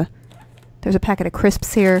 there's a packet of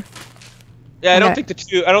crisps here. Yeah, I don't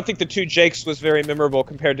think the two Jakes was very memorable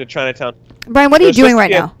compared to Chinatown. Brian, what are you doing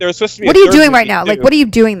right now? There was supposed to be. What are you doing right now? Like, what are you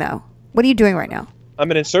doing though? What are you doing right now?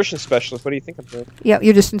 I'm an insertion specialist. What do you think I'm doing? Yeah,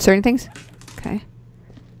 you're just inserting things. Okay.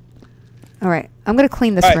 All right, I'm gonna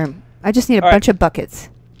clean this room. I just need a bunch of buckets.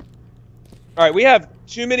 All right, we have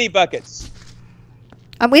too many buckets.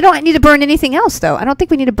 We don't need to burn anything else, though. I don't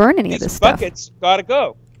think we need to burn any of this stuff. Buckets gotta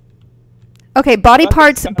go. Okay, body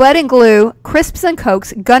parts, blood and glue, crisps and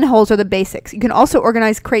cokes, gun holes are the basics. You can also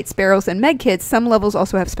organize crates, barrels, and med kits. Some levels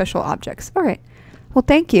also have special objects. All right. Well,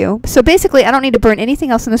 thank you. So basically, I don't need to burn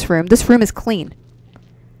anything else in this room. This room is clean.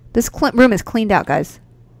 This room is cleaned out, guys.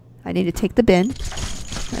 I need to take the bin.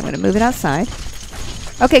 I'm going to move it outside.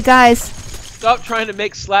 Okay, guys. Stop trying to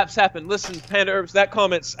make slaps happen. Listen, Panda Herbs, that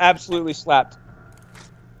comment's absolutely slapped.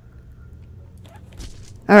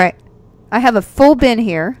 All right. I have a full bin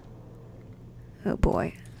here. Oh,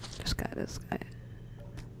 boy. This guy.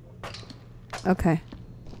 Okay.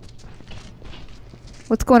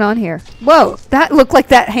 What's going on here? Whoa! That looked like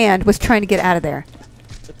that hand was trying to get out of there.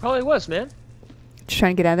 It probably was, man. Just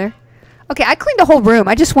trying to get out of there? Okay, I cleaned the whole room.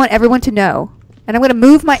 I just want everyone to know. And I'm going to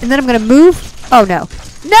move and then I'm going to move... Oh, no.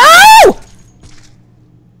 No!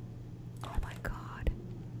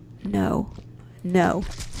 No.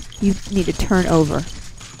 You need to turn over.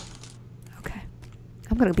 Okay.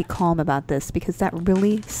 I'm going to be calm about this because that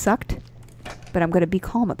really sucked. But I'm going to be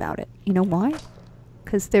calm about it. You know why?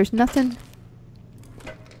 Because there's nothing...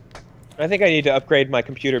 I think I need to upgrade my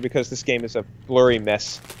computer because this game is a blurry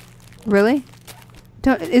mess. Really?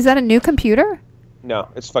 Is that a new computer? No,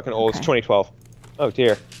 it's fucking old. Okay. It's 2012. Oh,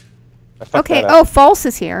 dear. Okay, oh, false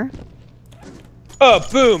is here. Oh,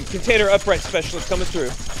 boom! Container upright specialist coming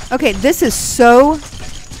through. Okay, this is so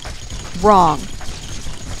wrong.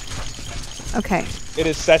 Okay. It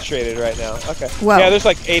is saturated right now. Okay. Whoa. Yeah, there's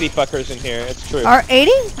like 80 fuckers in here. It's true. Are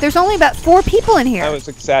 80? There's only about 4 people in here. I was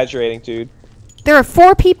exaggerating, dude. There are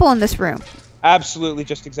 4 people in this room. Absolutely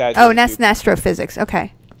just exaggerating. Oh, and that's astrophysics.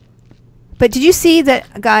 Okay. But did you see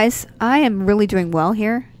that, guys? I am really doing well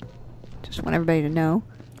here. Just want everybody to know.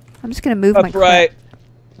 I'm just going to move my... Upright.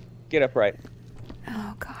 Get upright.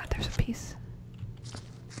 Oh, God. There's a piece.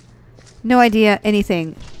 No idea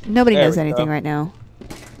anything. Nobody knows anything right now.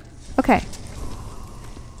 Okay.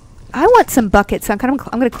 I want some buckets. I'm going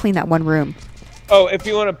to clean that one room. Oh, if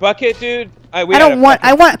you want a bucket, dude... I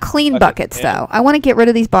want clean buckets, though. I want to get rid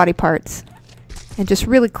of these body parts. And just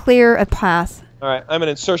really clear a path. Alright, I'm an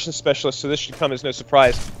insertion specialist, so this should come as no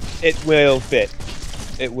surprise. It will fit.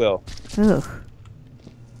 It will. Ugh.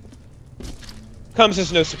 Comes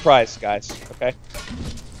as no surprise, guys. Okay?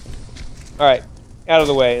 Alright. Out of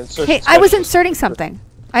the way. Insertion specialist. I was inserting something.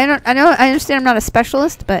 I understand I'm not a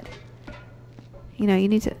specialist, but... You know, you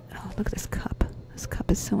need to... Oh, look at this cup. This cup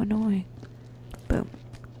is so annoying. Boom.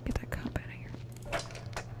 Get that cup out of here.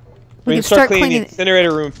 We can start cleaning the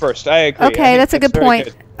incinerator room first. I agree. Okay, that's a good point.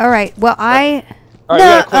 Good. All right. Well, Alright, we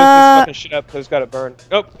gotta close this fucking shit up because it's gotta burn.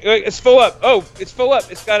 Oh, it's full up. Oh, it's full up.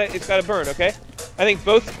 It's gotta burn. Okay. I think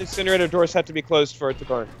both incinerator doors have to be closed for it to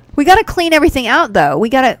burn. We gotta clean everything out, though. We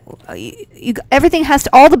gotta. Everything has to.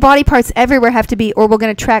 All the body parts everywhere have to be, or we're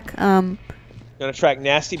gonna track. Gonna track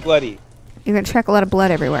nasty bloody. You're gonna track a lot of blood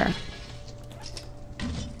everywhere.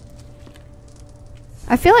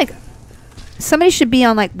 I feel like somebody should be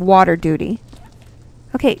on like water duty.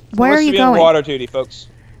 Okay, where are you going? On water duty, folks.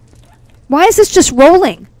 Why is this just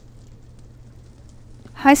rolling?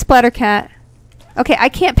 Hi, Splattercat. Okay, I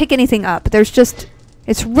can't pick anything up. There's just...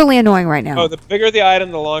 It's really annoying right now. Oh, the bigger the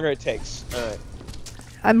item, the longer it takes. All right.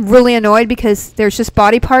 I'm really annoyed because there's just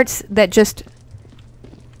body parts that just...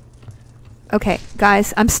 Okay,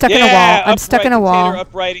 guys, I'm stuck in a wall. I'm stuck in a wall.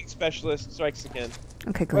 Uprighting specialist strikes again.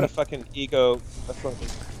 Okay, great. What a fucking ego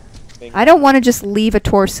thing. I don't want to just leave a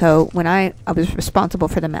torso when I was responsible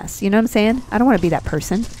for the mess. You know what I'm saying? I don't want to be that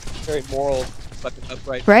person. Very moral, fucking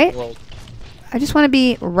upright. Right? World. I just want to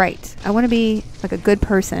be right. I want to be like a good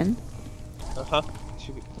person. Uh-huh.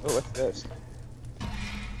 Oh, what's this?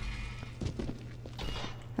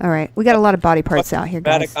 All right, we got a lot of body parts out here,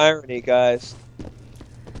 guys. Dramatic irony, guys.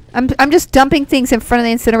 I'm just dumping things in front of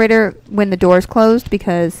the incinerator when the door's closed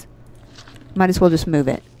because might as well just move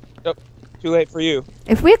it. Nope. Too late for you.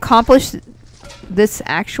 If we accomplish this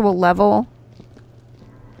actual level...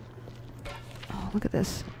 Oh, look at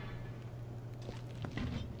this.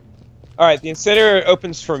 Alright, the incinerator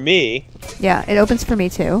opens for me. Yeah, it opens for me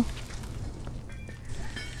too.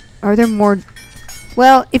 Are there more...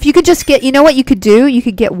 Well, if you could just get... You know what you could do? You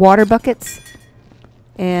could get water buckets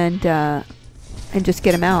and just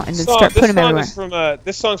get them out and then start putting them everywhere.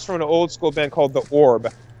 This song's from an old school band called The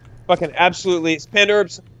Orb. Fucking absolutely...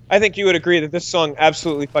 Panderbs, I think you would agree that this song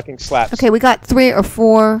absolutely fucking slaps. Okay, we got 3 or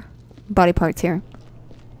 4 body parts here.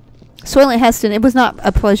 Soylent Heston, it was not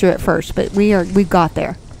a pleasure at first, but we got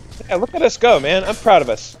there. Yeah, look at us go, man. I'm proud of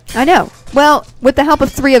us. I know. Well, with the help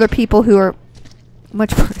of 3 other people who are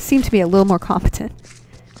seem to be a little more competent.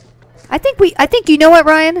 I think you know what,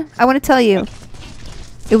 Ryan? I want to tell you.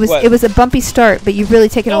 It was a bumpy start, but you've really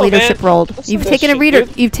taken a leadership role. You've taken a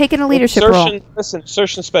leadership role. Listen,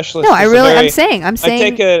 insertion specialist. No, I'm saying I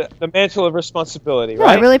take the mantle of responsibility, no,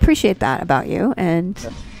 right? I really appreciate that about you, and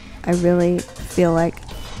I really feel like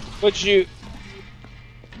all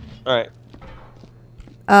right.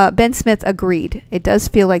 Ben Smith agreed. It does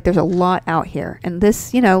feel like there's a lot out here, and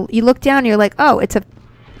this, you know, you look down, and you're like, oh, it's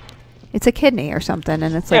a kidney or something,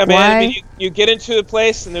 and it's like, man, why? I mean, you get into a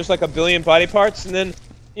place, and there's like a billion body parts, and then,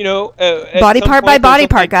 you know, body part by body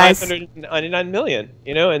part, guys. 599 million,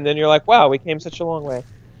 you know, and then you're like, wow, we came such a long way.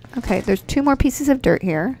 Okay, there's 2 more pieces of dirt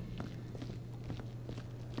here.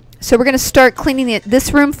 So we're gonna start cleaning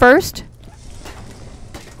this room first.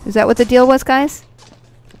 Is that what the deal was, guys?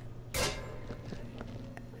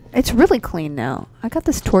 It's really clean now. I got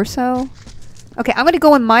this torso. Okay, I'm going to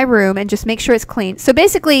go in my room and just make sure it's clean. So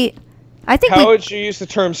basically, I think How would you use the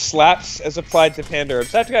term slaps as applied to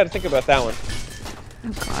Panderbs? I've got to think about that one.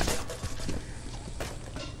 Oh, God.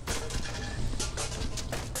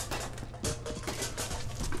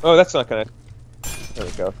 Oh, that's not gonna... There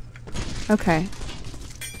we go. Okay.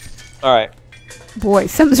 Alright. Boy,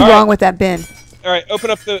 something's wrong with that bin. Alright, open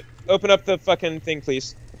up the fucking thing,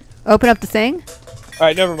 please. Open up the thing?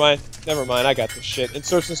 Alright, never mind. Never mind, I got this shit.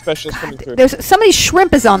 Insertion specialist coming through. There's somebody's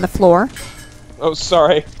shrimp is on the floor. Oh,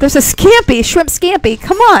 sorry. There's a scampi, shrimp scampi.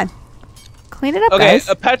 Come on. Clean it up, guys.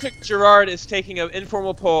 Okay, Patrick Gerard is taking an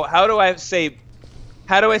informal poll. How do I say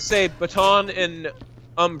baton and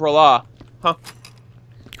umbrella? Huh?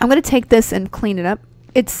 I'm going to take this and clean it up.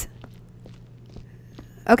 It's...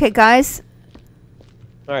 Okay, guys.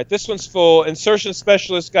 Alright, this one's full. Insertion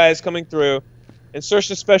specialist guy is coming through.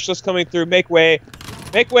 Insertion specialist coming through. Make way.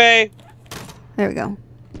 Make way. There we go.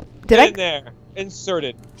 Get in there.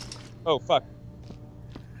 Inserted. Oh, fuck.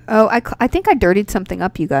 Oh, I think I dirtied something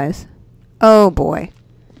up, you guys. Oh, boy.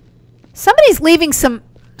 Somebody's leaving some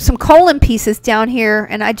colon pieces down here,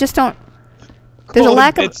 and I just don't... There's a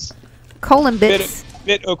lack of... Colon bits.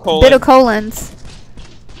 Bit-o-colons.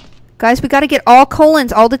 Guys, we got to get all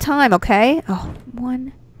colons all the time, okay? Oh,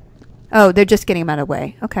 one. Oh, they're just getting them out of the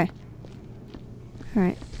way. Okay. All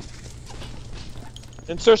right.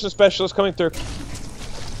 Insertion specialist coming through.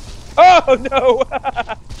 Oh, no!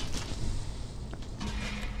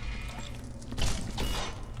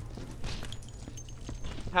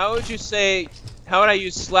 How would I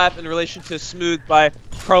use slap in relation to smooth by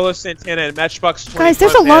Carlos Santana and Matchbox 20? Guys,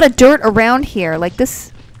 there's a lot of dirt around here. Like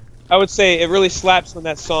this. I would say it really slaps when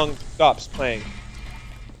that song stops playing.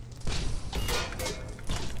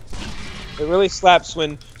 It really slaps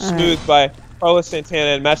when Smooth by Carlos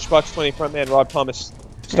Santana and Matchbox 20 frontman Rob Thomas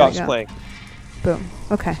stops playing. Boom.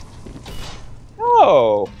 Okay.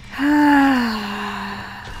 Oh.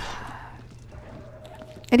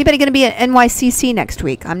 Anybody going to be at NYCC next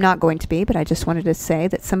week? I'm not going to be, but I just wanted to say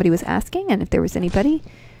that somebody was asking, and if there was anybody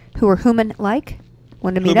who were Hooman-like,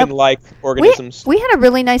 wanted to meet up. Hooman-like organisms. We had a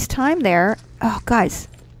really nice time there. Oh, guys.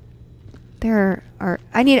 There are...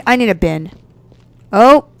 I need a bin.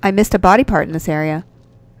 Oh, I missed a body part in this area.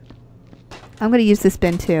 I'm going to use this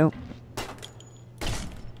bin, too.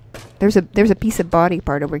 There's a piece of body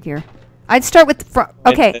part over here. I'd start with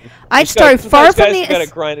okay. I'd start far from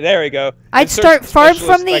the. There we go. I'd start far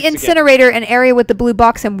from the incinerator and area with the blue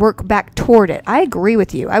box and work back toward it. I agree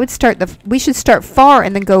with you. I would start we should start far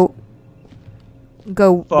and then go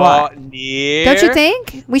far what? Near, Don't you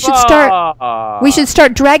think? We should far. We should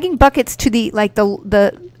start dragging buckets to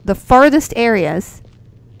the farthest areas.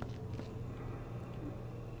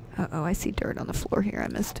 Uh-oh, I see dirt on the floor here. I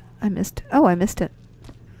missed. Oh, I missed it.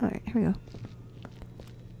 All right, here we go.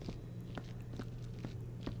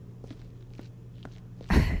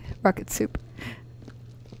 Rocket soup.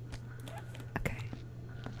 Okay.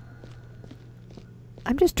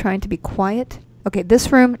 I'm just trying to be quiet. Okay,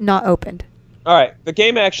 this room not opened. Alright, the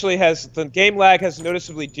game lag has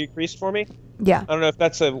noticeably decreased for me. Yeah. I don't know if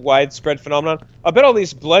that's a widespread phenomenon. I bet all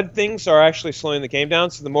these blood things are actually slowing the game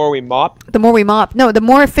down, so the more we mop. The more we mop. No, the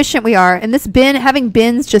more efficient we are. And this bin, having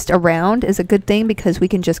bins just around is a good thing because we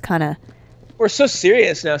can just kind of... We're so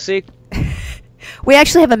serious now, see? We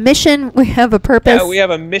actually have a mission. We have a purpose. Yeah, we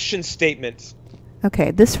have a mission statement.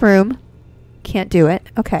 Okay, this room can't do it.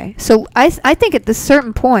 Okay, so I think at this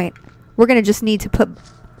certain point, we're going to just need to put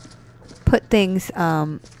things...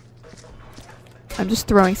 I'm just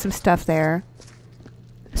throwing some stuff there.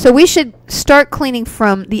 So we should start cleaning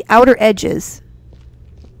from the outer edges.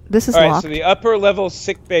 This is locked. Alright, so the upper level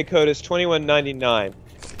sick bay code is 2199.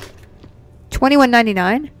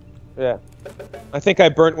 2199? Yeah. I think I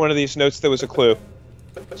burnt one of these notes that was a clue.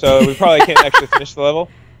 So we probably can't actually finish the level.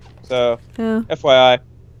 So, FYI.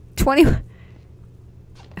 20...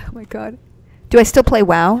 Oh my god. Do I still play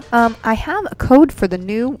WoW? I have a code for the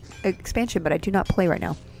new expansion, but I do not play right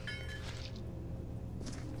now.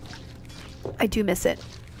 I do miss it.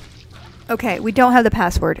 Okay, we don't have the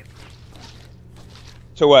password.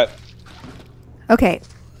 To what? Okay.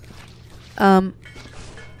 Okay.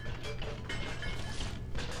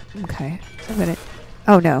 I'm gonna...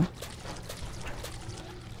 Oh, no.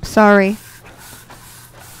 Sorry.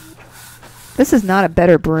 This is not a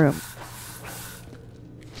better broom.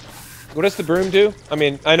 What does the broom do? I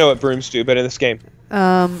mean, I know what brooms do, but in this game.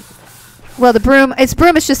 Well, the broom...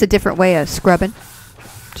 broom is just a different way of scrubbing.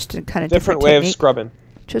 Just a kind of different way technique. of scrubbing.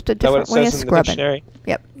 Just a different way of scrubbing.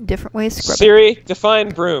 Yep, different way of scrubbing. Siri, define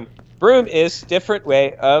broom. Broom is different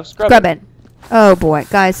way of scrubbing. Scrubbing. Oh boy,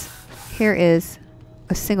 guys, here is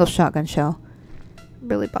a single shotgun shell.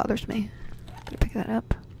 Really bothers me. I'm gonna pick that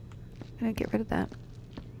up. I'm gonna get rid of that.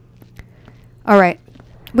 All right,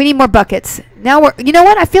 we need more buckets. Now we're. You know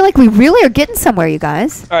what? I feel like we really are getting somewhere, you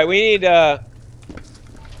guys. All right, we need.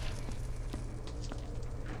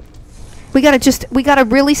 We gotta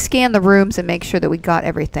really scan the rooms and make sure that we got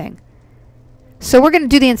everything. So we're gonna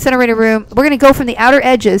do the incinerator room. We're gonna go from the outer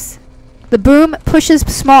edges. The boom pushes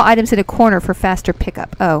small items in a corner for faster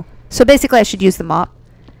pickup. Oh, so basically I should use the mop.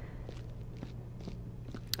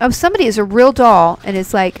 Oh, somebody is a real doll and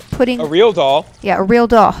is like putting a real doll. Yeah, a real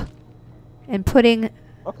doll, and putting.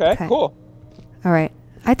 Okay, cool. All right.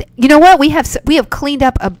 You know what? We have cleaned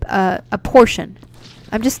up a portion.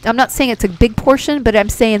 I'm not saying it's a big portion, but I'm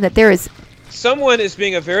saying that there is. Someone is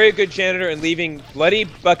being a very good janitor and leaving bloody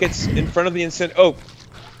buckets in front of the incinerator. Oh.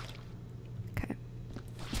 Okay.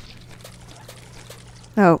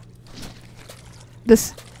 Oh.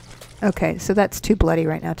 This. Okay, so that's too bloody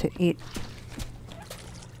right now to eat.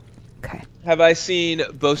 Okay. Have I seen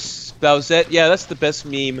Bowsette? Yeah, that's the best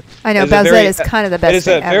meme. I know, Bowsette is kind of the best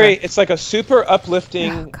thing ever. It's like a super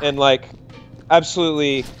uplifting and like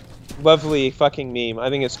absolutely lovely fucking meme. I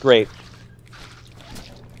think it's great.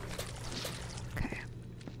 Okay.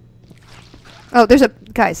 Oh, there's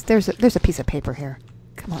a piece of paper here.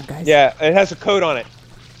 Come on, guys. Yeah, it has a code on it.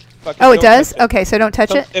 Fucking oh, it does? Okay, so don't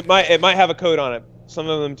touch it? It might have a code on it. Some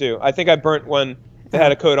of them do. I think I burnt one that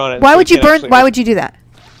had a code on it. Why would you burn? Why would you do that?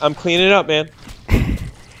 I'm cleaning it up, man.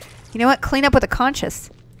 You know what? Clean up with a conscience.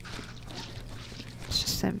 It's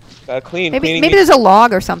just gotta clean. Maybe there's a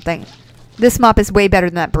log or something. This mop is way better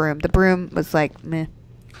than that broom. The broom was like meh.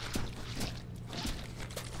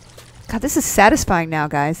 God, this is satisfying now,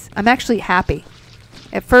 guys. I'm actually happy.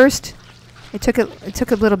 At first, it took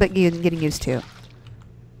a little bit getting used to.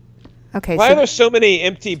 Okay. Why are there so many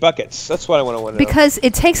empty buckets? That's what I want to know. Because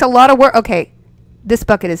it takes a lot of work. Okay, this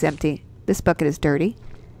bucket is empty. This bucket is dirty.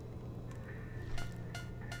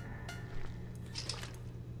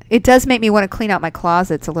 It does make me want to clean out my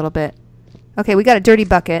closets a little bit. Okay, we got a dirty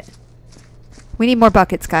bucket. We need more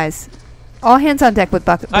buckets, guys. All hands on deck with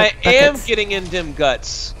buckets. I am getting in them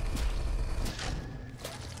guts.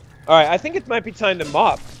 All right, I think it might be time to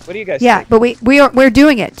mop. What do you guys think? Yeah, but we're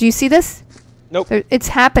doing it. Do you see this? Nope. It's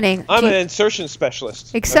happening. I'm an insertion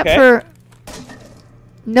specialist. Except for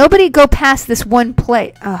nobody go past this one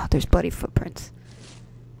plate. Oh, there's bloody footprints.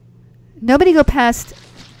 Nobody go past.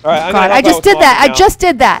 All right, God, I just did that. I just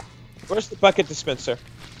did that. Where's the bucket dispenser?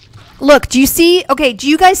 Look, do you see? Okay, do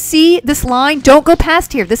you guys see this line? Don't go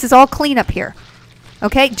past here. This is all clean up here.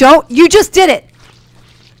 Okay, don't. You just did it.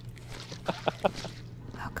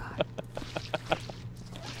 Oh God.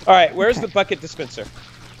 All right, where's the bucket dispenser?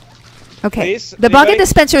 Okay, Please? The bucket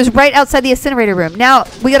dispenser is right outside the incinerator room. Now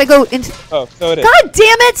we gotta go into. Oh, so it is. God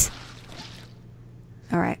damn it!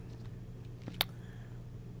 All right.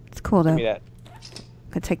 It's cool though. Give me that.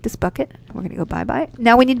 I'm gonna take this bucket. We're gonna go bye-bye.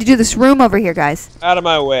 Now we need to do this room over here, guys. Out of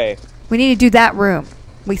my way. We need to do that room.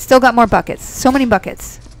 We still got more buckets. So many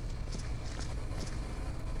buckets.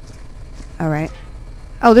 All right.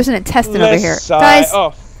 Oh, there's an intestine over here. Guys,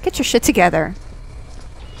 get your shit together.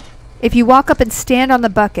 If you walk up and stand on the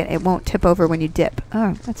bucket, it won't tip over when you dip.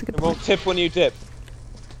 Oh, that's a good point. It won't tip when you dip.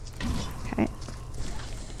 Okay.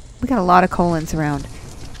 We got a lot of colons around.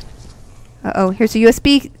 Uh-oh, here's a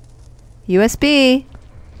USB. USB.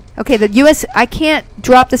 Okay, I can't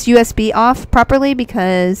drop this USB off properly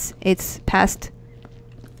because it's past.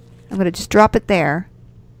 I'm going to just drop it there.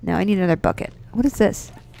 Now I need another bucket. What is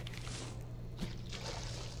this?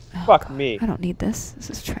 Oh, Fuck God. me. I don't need this. This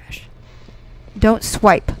is trash. Don't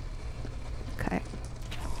swipe. Okay.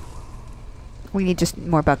 We need just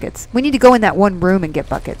more buckets. We need to go in that one room and get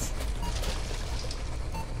buckets.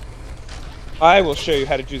 I will show you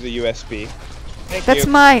how to do the USB. That's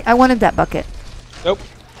my. I wanted that bucket. Nope.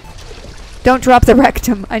 Don't drop the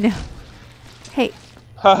rectum. I know. Hey.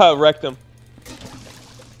 Haha, rectum.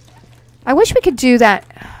 I wish we could do that.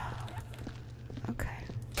 Okay.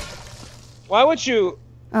 Why would you?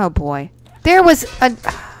 Oh boy. There was a.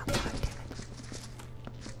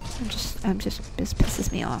 This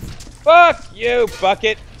pisses me off. Fuck you,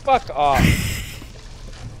 bucket. Fuck off.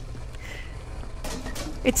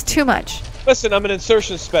 It's too much. Listen, I'm an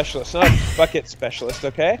insertion specialist, not a bucket specialist,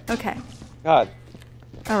 okay? Okay. God.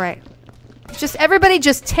 All right. Everybody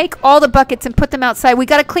just take all the buckets and put them outside. We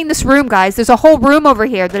got to clean this room, guys. There's a whole room over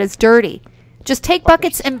here that is dirty. Just take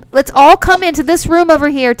buckets and let's all come into this room over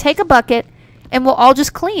here, take a bucket, and we'll all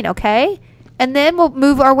just clean, okay? And then we'll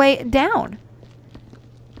move our way down.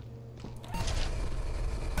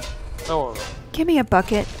 Oh. Give me a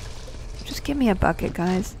bucket. Just give me a bucket,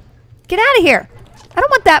 guys. Get out of here. I don't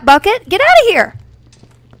want that bucket. Get out of here.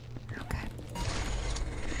 Okay.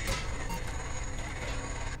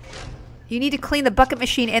 You need to clean the bucket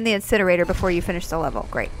machine and the incinerator before you finish the level.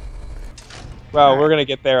 Great. Well, we're going to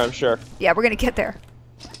get there, I'm sure. Yeah, we're going to get there.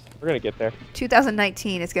 We're going to get there.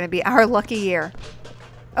 2019 is going to be our lucky year.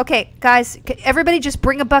 Okay, guys, everybody just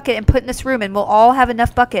bring a bucket and put in this room, and we'll all have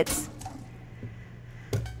enough buckets.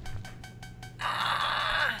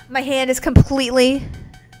 My hand is completely...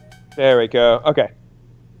 There we go. Okay.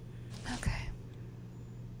 Okay.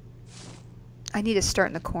 I need to start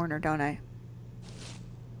in the corner, don't I?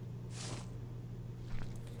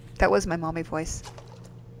 That was my mommy voice.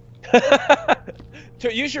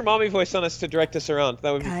 Use your mommy voice on us to direct us around.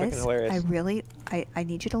 That would be fucking hilarious. I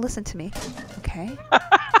need you to listen to me, okay?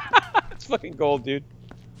 It's fucking gold, dude.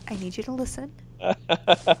 I need you to listen.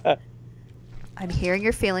 I'm hearing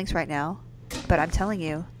your feelings right now, but I'm telling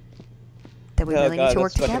you that we really need to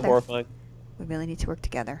work together. Horrifying. We really need to work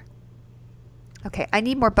together. Okay, I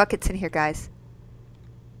need more buckets in here, guys.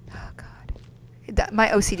 Oh, God. My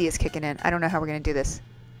OCD is kicking in. I don't know how we're going to do this.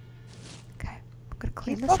 Okay, I'm going to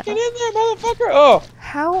clean this up. Fucking in there, motherfucker! Oh!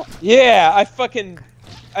 How? Yeah,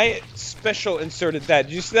 I special inserted that.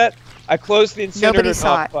 Did you see that? I closed the incinerator. Nobody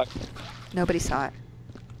saw it. Fuck. Nobody saw it.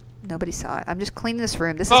 Nobody saw it. I'm just cleaning this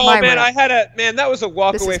room. This is my room. Oh man, that was a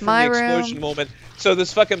walk away from the explosion moment. So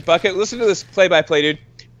this fucking bucket. Listen to this play-by-play, dude.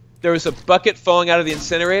 There was a bucket falling out of the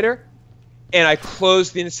incinerator, and I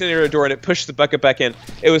closed the incinerator door, and it pushed the bucket back in.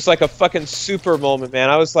 It was like a fucking super moment,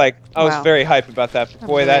 man. I was very hyped about that. But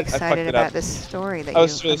boy, I fucked it up. excited about this story that I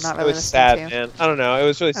was really, not really it was sad, to. man. I don't know. It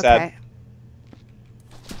was really sad.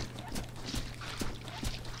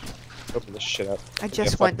 Open this shit up. I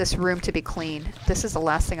just want this room to be clean. This is the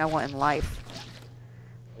last thing I want in life.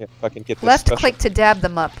 Yeah, fucking get this Left click to dab the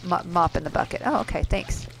mop in the bucket. Oh, okay,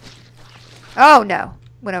 thanks. Oh, no.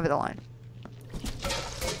 Went over the line.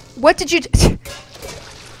 What did you...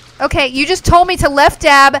 Okay, you just told me to left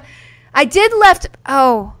dab. I did left...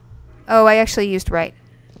 Oh. Oh, I actually used right.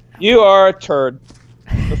 You are a turd.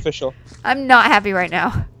 Official. I'm not happy right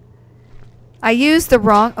now. I used the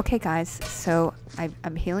wrong... Okay, guys. So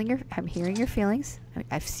I'm hearing your feelings.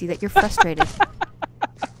 I see that you're frustrated.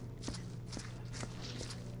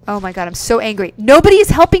 Oh my God, I'm so angry. Nobody is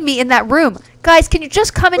helping me in that room. Guys, can you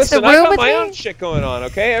just come into the room with me? I got my own shit going on,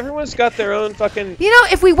 okay? Everyone's got their own fucking... You know,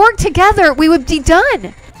 if we worked together, we would be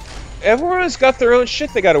done. Everyone's got their own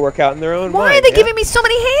shit they got to work out in their own Why are they giving me so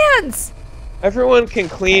many hands? Everyone can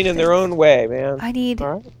clean in their own way, man. I need...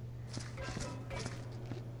 All right.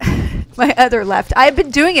 My other left. I had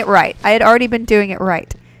been doing it right. I had already been doing it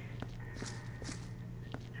right.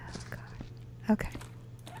 Oh, God. Okay.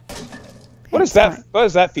 What is that? What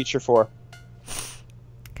is that feature for?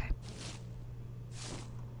 Okay.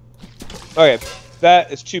 Okay,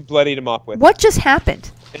 that is too bloody to mop with. What just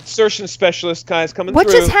happened? Insertion specialist guys coming through.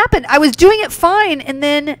 What just happened? I was doing it fine, and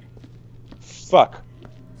then... Fuck.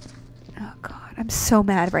 Oh, God. I'm so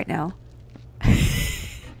mad right now.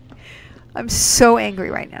 I'm so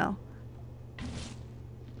angry right now.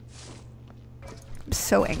 I'm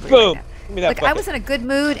so angry Boom. right now. Give me that bucket. I was in a good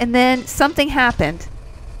mood, and then something happened.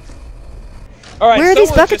 All right, where are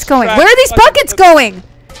these buckets going? Where are these buckets going?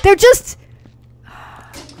 They're just...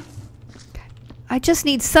 I just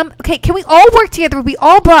need some... Okay, can we all work together? We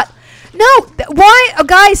all brought... No! Why? Oh,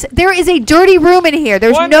 guys, there is a dirty room in here.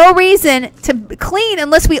 There's no reason to clean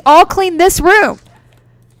unless we all clean this room.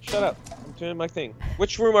 Shut up. I'm doing my thing.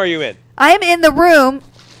 Which room are you in? I am in the room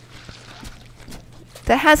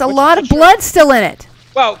that has a lot of blood still in it.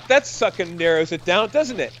 Wow, that sucking narrows it down,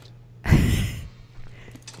 doesn't it?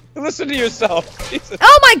 Listen to yourself. Jesus.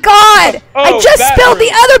 Oh my God! I just spilled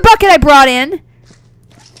the other bucket I brought in.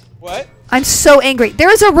 What? I'm so angry.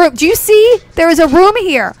 There is a room. Do you see? There is a room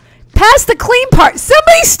here. Past the clean part.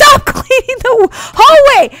 Somebody stop cleaning the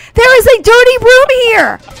hallway. There is a dirty room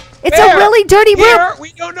here. It's a really dirty room.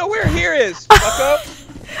 We don't know where here is. Fuck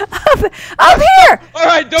up here. All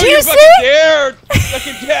right, don't you fucking dare.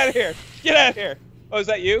 Fucking get out of here. Get out of here. Oh, is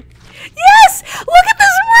that you? Yes! Look at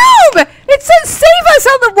this room! It says save us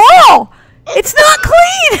on the wall! It's not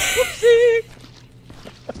clean!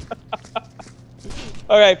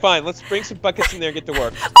 Alright, fine. Let's bring some buckets in there and get to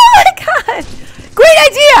work. Oh my God! Great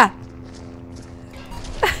idea!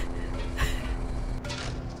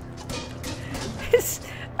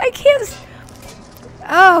 I can't...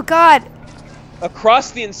 Oh God.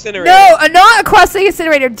 Across the incinerator. No, not across the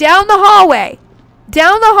incinerator. Down the hallway.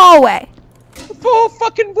 Down the hallway. The whole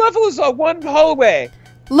fucking level is a one hallway.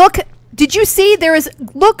 Look, did you see? There is...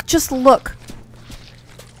 Look, just look.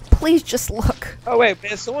 Please just look. Oh wait,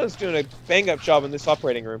 man, someone's doing a bang-up job in this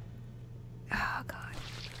operating room. Oh God.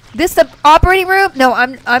 This the operating room? No,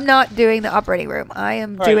 I'm not doing the operating room. I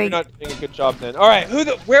am doing... You're not doing a good job then. Alright,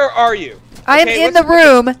 where are you? I am in the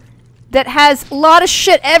room that has a lot of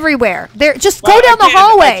shit everywhere. There, just go down the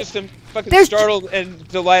hallway. I just am fucking startled and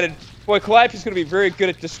delighted. Boy, Calliope's gonna be very good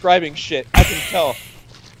at describing shit. I can tell.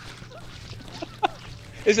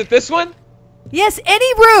 Is it this one? Yes,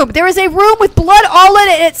 any room. There is a room with blood all in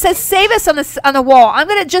it, and it says "Save us" on the wall. I'm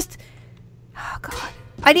gonna just. Oh God,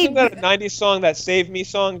 I need. Isn't that a '90s song? That "Save Me"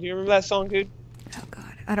 song? Do you remember that song, dude? Oh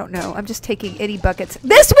God, I don't know. I'm just taking any buckets.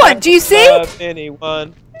 This one. Do you see?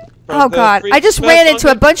 Anyone. Oh God, I just ran into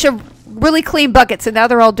a bunch of really clean buckets, and now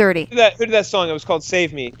they're all dirty. Who did that song? It was called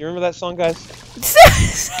 "Save Me." You remember that song, guys?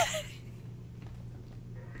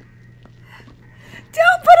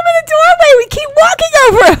 Don't put him in the doorway. We keep walking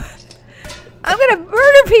over him. I'm gonna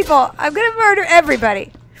murder people. I'm gonna murder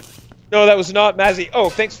everybody. No, that was not Mazzy. Oh,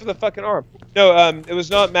 thanks for the fucking arm. No, it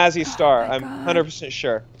was not Mazzy's star. I'm 100%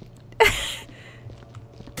 sure.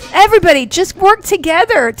 Everybody, just work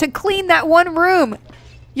together to clean that one room.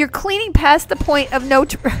 You're cleaning past the point of no.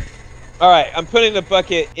 All right, I'm putting the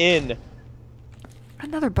bucket in.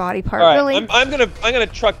 Another body part, All right, really? I'm gonna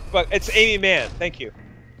truck. But it's Amy Mann. Thank you.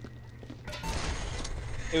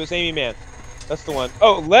 It was Amy Mann. That's the one.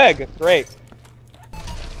 Oh, leg. Great.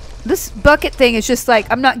 This bucket thing is just like,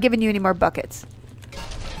 I'm not giving you any more buckets.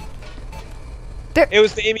 It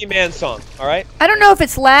was the Amy Mann song, all right? I don't know if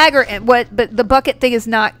it's lag or what, but the bucket thing is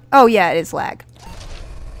not. Oh, yeah, it is lag.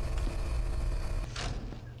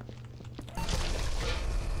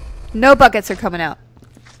 No buckets are coming out.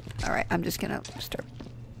 All right, I'm just going to start.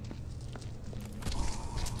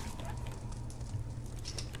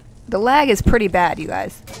 The lag is pretty bad, you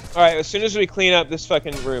guys. All right, as soon as we clean up this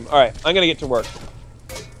fucking room. All right, I'm going to get to work.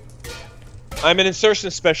 I'm an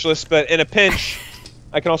insertion specialist, but in a pinch,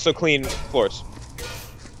 I can also clean floors.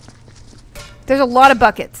 There's a lot of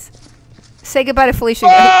buckets. Say goodbye to Felicia.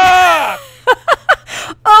 Ah!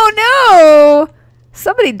 Oh, no!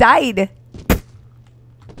 Somebody died.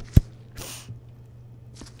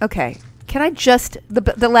 Okay. Can I just...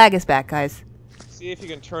 The lag is back, guys. See if you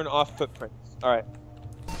can turn off footprints. All right.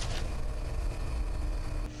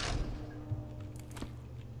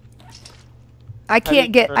 I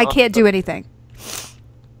can't do anything.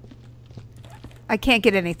 I can't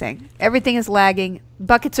get anything. Everything is lagging.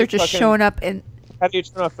 Buckets are just showing up and... How do you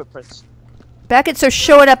turn off footprints? Buckets are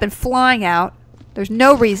showing up and flying out. There's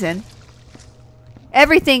no reason.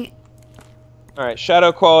 Everything... Alright,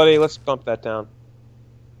 shadow quality. Let's bump that down.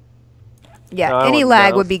 Yeah, no, any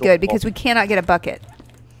lag would be good because we cannot get a bucket.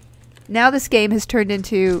 Now this game has turned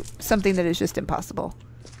into something that is just impossible.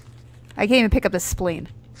 I can't even pick up the spleen.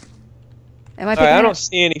 Am I picking I don't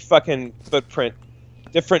see any fucking footprint.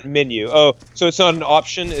 Different menu. Oh, so it's not an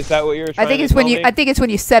option? Is that what you're trying to tell me? I think it's when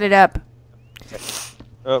you set it up. Okay.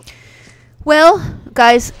 Oh. Well,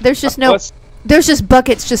 guys, there's just there's just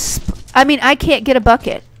buckets I mean, I can't get a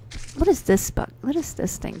bucket. What is this what is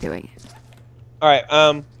this thing doing? All right,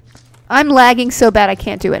 I'm lagging so bad I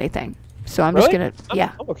can't do anything. So I'm just going to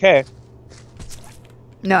yeah. I'm okay.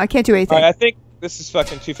 No, I can't do anything. All right, I think this is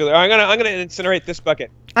fucking too filthy. I'm going to incinerate this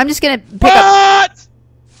bucket. I'm just going to pick up.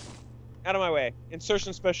 Out of my way.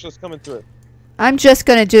 Insertion specialist coming through. I'm just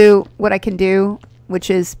going to do what I can do,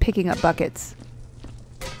 which is picking up buckets.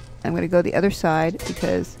 I'm going to go the other side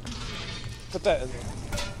because... Put that in there.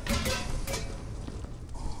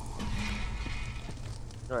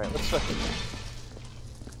 Alright, let's fucking...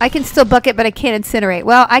 I can still bucket, but I can't incinerate.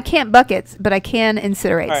 Well, I can't bucket, but I can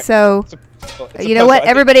incinerate. Right. So, you know what?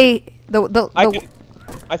 Everybody...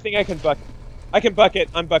 I think I can bucket. I can bucket.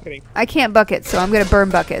 I'm bucketing. I can't bucket, so I'm going to burn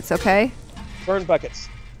buckets, okay? Burn buckets.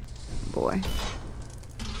 Boy.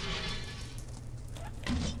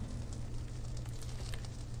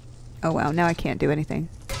 Oh, wow. Now I can't do anything.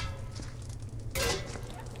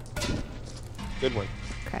 Good one.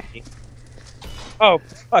 Okay. Oh,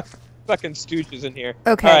 fuck. Fucking stooges in here.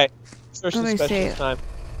 Okay. All right. Let me see if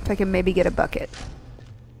I can maybe get a bucket.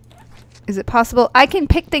 Is it possible? I can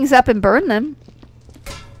pick things up and burn them.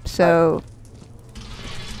 So...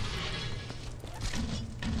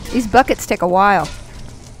 These buckets take a while.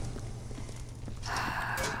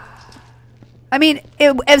 I mean,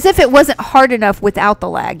 as if it wasn't hard enough without the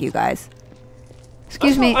lag, you guys.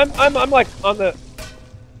 Excuse me. I'm like on the...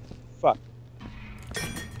 Fuck.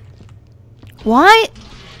 Why?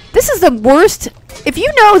 This is the worst. If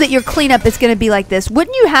you know that your cleanup is going to be like this,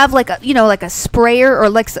 wouldn't you have like a, you know, like a sprayer or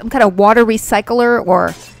like some kind of water recycler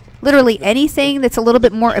or literally anything that's a little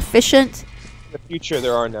bit more efficient? In the future,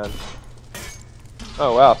 there are none.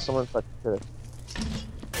 Oh wow, someone fucking did it.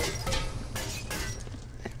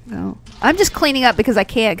 No. I'm just cleaning up because I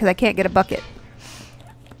can't get a bucket.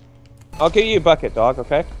 I'll give you a bucket, dog,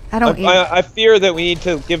 okay? I fear that we need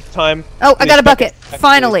to give time. Oh, I got a bucket.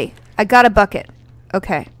 Finally. I got a bucket.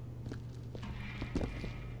 Okay.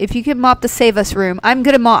 If you can mop the save us room, I'm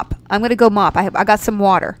going to mop. I'm going to go mop. I got some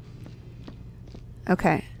water.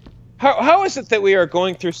 Okay. How is it that we are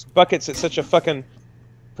going through buckets at such a fucking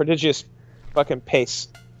prodigious fucking pace.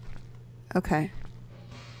 Okay.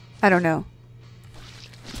 I don't know.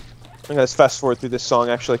 I'm gonna fast forward through this song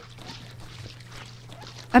actually.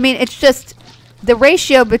 I mean, it's just the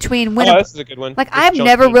ratio between when. Oh, this is a good one. Like I've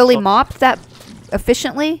never really mopped that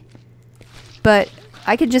efficiently, but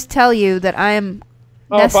I can just tell you that I am.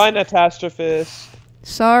 Oh, bye, Natastophis.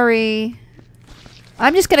 Sorry.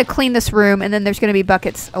 I'm just gonna clean this room, and then there's gonna be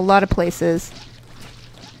buckets a lot of places.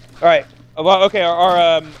 All right. Well, okay.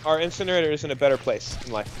 Our incinerator is in a better place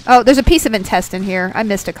in life. Oh, there's a piece of intestine here. I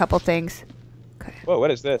missed a couple things. Okay. Whoa, what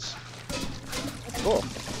is this? That's cool.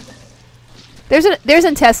 There's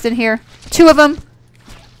intestine here. 2 of them.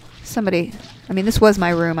 Somebody. I mean, this was my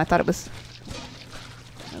room. I thought it was.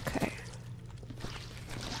 Okay.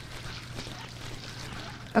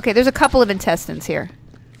 Okay, there's a couple of intestines here.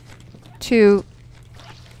 2.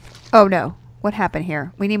 Oh no. What happened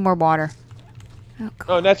here? We need more water.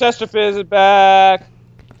 Oh, Natastophis is back.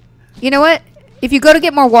 You know what? If you go to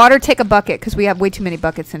get more water, take a bucket, because we have way too many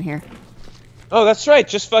buckets in here. Oh, that's right.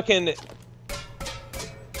 Just fucking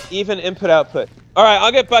even input output. All right,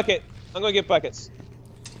 I'll get bucket. I'm gonna get buckets.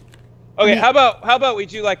 Okay, how about we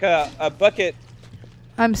do like a bucket?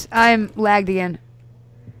 I'm lagged again.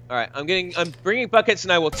 All right, I'm bringing buckets,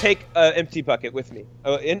 and I will take an empty bucket with me.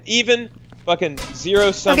 An even fucking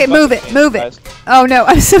zero-sum. Okay, move it. Oh no,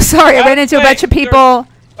 I'm so sorry. I ran into a bunch of people.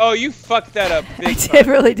 Oh, you fucked that up. I did,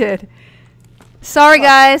 really did. Sorry,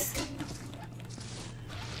 guys.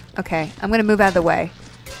 Okay, I'm gonna move out of the way.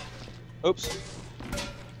 Oops.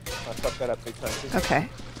 I fucked that up big time too. Okay.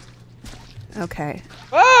 Okay.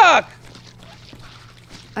 Fuck!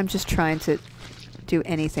 I'm just trying to do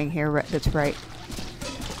anything here that's right.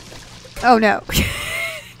 Oh no.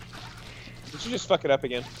 Did you just fuck it up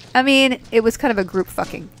again? I mean, it was kind of a group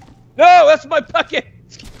fucking. No, that's my bucket!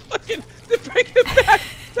 Fucking, bring it back!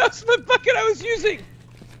 That's my bucket I was using!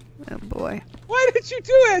 Oh boy. Why did you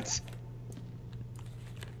do it?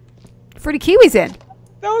 Fruity Kiwi's in.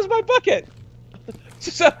 That was my bucket.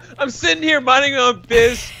 So I'm sitting here minding my own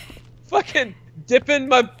biz, fucking dipping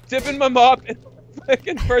my mop, and the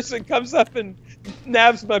fucking person comes up and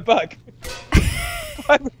nabs my buck.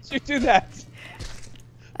 Why would you do that?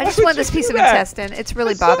 I just want this piece of intestine. It's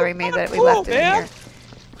really bothering me that we left it in here.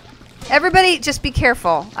 Everybody, just be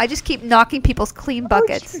careful. I just keep knocking people's clean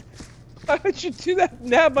buckets. Why would you do that?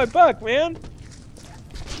 Nab my buck, man.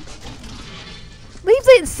 Leave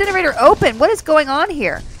the incinerator open. What is going on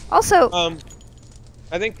here? Also,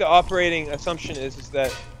 I think the operating assumption is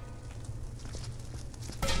that.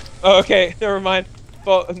 Oh, okay. Never mind.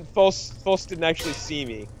 False didn't actually see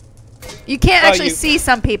me. You can't actually see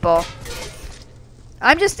some people.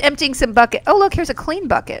 I'm just emptying some bucket. Oh, look, here's a clean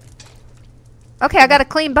bucket. Okay, I got a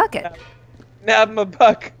clean bucket. Nab my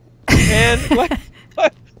buck. Man, what?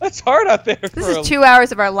 That's hard out there. This is 2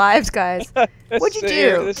 hours of our lives, guys. What'd you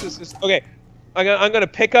do? This is just okay. I'm gonna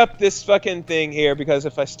pick up this fucking thing here because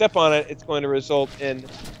if I step on it, it's going to result in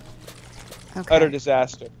utter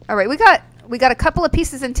disaster. All right, we got a couple of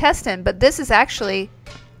pieces of intestine, but this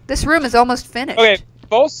room is almost finished. Okay,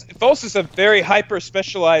 false is a very hyper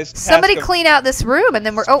specialized. Somebody clean out this room, and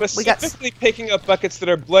then we got specifically picking up buckets that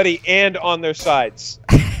are bloody and on their sides.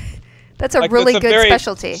 That's a really good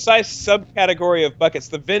specialty. Precise subcategory of buckets.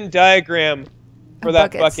 The Venn diagram. For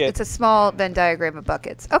that bucket. It's a small Venn diagram of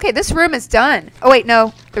buckets. Okay, this room is done. Oh wait,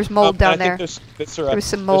 no, there's mold down there. There's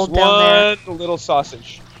some mold down there. One little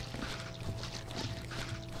sausage.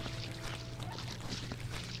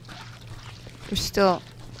 There's still.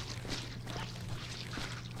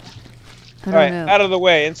 All right, out of the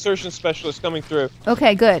way. Insertion specialist coming through.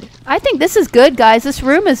 Okay, good. I think this is good, guys. This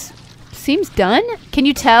room seems done. Can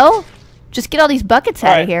you tell? Just get all these buckets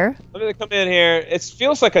out of here. Let me come in here. It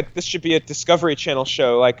feels like this should be a Discovery Channel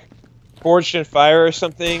show, like Forged in Fire or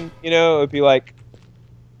something. You know, it would be like.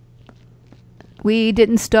 We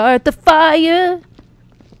didn't start the fire.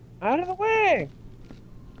 Out of the way.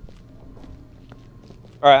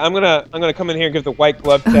 All right, I'm gonna come in here and give the white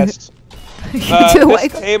glove test.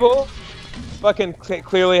 This table, fucking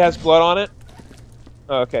clearly has blood on it.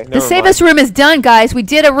 Oh, okay, never mind. The Save Us room is done, guys. We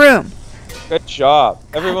did a room. Good job,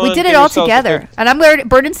 everyone. We did it all together, and I'm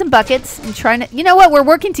burning some buckets and trying to. You know what? We're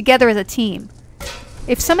working together as a team.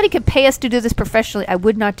 If somebody could pay us to do this professionally, I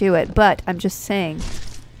would not do it. But I'm just saying.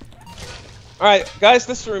 All right, guys,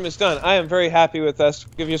 this room is done. I am very happy with us.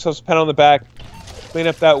 Give yourselves a pat on the back. Clean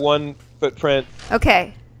up that one footprint.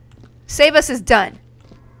 Okay, Save Us is done.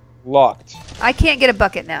 Locked. I can't get a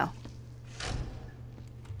bucket now.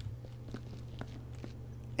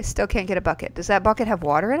 I still can't get a bucket. Does that bucket have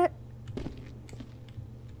water in it?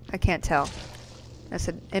 I can't tell. That's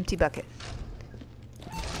an empty bucket.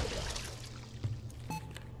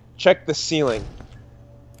 check the ceiling.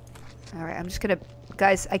 All right, I'm just gonna,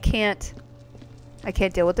 guys. I can't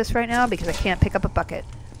deal with this right now because I can't pick up a bucket.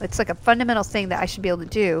 It's like a fundamental thing that I should be able to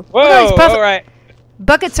do. Whoa! All right.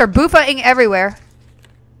 Buckets are boofaing everywhere.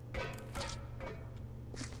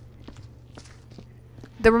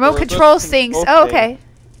 The remote controls things. Oh, okay,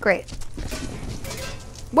 great.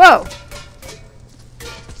 Whoa!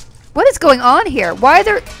 What is going on here? Why is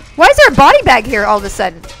there a body bag here all of a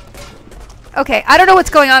sudden? Okay, I don't know what's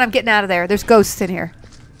going on. I'm getting out of there. There's ghosts in here.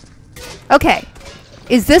 Okay.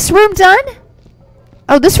 Is this room done?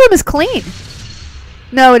 Oh, this room is clean.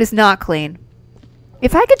 No, it is not clean.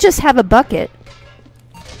 If I could just have a bucket.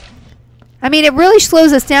 I mean, it really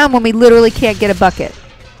slows us down when we literally can't get a bucket.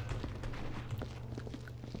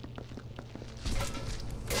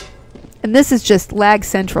 And this is just lag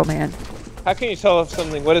central, man. How can you tell if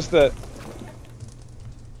something... What does the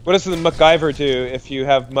MacGyver do if you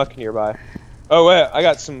have muck nearby? Oh, wait. I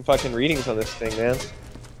got some fucking readings on this thing, man.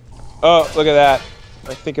 Oh, look at that.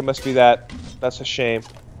 I think it must be that. That's a shame.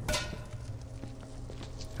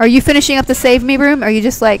 Are you finishing up the save me room? Are you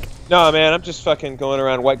just like... No, man. I'm just fucking going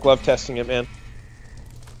around white glove testing it, man.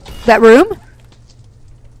 That room?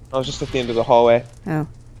 I was just at the end of the hallway. Oh.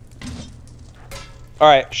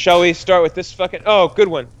 Alright, shall we start with this fucking... Oh, good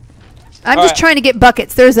one. I'm just trying to get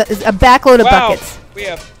buckets. There's a backload of buckets. We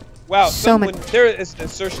have... Wow, so many. There is an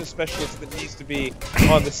insertion specialist that needs to be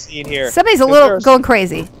on the scene here. Somebody's a little going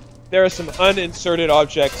crazy. There are some uninserted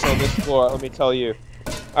objects on this floor, let me tell you.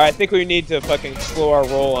 Alright, I think we need to fucking slow our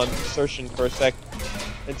roll on insertion for a sec.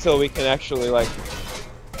 Until we can actually, like...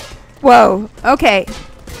 Whoa, okay.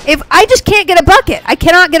 If I just can't get a bucket. I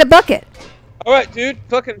cannot get a bucket. Alright, dude,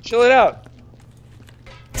 fucking chill it out.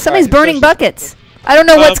 Somebody's burning buckets. I don't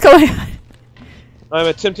know what's going on. I'm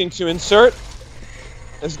attempting to insert.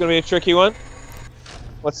 This is going to be a tricky one.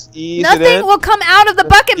 Let's ease it in. Nothing will come out of the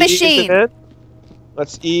bucket machine.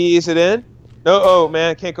 Let's ease it in. No, oh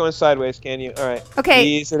man, can't go in sideways, can you? All right. Okay.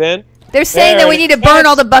 Ease it in. They're saying that we need to burn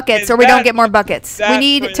all the buckets or we don't get more buckets. We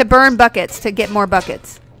need to burn buckets to get more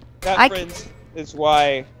buckets. That, friends, is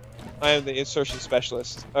why I am the insertion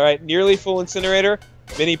specialist. All right, nearly full incinerator,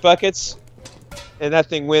 mini buckets, and that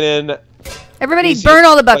thing went in. Everybody burn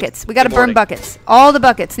all the buckets. We got to burn buckets. All the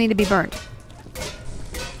buckets need to be burned.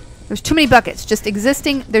 There's too many buckets just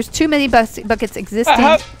existing. There's too many buckets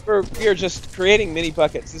existing. We are just creating mini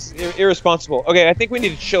buckets. This is irresponsible. Okay, I think we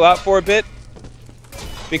need to chill out for a bit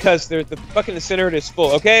because the fucking incinerator is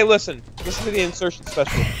full. Okay, listen to the insertion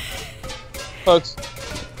specialist, folks.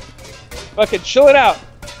 Fucking chill it out.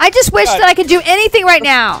 I just wish that I could do anything right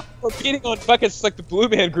now. We're beating on buckets like the Blue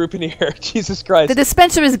Man Group in here. Jesus Christ. The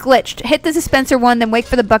dispenser is glitched. Hit the dispenser one, then wait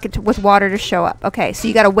for the bucket with water to show up. Okay, so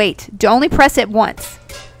you gotta wait. Only press it once.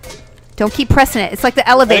 Don't keep pressing it. It's like the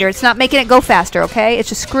elevator. It's not making it go faster, okay? It's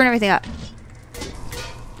just screwing everything up.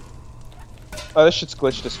 Oh, this shit's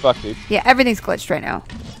glitched as fuck, dude. Yeah, everything's glitched right now.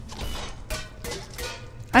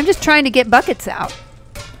 I'm just trying to get buckets out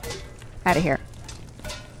of here.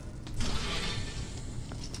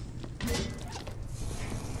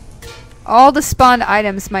 All the spawned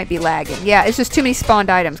items might be lagging. Yeah, it's just too many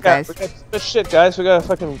spawned items, guys. We got this shit, guys. We gotta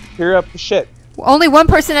fucking clear up the shit. Only one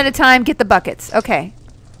person at a time get the buckets. Okay.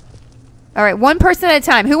 All right, one person at a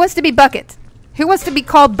time. Who wants to be Bucket? Who wants to be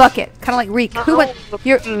called Bucket? Kind of like Reek. Who wants?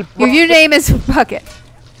 Your name is Bucket.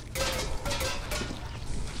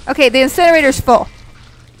 Okay, the incinerator's full.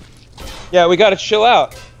 Yeah, we gotta chill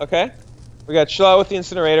out. Okay. We gotta chill out with the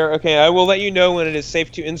incinerator. Okay, I will let you know when it is safe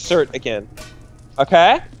to insert again.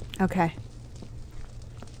 Okay. Okay.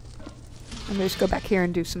 I'm gonna just go back here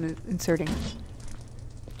and do some inserting.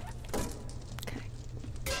 Okay.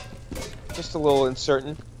 Just a little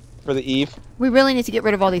inserting for the eve. We really need to get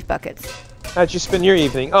rid of all these buckets. How'd you spend your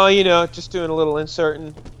evening? Oh, you know, just doing a little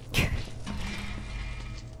inserting.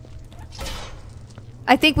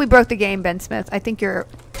 I think we broke the game, Ben Smith. I think you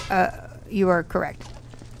are correct.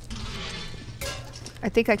 I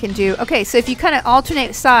think I can do... Okay, so if you kind of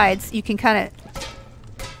alternate sides, you can kind of...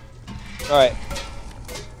 Alright.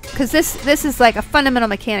 Because this is like a fundamental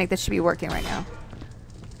mechanic that should be working right now.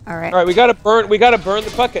 Alright. Alright, we gotta burn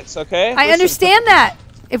the buckets, okay? I understand that.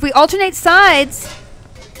 If we alternate sides...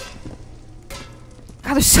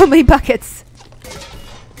 God, there's so many buckets.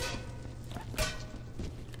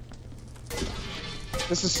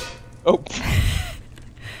 This is... Oh.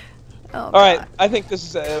 Oh, alright, I think this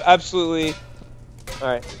is absolutely...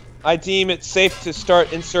 Alright. I deem it safe to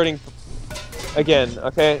start inserting again,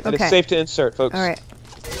 okay? It is safe to insert, folks. Alright.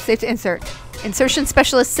 Safe to insert. Insertion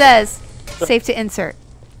specialist says safe to insert.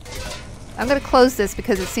 I'm going to close this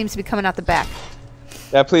because it seems to be coming out the back.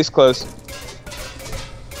 Yeah, please close.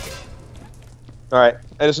 Alright.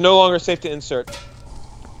 It is no longer safe to insert.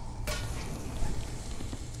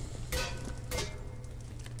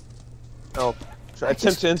 Oh,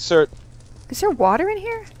 attempt to insert. Is there water in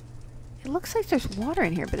here? It looks like there's water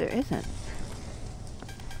in here, but there isn't.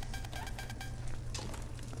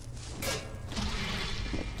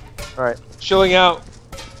 Alright, chilling out.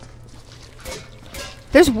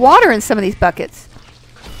 There's water in some of these buckets.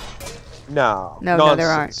 No. No, no, there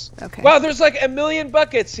aren't. Okay. Wow, there's like 1 million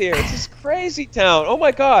buckets here. This is crazy town. Oh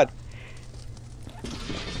my god.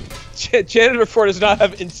 Janitor 4 does not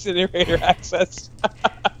have incinerator access.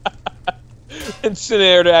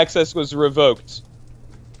 Incinerator access was revoked.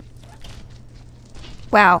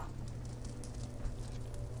 Wow.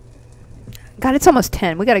 God, it's almost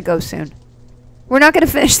 10. We gotta go soon. We're not gonna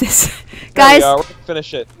finish this. Guys, we're gonna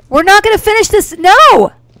finish it. We're not gonna finish this.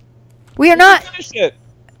 No! We are not. Finish it.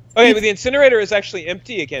 Okay, but the incinerator is actually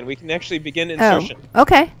empty again. We can actually begin insertion. Oh,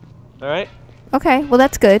 okay. Alright? Okay, well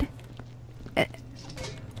that's good.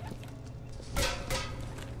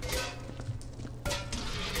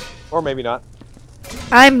 Or maybe not.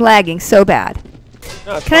 I'm lagging so bad.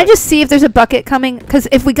 No, Can I just see if there's a bucket coming? Because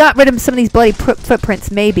if we got rid of some of these bloody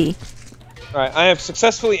footprints, maybe. Alright, I have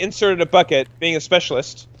successfully inserted a bucket, being a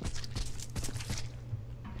specialist.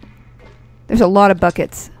 There's a lot of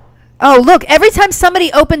buckets. Oh, look, every time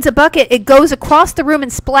somebody opens a bucket, it goes across the room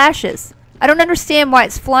and splashes. I don't understand why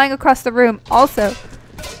it's flying across the room also.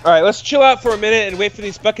 Alright, let's chill out for a minute and wait for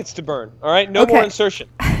these buckets to burn. Alright, no more insertion.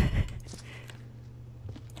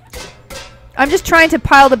 I'm just trying to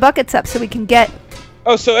pile the buckets up so we can get...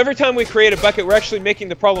 Oh, so every time we create a bucket, we're actually making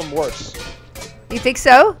the problem worse. You think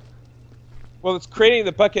so? Well, it's creating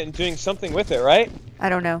the bucket and doing something with it, right? I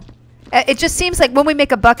don't know. It just seems like when we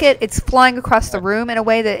make a bucket, it's flying across the room in a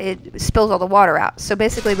way that it spills all the water out. So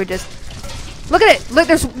basically we're just... Look at it! Look,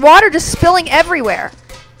 there's water just spilling everywhere.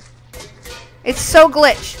 It's so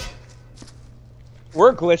glitched.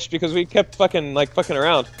 We're glitched because we kept fucking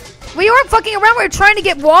around. We weren't fucking around, we were trying to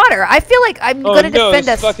get water. I feel like I'm gonna defend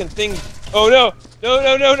us. Fucking thing. Oh no! No,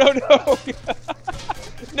 no, no, no, no!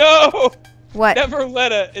 No! What? Never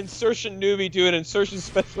let an insertion newbie do an insertion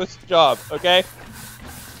specialist job, okay?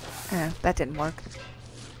 That didn't work.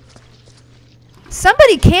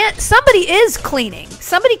 Somebody is cleaning.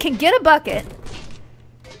 Somebody can get a bucket.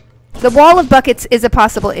 The wall of buckets is a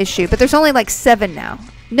possible issue, but there's only like 7 now.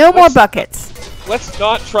 No more buckets. Let's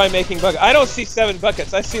not try making buckets. I don't see 7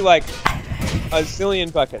 buckets. I see like a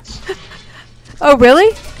zillion buckets. Oh,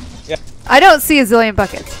 really? Yeah. I don't see a zillion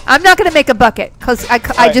buckets. I'm not going to make a bucket because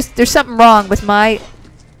there's something wrong with my...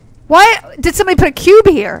 Why did somebody put a cube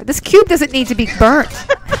here? This cube doesn't need to be burnt.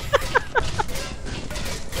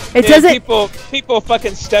 It doesn't... People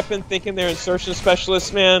fucking step in thinking they're insertion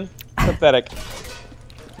specialists, man. Pathetic.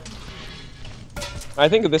 I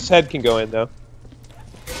think this head can go in, though.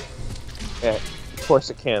 Yeah, of course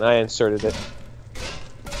it can. I inserted it.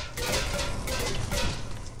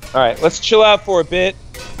 Alright, let's chill out for a bit.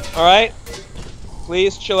 Alright?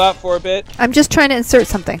 Please chill out for a bit. I'm just trying to insert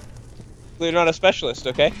something. You're not a specialist,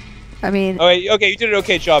 okay? I mean... Oh, wait, okay, you did an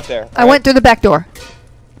okay job there. I went through the back door.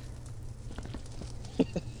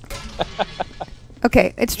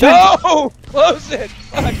 Okay, it's trying to... No! Close it!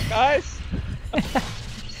 Fuck, guys!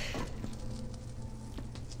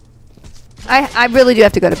 I really do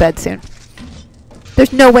have to go to bed soon.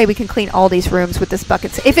 There's no way we can clean all these rooms with this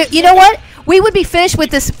buckets. You know what? We would be finished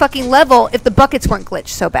with this fucking level if the buckets weren't glitched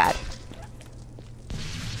so bad.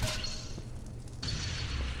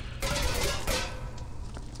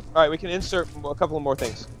 Alright, we can insert a couple of more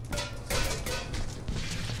things.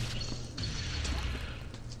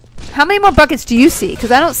 How many more buckets do you see?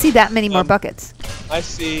 Because I don't see that many more buckets. I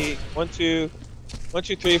see 1, 2,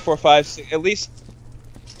 3, 4, 5, 6, at least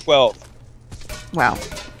 12. Wow.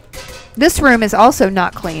 This room is also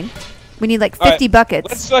not clean. We need like 50 buckets.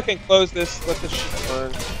 Let's fucking close this. Let this shit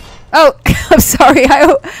burn. Oh, I'm sorry. I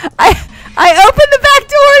opened the back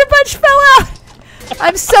door and a bunch fell out.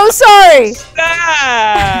 I'm so sorry.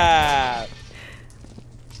 Stop!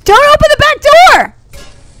 Don't open the back door!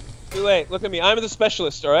 Too late. Look at me. I'm the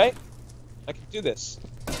specialist, alright? I can do this.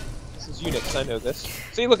 This is Unix. I know this.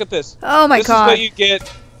 See, look at this. Oh my god. This is what you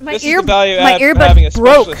get. This is the value my add for having a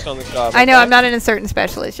specialist broke. on the job. I know, I'm not an insertion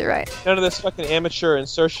specialist. You're right. None of this fucking amateur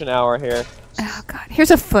insertion hour here. Oh god. Here's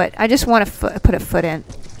a foot. I just want to put a foot in.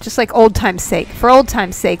 Just like old time's sake. For old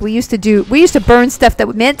time's sake, we used to burn stuff that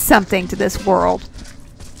meant something to this world.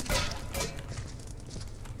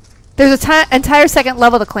 There's an entire second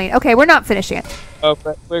level to clean. Okay, we're not finishing it. Oh,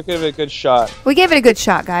 but we're giving it a good shot. We gave it a good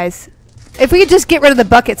shot, guys. If we could just get rid of the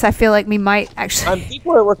buckets, I feel like we might actually. I think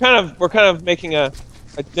we're kind of making a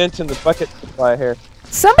dent in the bucket supply here.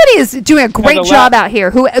 Somebody is doing a great job out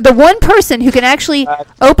here. The one person who can actually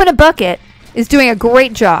open a bucket is doing a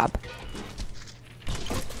great job.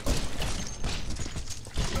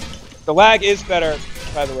 The lag is better,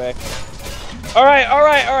 by the way. All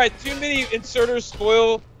right. Too many inserters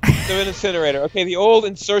spoil the incinerator. Okay, the old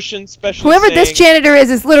insertion specialist. Whoever this janitor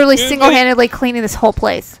is literally single-handedly cleaning this whole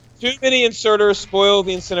place. Too many inserters spoil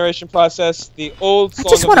the incineration process. The old. I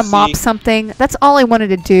just want to mop something. That's all I wanted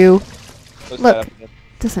to do. Look,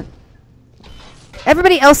 doesn't.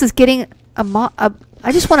 Everybody else is getting a mop.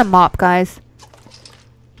 I just want to mop, guys.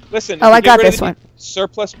 Listen. Oh, I got this one.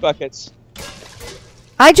 Surplus buckets.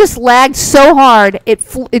 I just lagged so hard it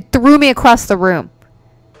threw me across the room.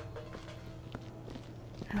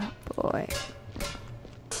 Oh boy.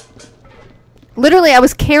 Literally, I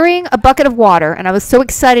was carrying a bucket of water, and I was so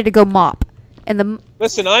excited to go mop. And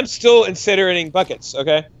Listen, I'm still incinerating buckets,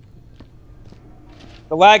 okay?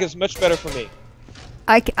 The lag is much better for me.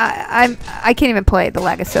 I can't even play. The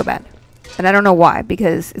lag is so bad. And I don't know why,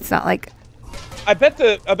 because it's not like... I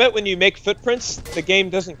bet when you make footprints, the game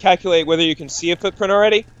doesn't calculate whether you can see a footprint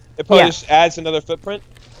already. It probably just adds another footprint.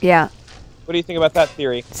 Yeah. What do you think about that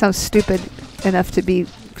theory? Sounds stupid enough to be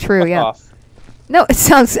true, yeah. Off. No, it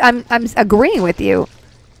sounds... I'm agreeing with you.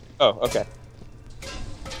 Oh, okay.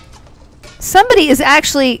 Somebody is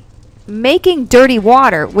actually making dirty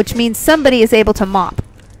water, which means somebody is able to mop.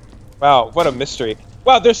 Wow, what a mystery.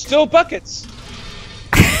 Wow, there's still buckets!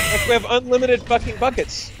 Like we have unlimited fucking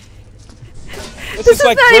buckets. This is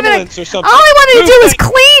like Gremlins or something. All I wanted to do was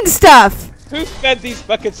clean stuff! Who fed these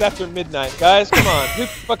buckets after midnight, guys? Come on. Who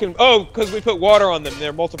fucking... Oh, because we put water on them.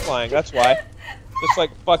 They're multiplying. That's why. Just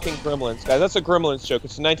like fucking Gremlins, guys. That's a Gremlins joke.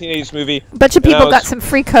 It's a 1980s movie. A bunch of people got some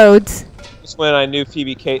free codes. That's when I knew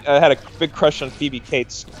Phoebe Cates. I had a big crush on Phoebe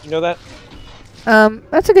Cates. You know that?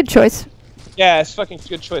 That's a good choice. Yeah, it's fucking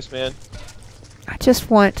good choice, man. I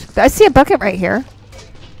just want... I see a bucket right here.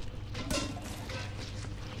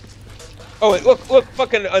 Oh, wait, look,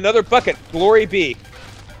 fucking another bucket. Glory be.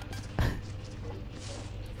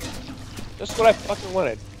 Just what I fucking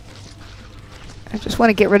wanted. I just want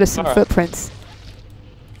to get rid of some footprints.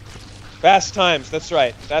 Fast times, that's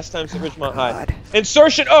right. Fast times at Ridgemont High.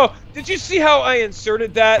 Insertion! Oh, did you see how I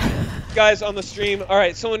inserted that, guys, on the stream?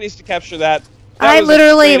 Alright, someone needs to capture that. I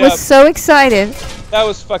literally was so excited. That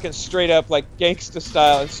was fucking straight up, like, gangsta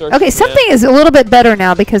style insertion. Okay, something is a little bit better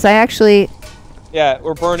now because I actually... Yeah,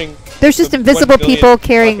 we're burning... There's just invisible people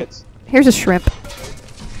carrying... Buckets. Here's a shrimp.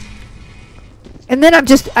 And then I'm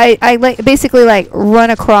just... I basically, like,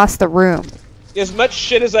 run across the room. As much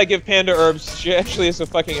shit as I give Panda Herbs, she actually is a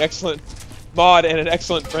fucking excellent mod and an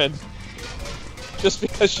excellent friend. Just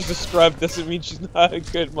because she's a scrub doesn't mean she's not a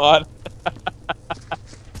good mod.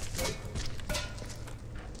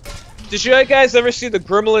 Did you guys ever see the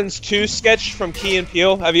Gremlins 2 sketch from Key and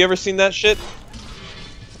Peele? Have you ever seen that shit?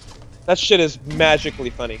 That shit is magically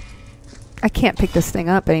funny. I can't pick this thing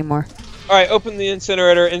up anymore. Alright, open the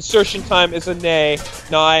incinerator. Insertion time is a nay.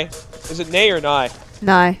 Nye. Is it nay or nigh?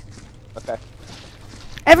 Nigh. Okay.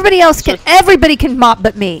 Everybody else can... Everybody can mop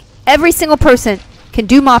but me. Every single person can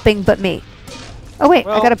do mopping but me. Oh wait,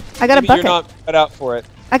 well, I got a bucket. You're not cut out for it.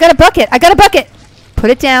 I got a bucket. I got a bucket. Put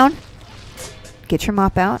it down. Get your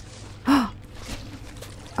mop out.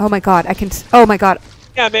 Oh my god, I can... Oh my god.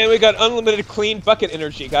 Yeah, man, we got unlimited clean bucket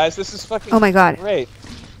energy, guys. This is fucking... Oh my god. Great.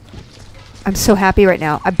 I'm so happy right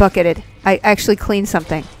now. I bucketed. I actually cleaned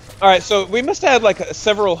something. Alright, so we must have like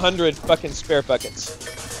several hundred fucking spare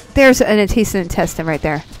buckets. There's an adhesive intestine right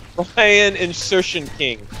there. Ryan Insertion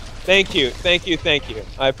King. Thank you, thank you, thank you.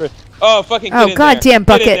 Oh, fucking get in goddamn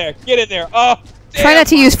bucket. Get in there, get in there. Oh, damn. Try not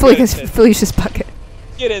to use Felicia's bucket.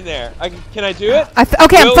 Get in there. Can I do it?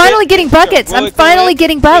 Okay, I'm finally getting buckets. I'm finally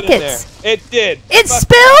getting buckets. It did. It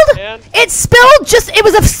spilled? Man. It spilled? It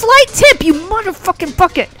was a slight tip, you motherfucking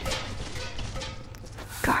bucket.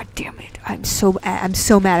 God damn it. I'm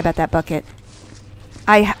so mad about that bucket.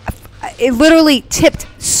 It literally tipped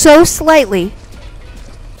so slightly.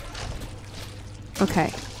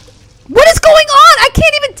 Okay. What is going on? I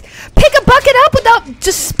can't even pick a bucket up without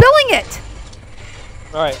just spilling it.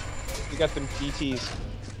 Alright. You got them DTs.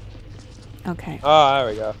 Okay. Oh, there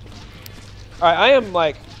we go. Alright, I am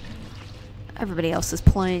like... Everybody else is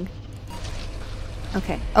playing.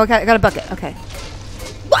 Okay. Okay, I got a bucket. Okay.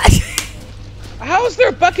 What? How is there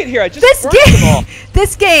a bucket here? I just burned them all.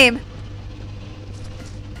 This game.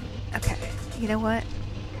 Okay. You know what?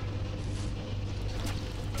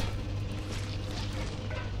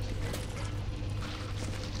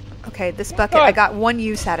 Okay, this bucket, I got one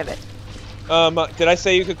use out of it. Did I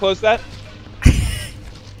say you could close that?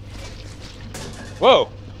 Whoa.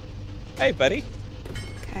 Hey, buddy.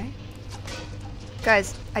 Okay.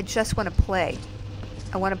 Guys, I just want to play.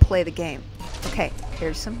 I want to play the game. Okay,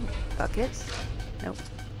 here's some buckets. Nope.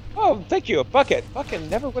 Oh, thank you, a bucket. Fucking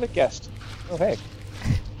never would have guessed. Oh, hey.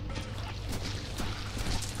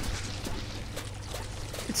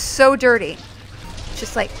 It's so dirty.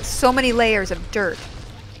 Just like so many layers of dirt.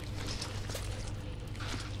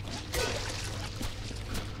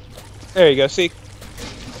 There you go, see?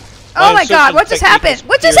 Oh my god, what just happened?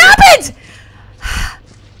 What just happened?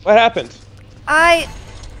 What happened? I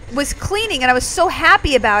was cleaning and I was so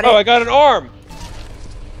happy about it. Oh, I got an arm.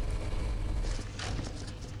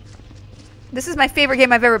 This is my favorite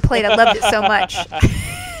game I've ever played. I loved it so much.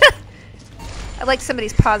 I like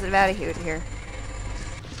somebody's positive attitude here.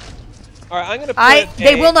 All right, I'm gonna put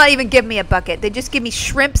They will not even give me a bucket. They just give me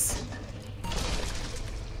shrimps.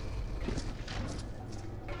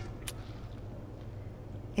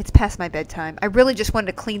 It's past my bedtime. I really just wanted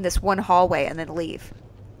to clean this one hallway and then leave.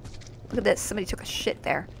 Look at this. Somebody took a shit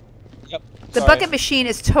there. Yep. The bucket machine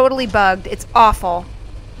is totally bugged. It's awful.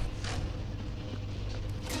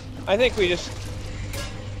 I think we just...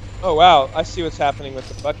 Oh, wow. I see what's happening with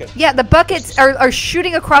the bucket. Yeah, the buckets are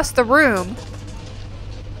shooting across the room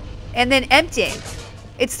and then emptying.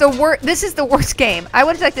 It's the worst. This is the worst game. I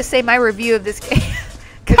would like to say my review of this game.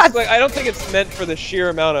 God. Like, I don't think it's meant for the sheer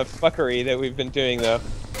amount of fuckery that we've been doing, though.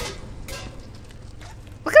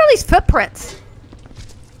 Look at all these footprints.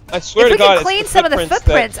 I swear to God, if we could clean some of the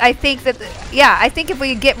footprints, I think that... Yeah, I think if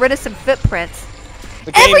we could get rid of some footprints.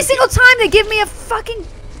 Every single time they give me a fucking...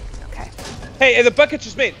 Okay. Hey, the bucket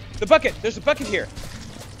just made... The bucket! There's a bucket here.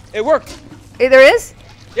 It worked. There is?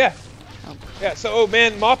 Yeah. Oh. Yeah, so, oh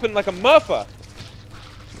man, mopping like a muffa.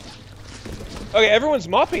 Okay, everyone's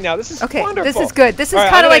mopping now. This is wonderful. This is good. This is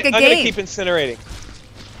kind of like a game. I'm gonna keep incinerating.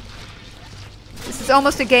 This is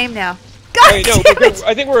almost a game now. God okay, damn it!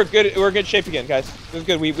 I think we're in good shape again, guys. This is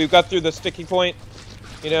good. We've got through the sticky point.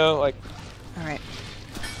 You know, like. All right.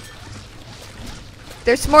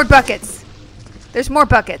 There's more buckets. There's more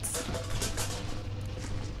buckets.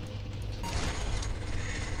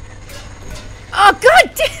 Oh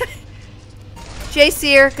god damn it! Jay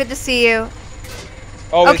Sear, good to see you.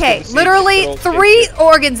 Always okay, literally 3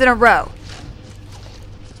 organs in a row.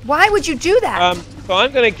 Why would you do that? So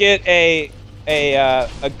I'm gonna get a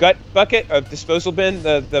gut bucket, a disposal bin,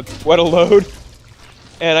 the what a load,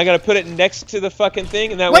 and I'm gonna put it next to the fucking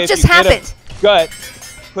thing, and that way if you get a gut,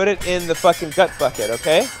 put it in the fucking gut bucket,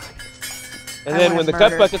 okay? And then when the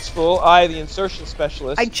gut bucket's full, the insertion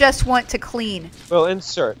specialist. I just want to clean. Will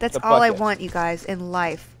insert. That's all I want, you guys, in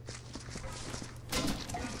life.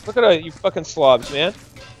 Look at you fucking slobs, man.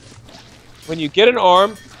 When you get an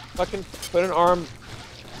arm, fucking put an arm.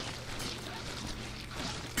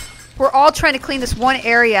 We're all trying to clean this one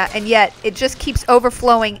area, and yet it just keeps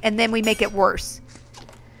overflowing, and then we make it worse.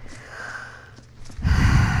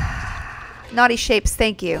 Naughty Shapes,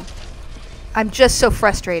 thank you. I'm just so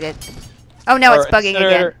frustrated. Oh, now it's bugging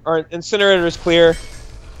again. Our incinerator is clear.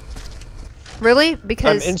 Really?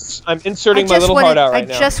 Because I'm inserting my little heart out right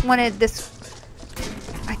now. I just wanted this.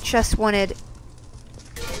 I just wanted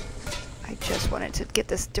to get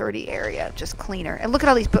this dirty area just cleaner. And look at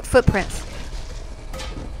all these footprints.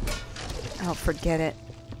 Oh, forget it.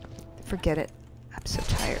 Forget it. I'm so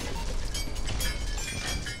tired.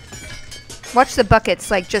 Watch the buckets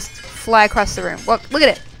like just fly across the room. Look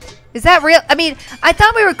at it. Is that real? I mean, I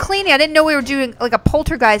thought we were cleaning. I didn't know we were doing like a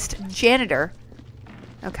poltergeist janitor.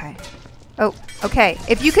 Okay. Oh, okay.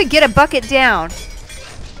 If you could get a bucket down.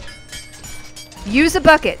 Use a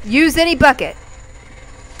bucket. Use any bucket.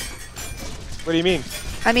 What do you mean?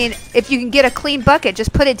 I mean, if you can get a clean bucket,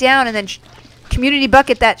 just put it down and then community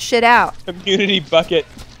bucket that shit out. Community bucket.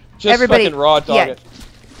 Just fucking raw dog it.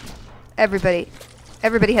 Everybody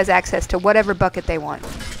has access to whatever bucket they want.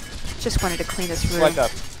 Just wanted to clean this room.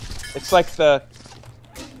 It's like the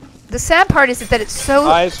sad part is that it's so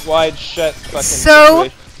eyes wide shut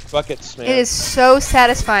fucking buckets, man. It is so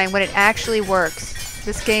satisfying when it actually works.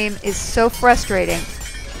 This game is so frustrating.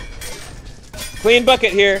 Clean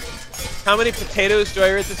bucket here. How many potatoes do I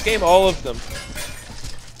rate this game? All of them.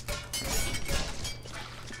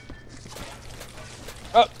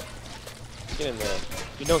 Oh! Get in there.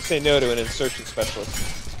 You don't say no to an insertion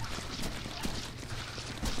specialist.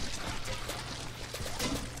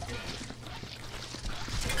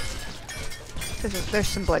 There's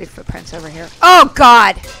some bloody footprints over here. Oh,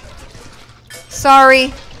 God!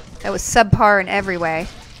 Sorry. That was subpar in every way.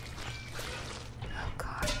 Oh,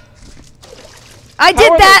 God. I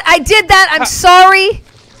did that! I did that! I'm sorry!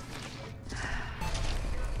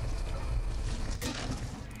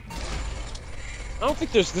 I don't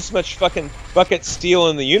think there's this much fucking bucket steel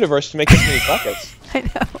in the universe to make this many buckets. I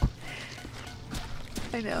know.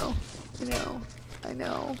 I know. I know. I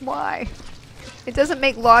know. Why? It doesn't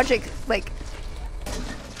make logic, like...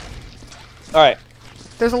 Alright.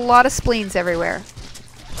 There's a lot of spleens everywhere.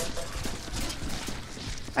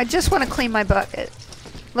 I just want to clean my bucket.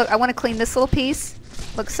 Look, I want to clean this little piece.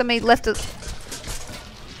 Look, somebody left a...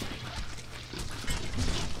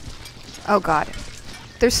 Oh, God.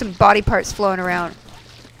 There's some body parts flowing around.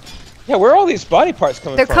 Yeah, where are all these body parts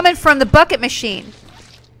coming from? They're coming from the bucket machine.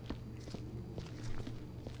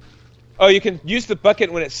 Oh, you can use the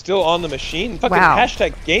bucket when it's still on the machine? Fucking wow.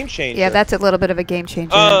 Hashtag game changer. Yeah, that's a little bit of a game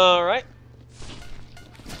changer. Alright.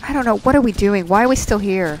 I don't know. What are we doing? Why are we still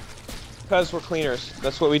here? Because we're cleaners.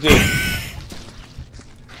 That's what we do. I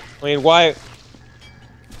mean, why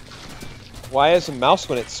is a mouse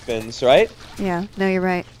when it spins, right? Yeah, no, you're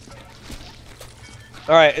right.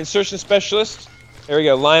 Alright, insertion specialist. There we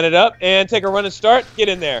go. Line it up and take a run and start. Get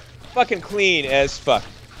in there. Fucking clean as fuck.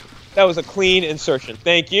 That was a clean insertion.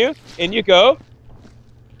 Thank you. In you go.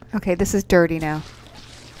 Okay, this is dirty now.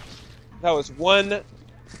 That was one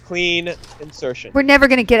clean insertion. We're never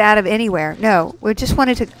going to get out of anywhere. No, we just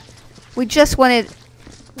wanted to... We just wanted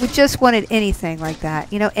anything like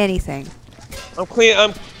that. You know, anything. I'm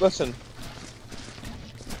clean. Listen.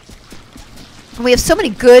 And we have so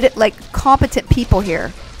many good, like, competent people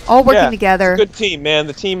here. All working together. It's a good team, man.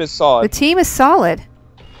 The team is solid. The team is solid.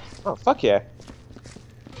 Oh, fuck yeah.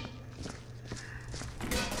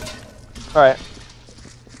 Alright.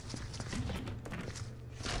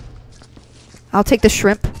 I'll take the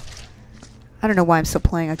shrimp. I don't know why I'm still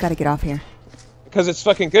playing. I've got to get off here. Because it's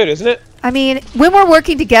fucking good, isn't it? I mean, when we're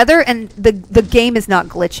working together and the game is not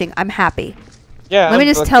glitching, I'm happy. Yeah, Let me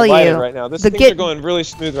just tell you. Right now. Things are going really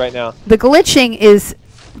smooth right now. The glitching is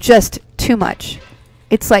just too much.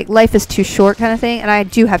 It's like life is too short kind of thing, and I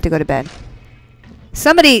do have to go to bed.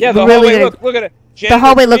 Somebody the really hallway, look at it. The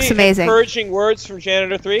hallway looks amazing. Encouraging words from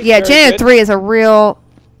Janitor 3. Yeah, Janitor 3 is a real...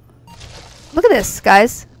 Look at this,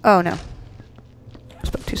 guys. Oh, no. I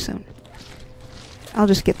spoke too soon. I'll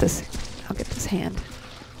just get this. I'll get this hand.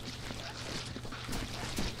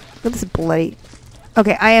 Look at this bloody...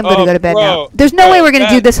 Okay, I am going to go to bed now. There's no way we're going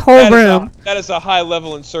to do this whole room. That is a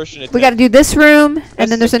high-level insertion attempt. We got to do this room, and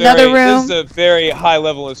then there's another room. This is a very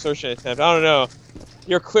high-level insertion attempt. I don't know.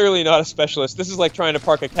 You're clearly not a specialist. This is like trying to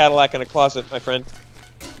park a Cadillac in a closet, my friend.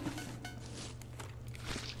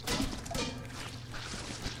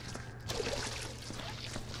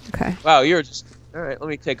 Okay. Wow, you're just... Alright, let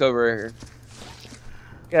me take over here.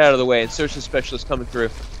 Get out of the way. Insertion specialist coming through.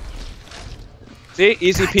 See?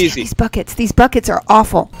 Easy peasy. Damn, these buckets are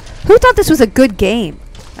awful. Who thought this was a good game?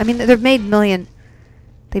 I mean, they've made millions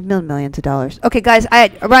of dollars. Okay, guys,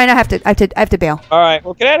 Ryan, I have to bail. All right,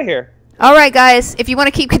 well, get out of here. All right, guys, if you want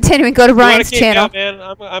to keep continuing, go to Ryan's channel. Man,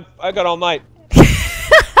 I got all night.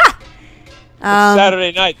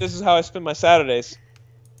 Saturday night. This is how I spend my Saturdays.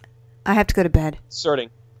 I have to go to bed. Sorting.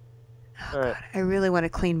 Oh, God, I really want to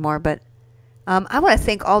clean more, but I want to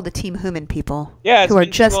thank all the Team Hooman people who are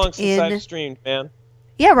just just long since I've streamed, man.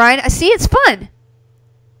 Yeah, Ryan, I see it's fun.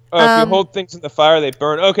 Oh, if you hold things in the fire, they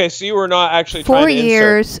burn. Okay, so you were not actually trying to 4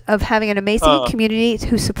 years of having an amazing community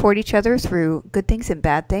who support each other through good things and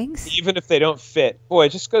bad things. Even if they don't fit. Boy, it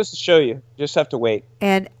just goes to show you. You just have to wait.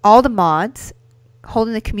 And all the mods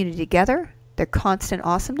holding the community together. Their constant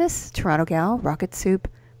awesomeness. Toronto Gal, Rocket Soup,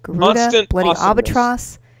 Garuda, Constant Bloody awesomeness.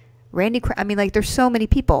 Albatross, Randy... I mean, like, there's so many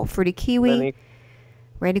people. Fruity Kiwi,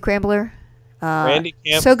 Randy Crambler.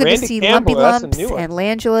 So good to see Lumpy Lumps and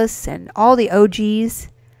Langelus and all the OGs.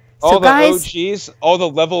 All the OGs, all the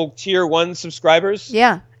level tier 1 subscribers.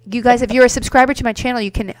 Yeah. You guys, if you're a subscriber to my channel,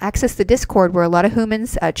 you can access the Discord where a lot of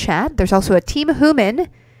Hoomans chat. There's also a Team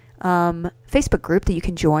Hooman Facebook group that you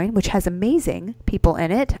can join, which has amazing people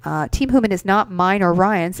in it. Team Hooman is not mine or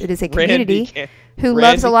Ryan's. It is a community who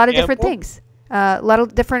loves a lot of different things. A lot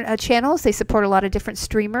of different channels. They support a lot of different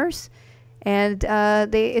streamers. And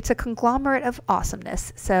it's a conglomerate of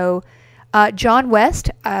awesomeness. So... John West,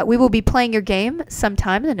 we will be playing your game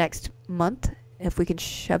sometime in the next month, if we can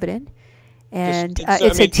shove it in. And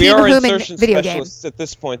it's a Team Hooman video game. At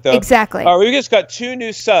this point, though. Exactly. We just got 2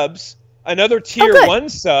 new subs. Another tier 1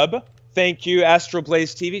 sub. Thank you, Astro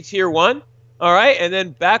Blaze TV, tier 1. All right, and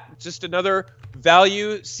then back just another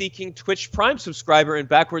value-seeking Twitch Prime subscriber in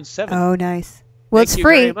Backwards 7. Oh, nice. Well, it's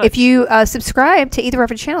free. If you subscribe to either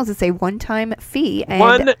of our channels, it's a one-time fee. And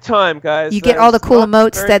one time, guys. You get all the cool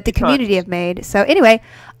emotes that the community have made. So anyway,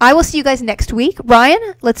 I will see you guys next week.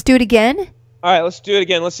 Ryan, let's do it again. All right, let's do it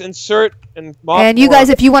again. Let's insert and mock. And you guys,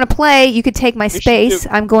 if you want to play, you could take my space.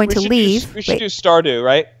 I'm going to leave. We should do Stardew,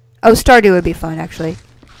 right? Oh, Stardew would be fun, actually.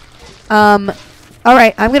 All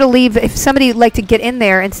right, I'm going to leave. If somebody would like to get in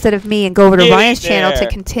there instead of me and go over to Ryan's channel to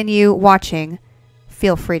continue watching,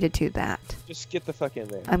 feel free to do that. Just get the fuck in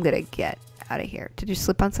there. I'm going to get out of here. Did you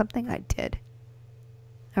slip on something? I did.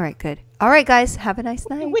 All right, good. All right, guys. Have a nice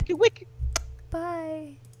night. Wiki.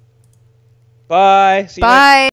 Bye. Bye. See you Bye.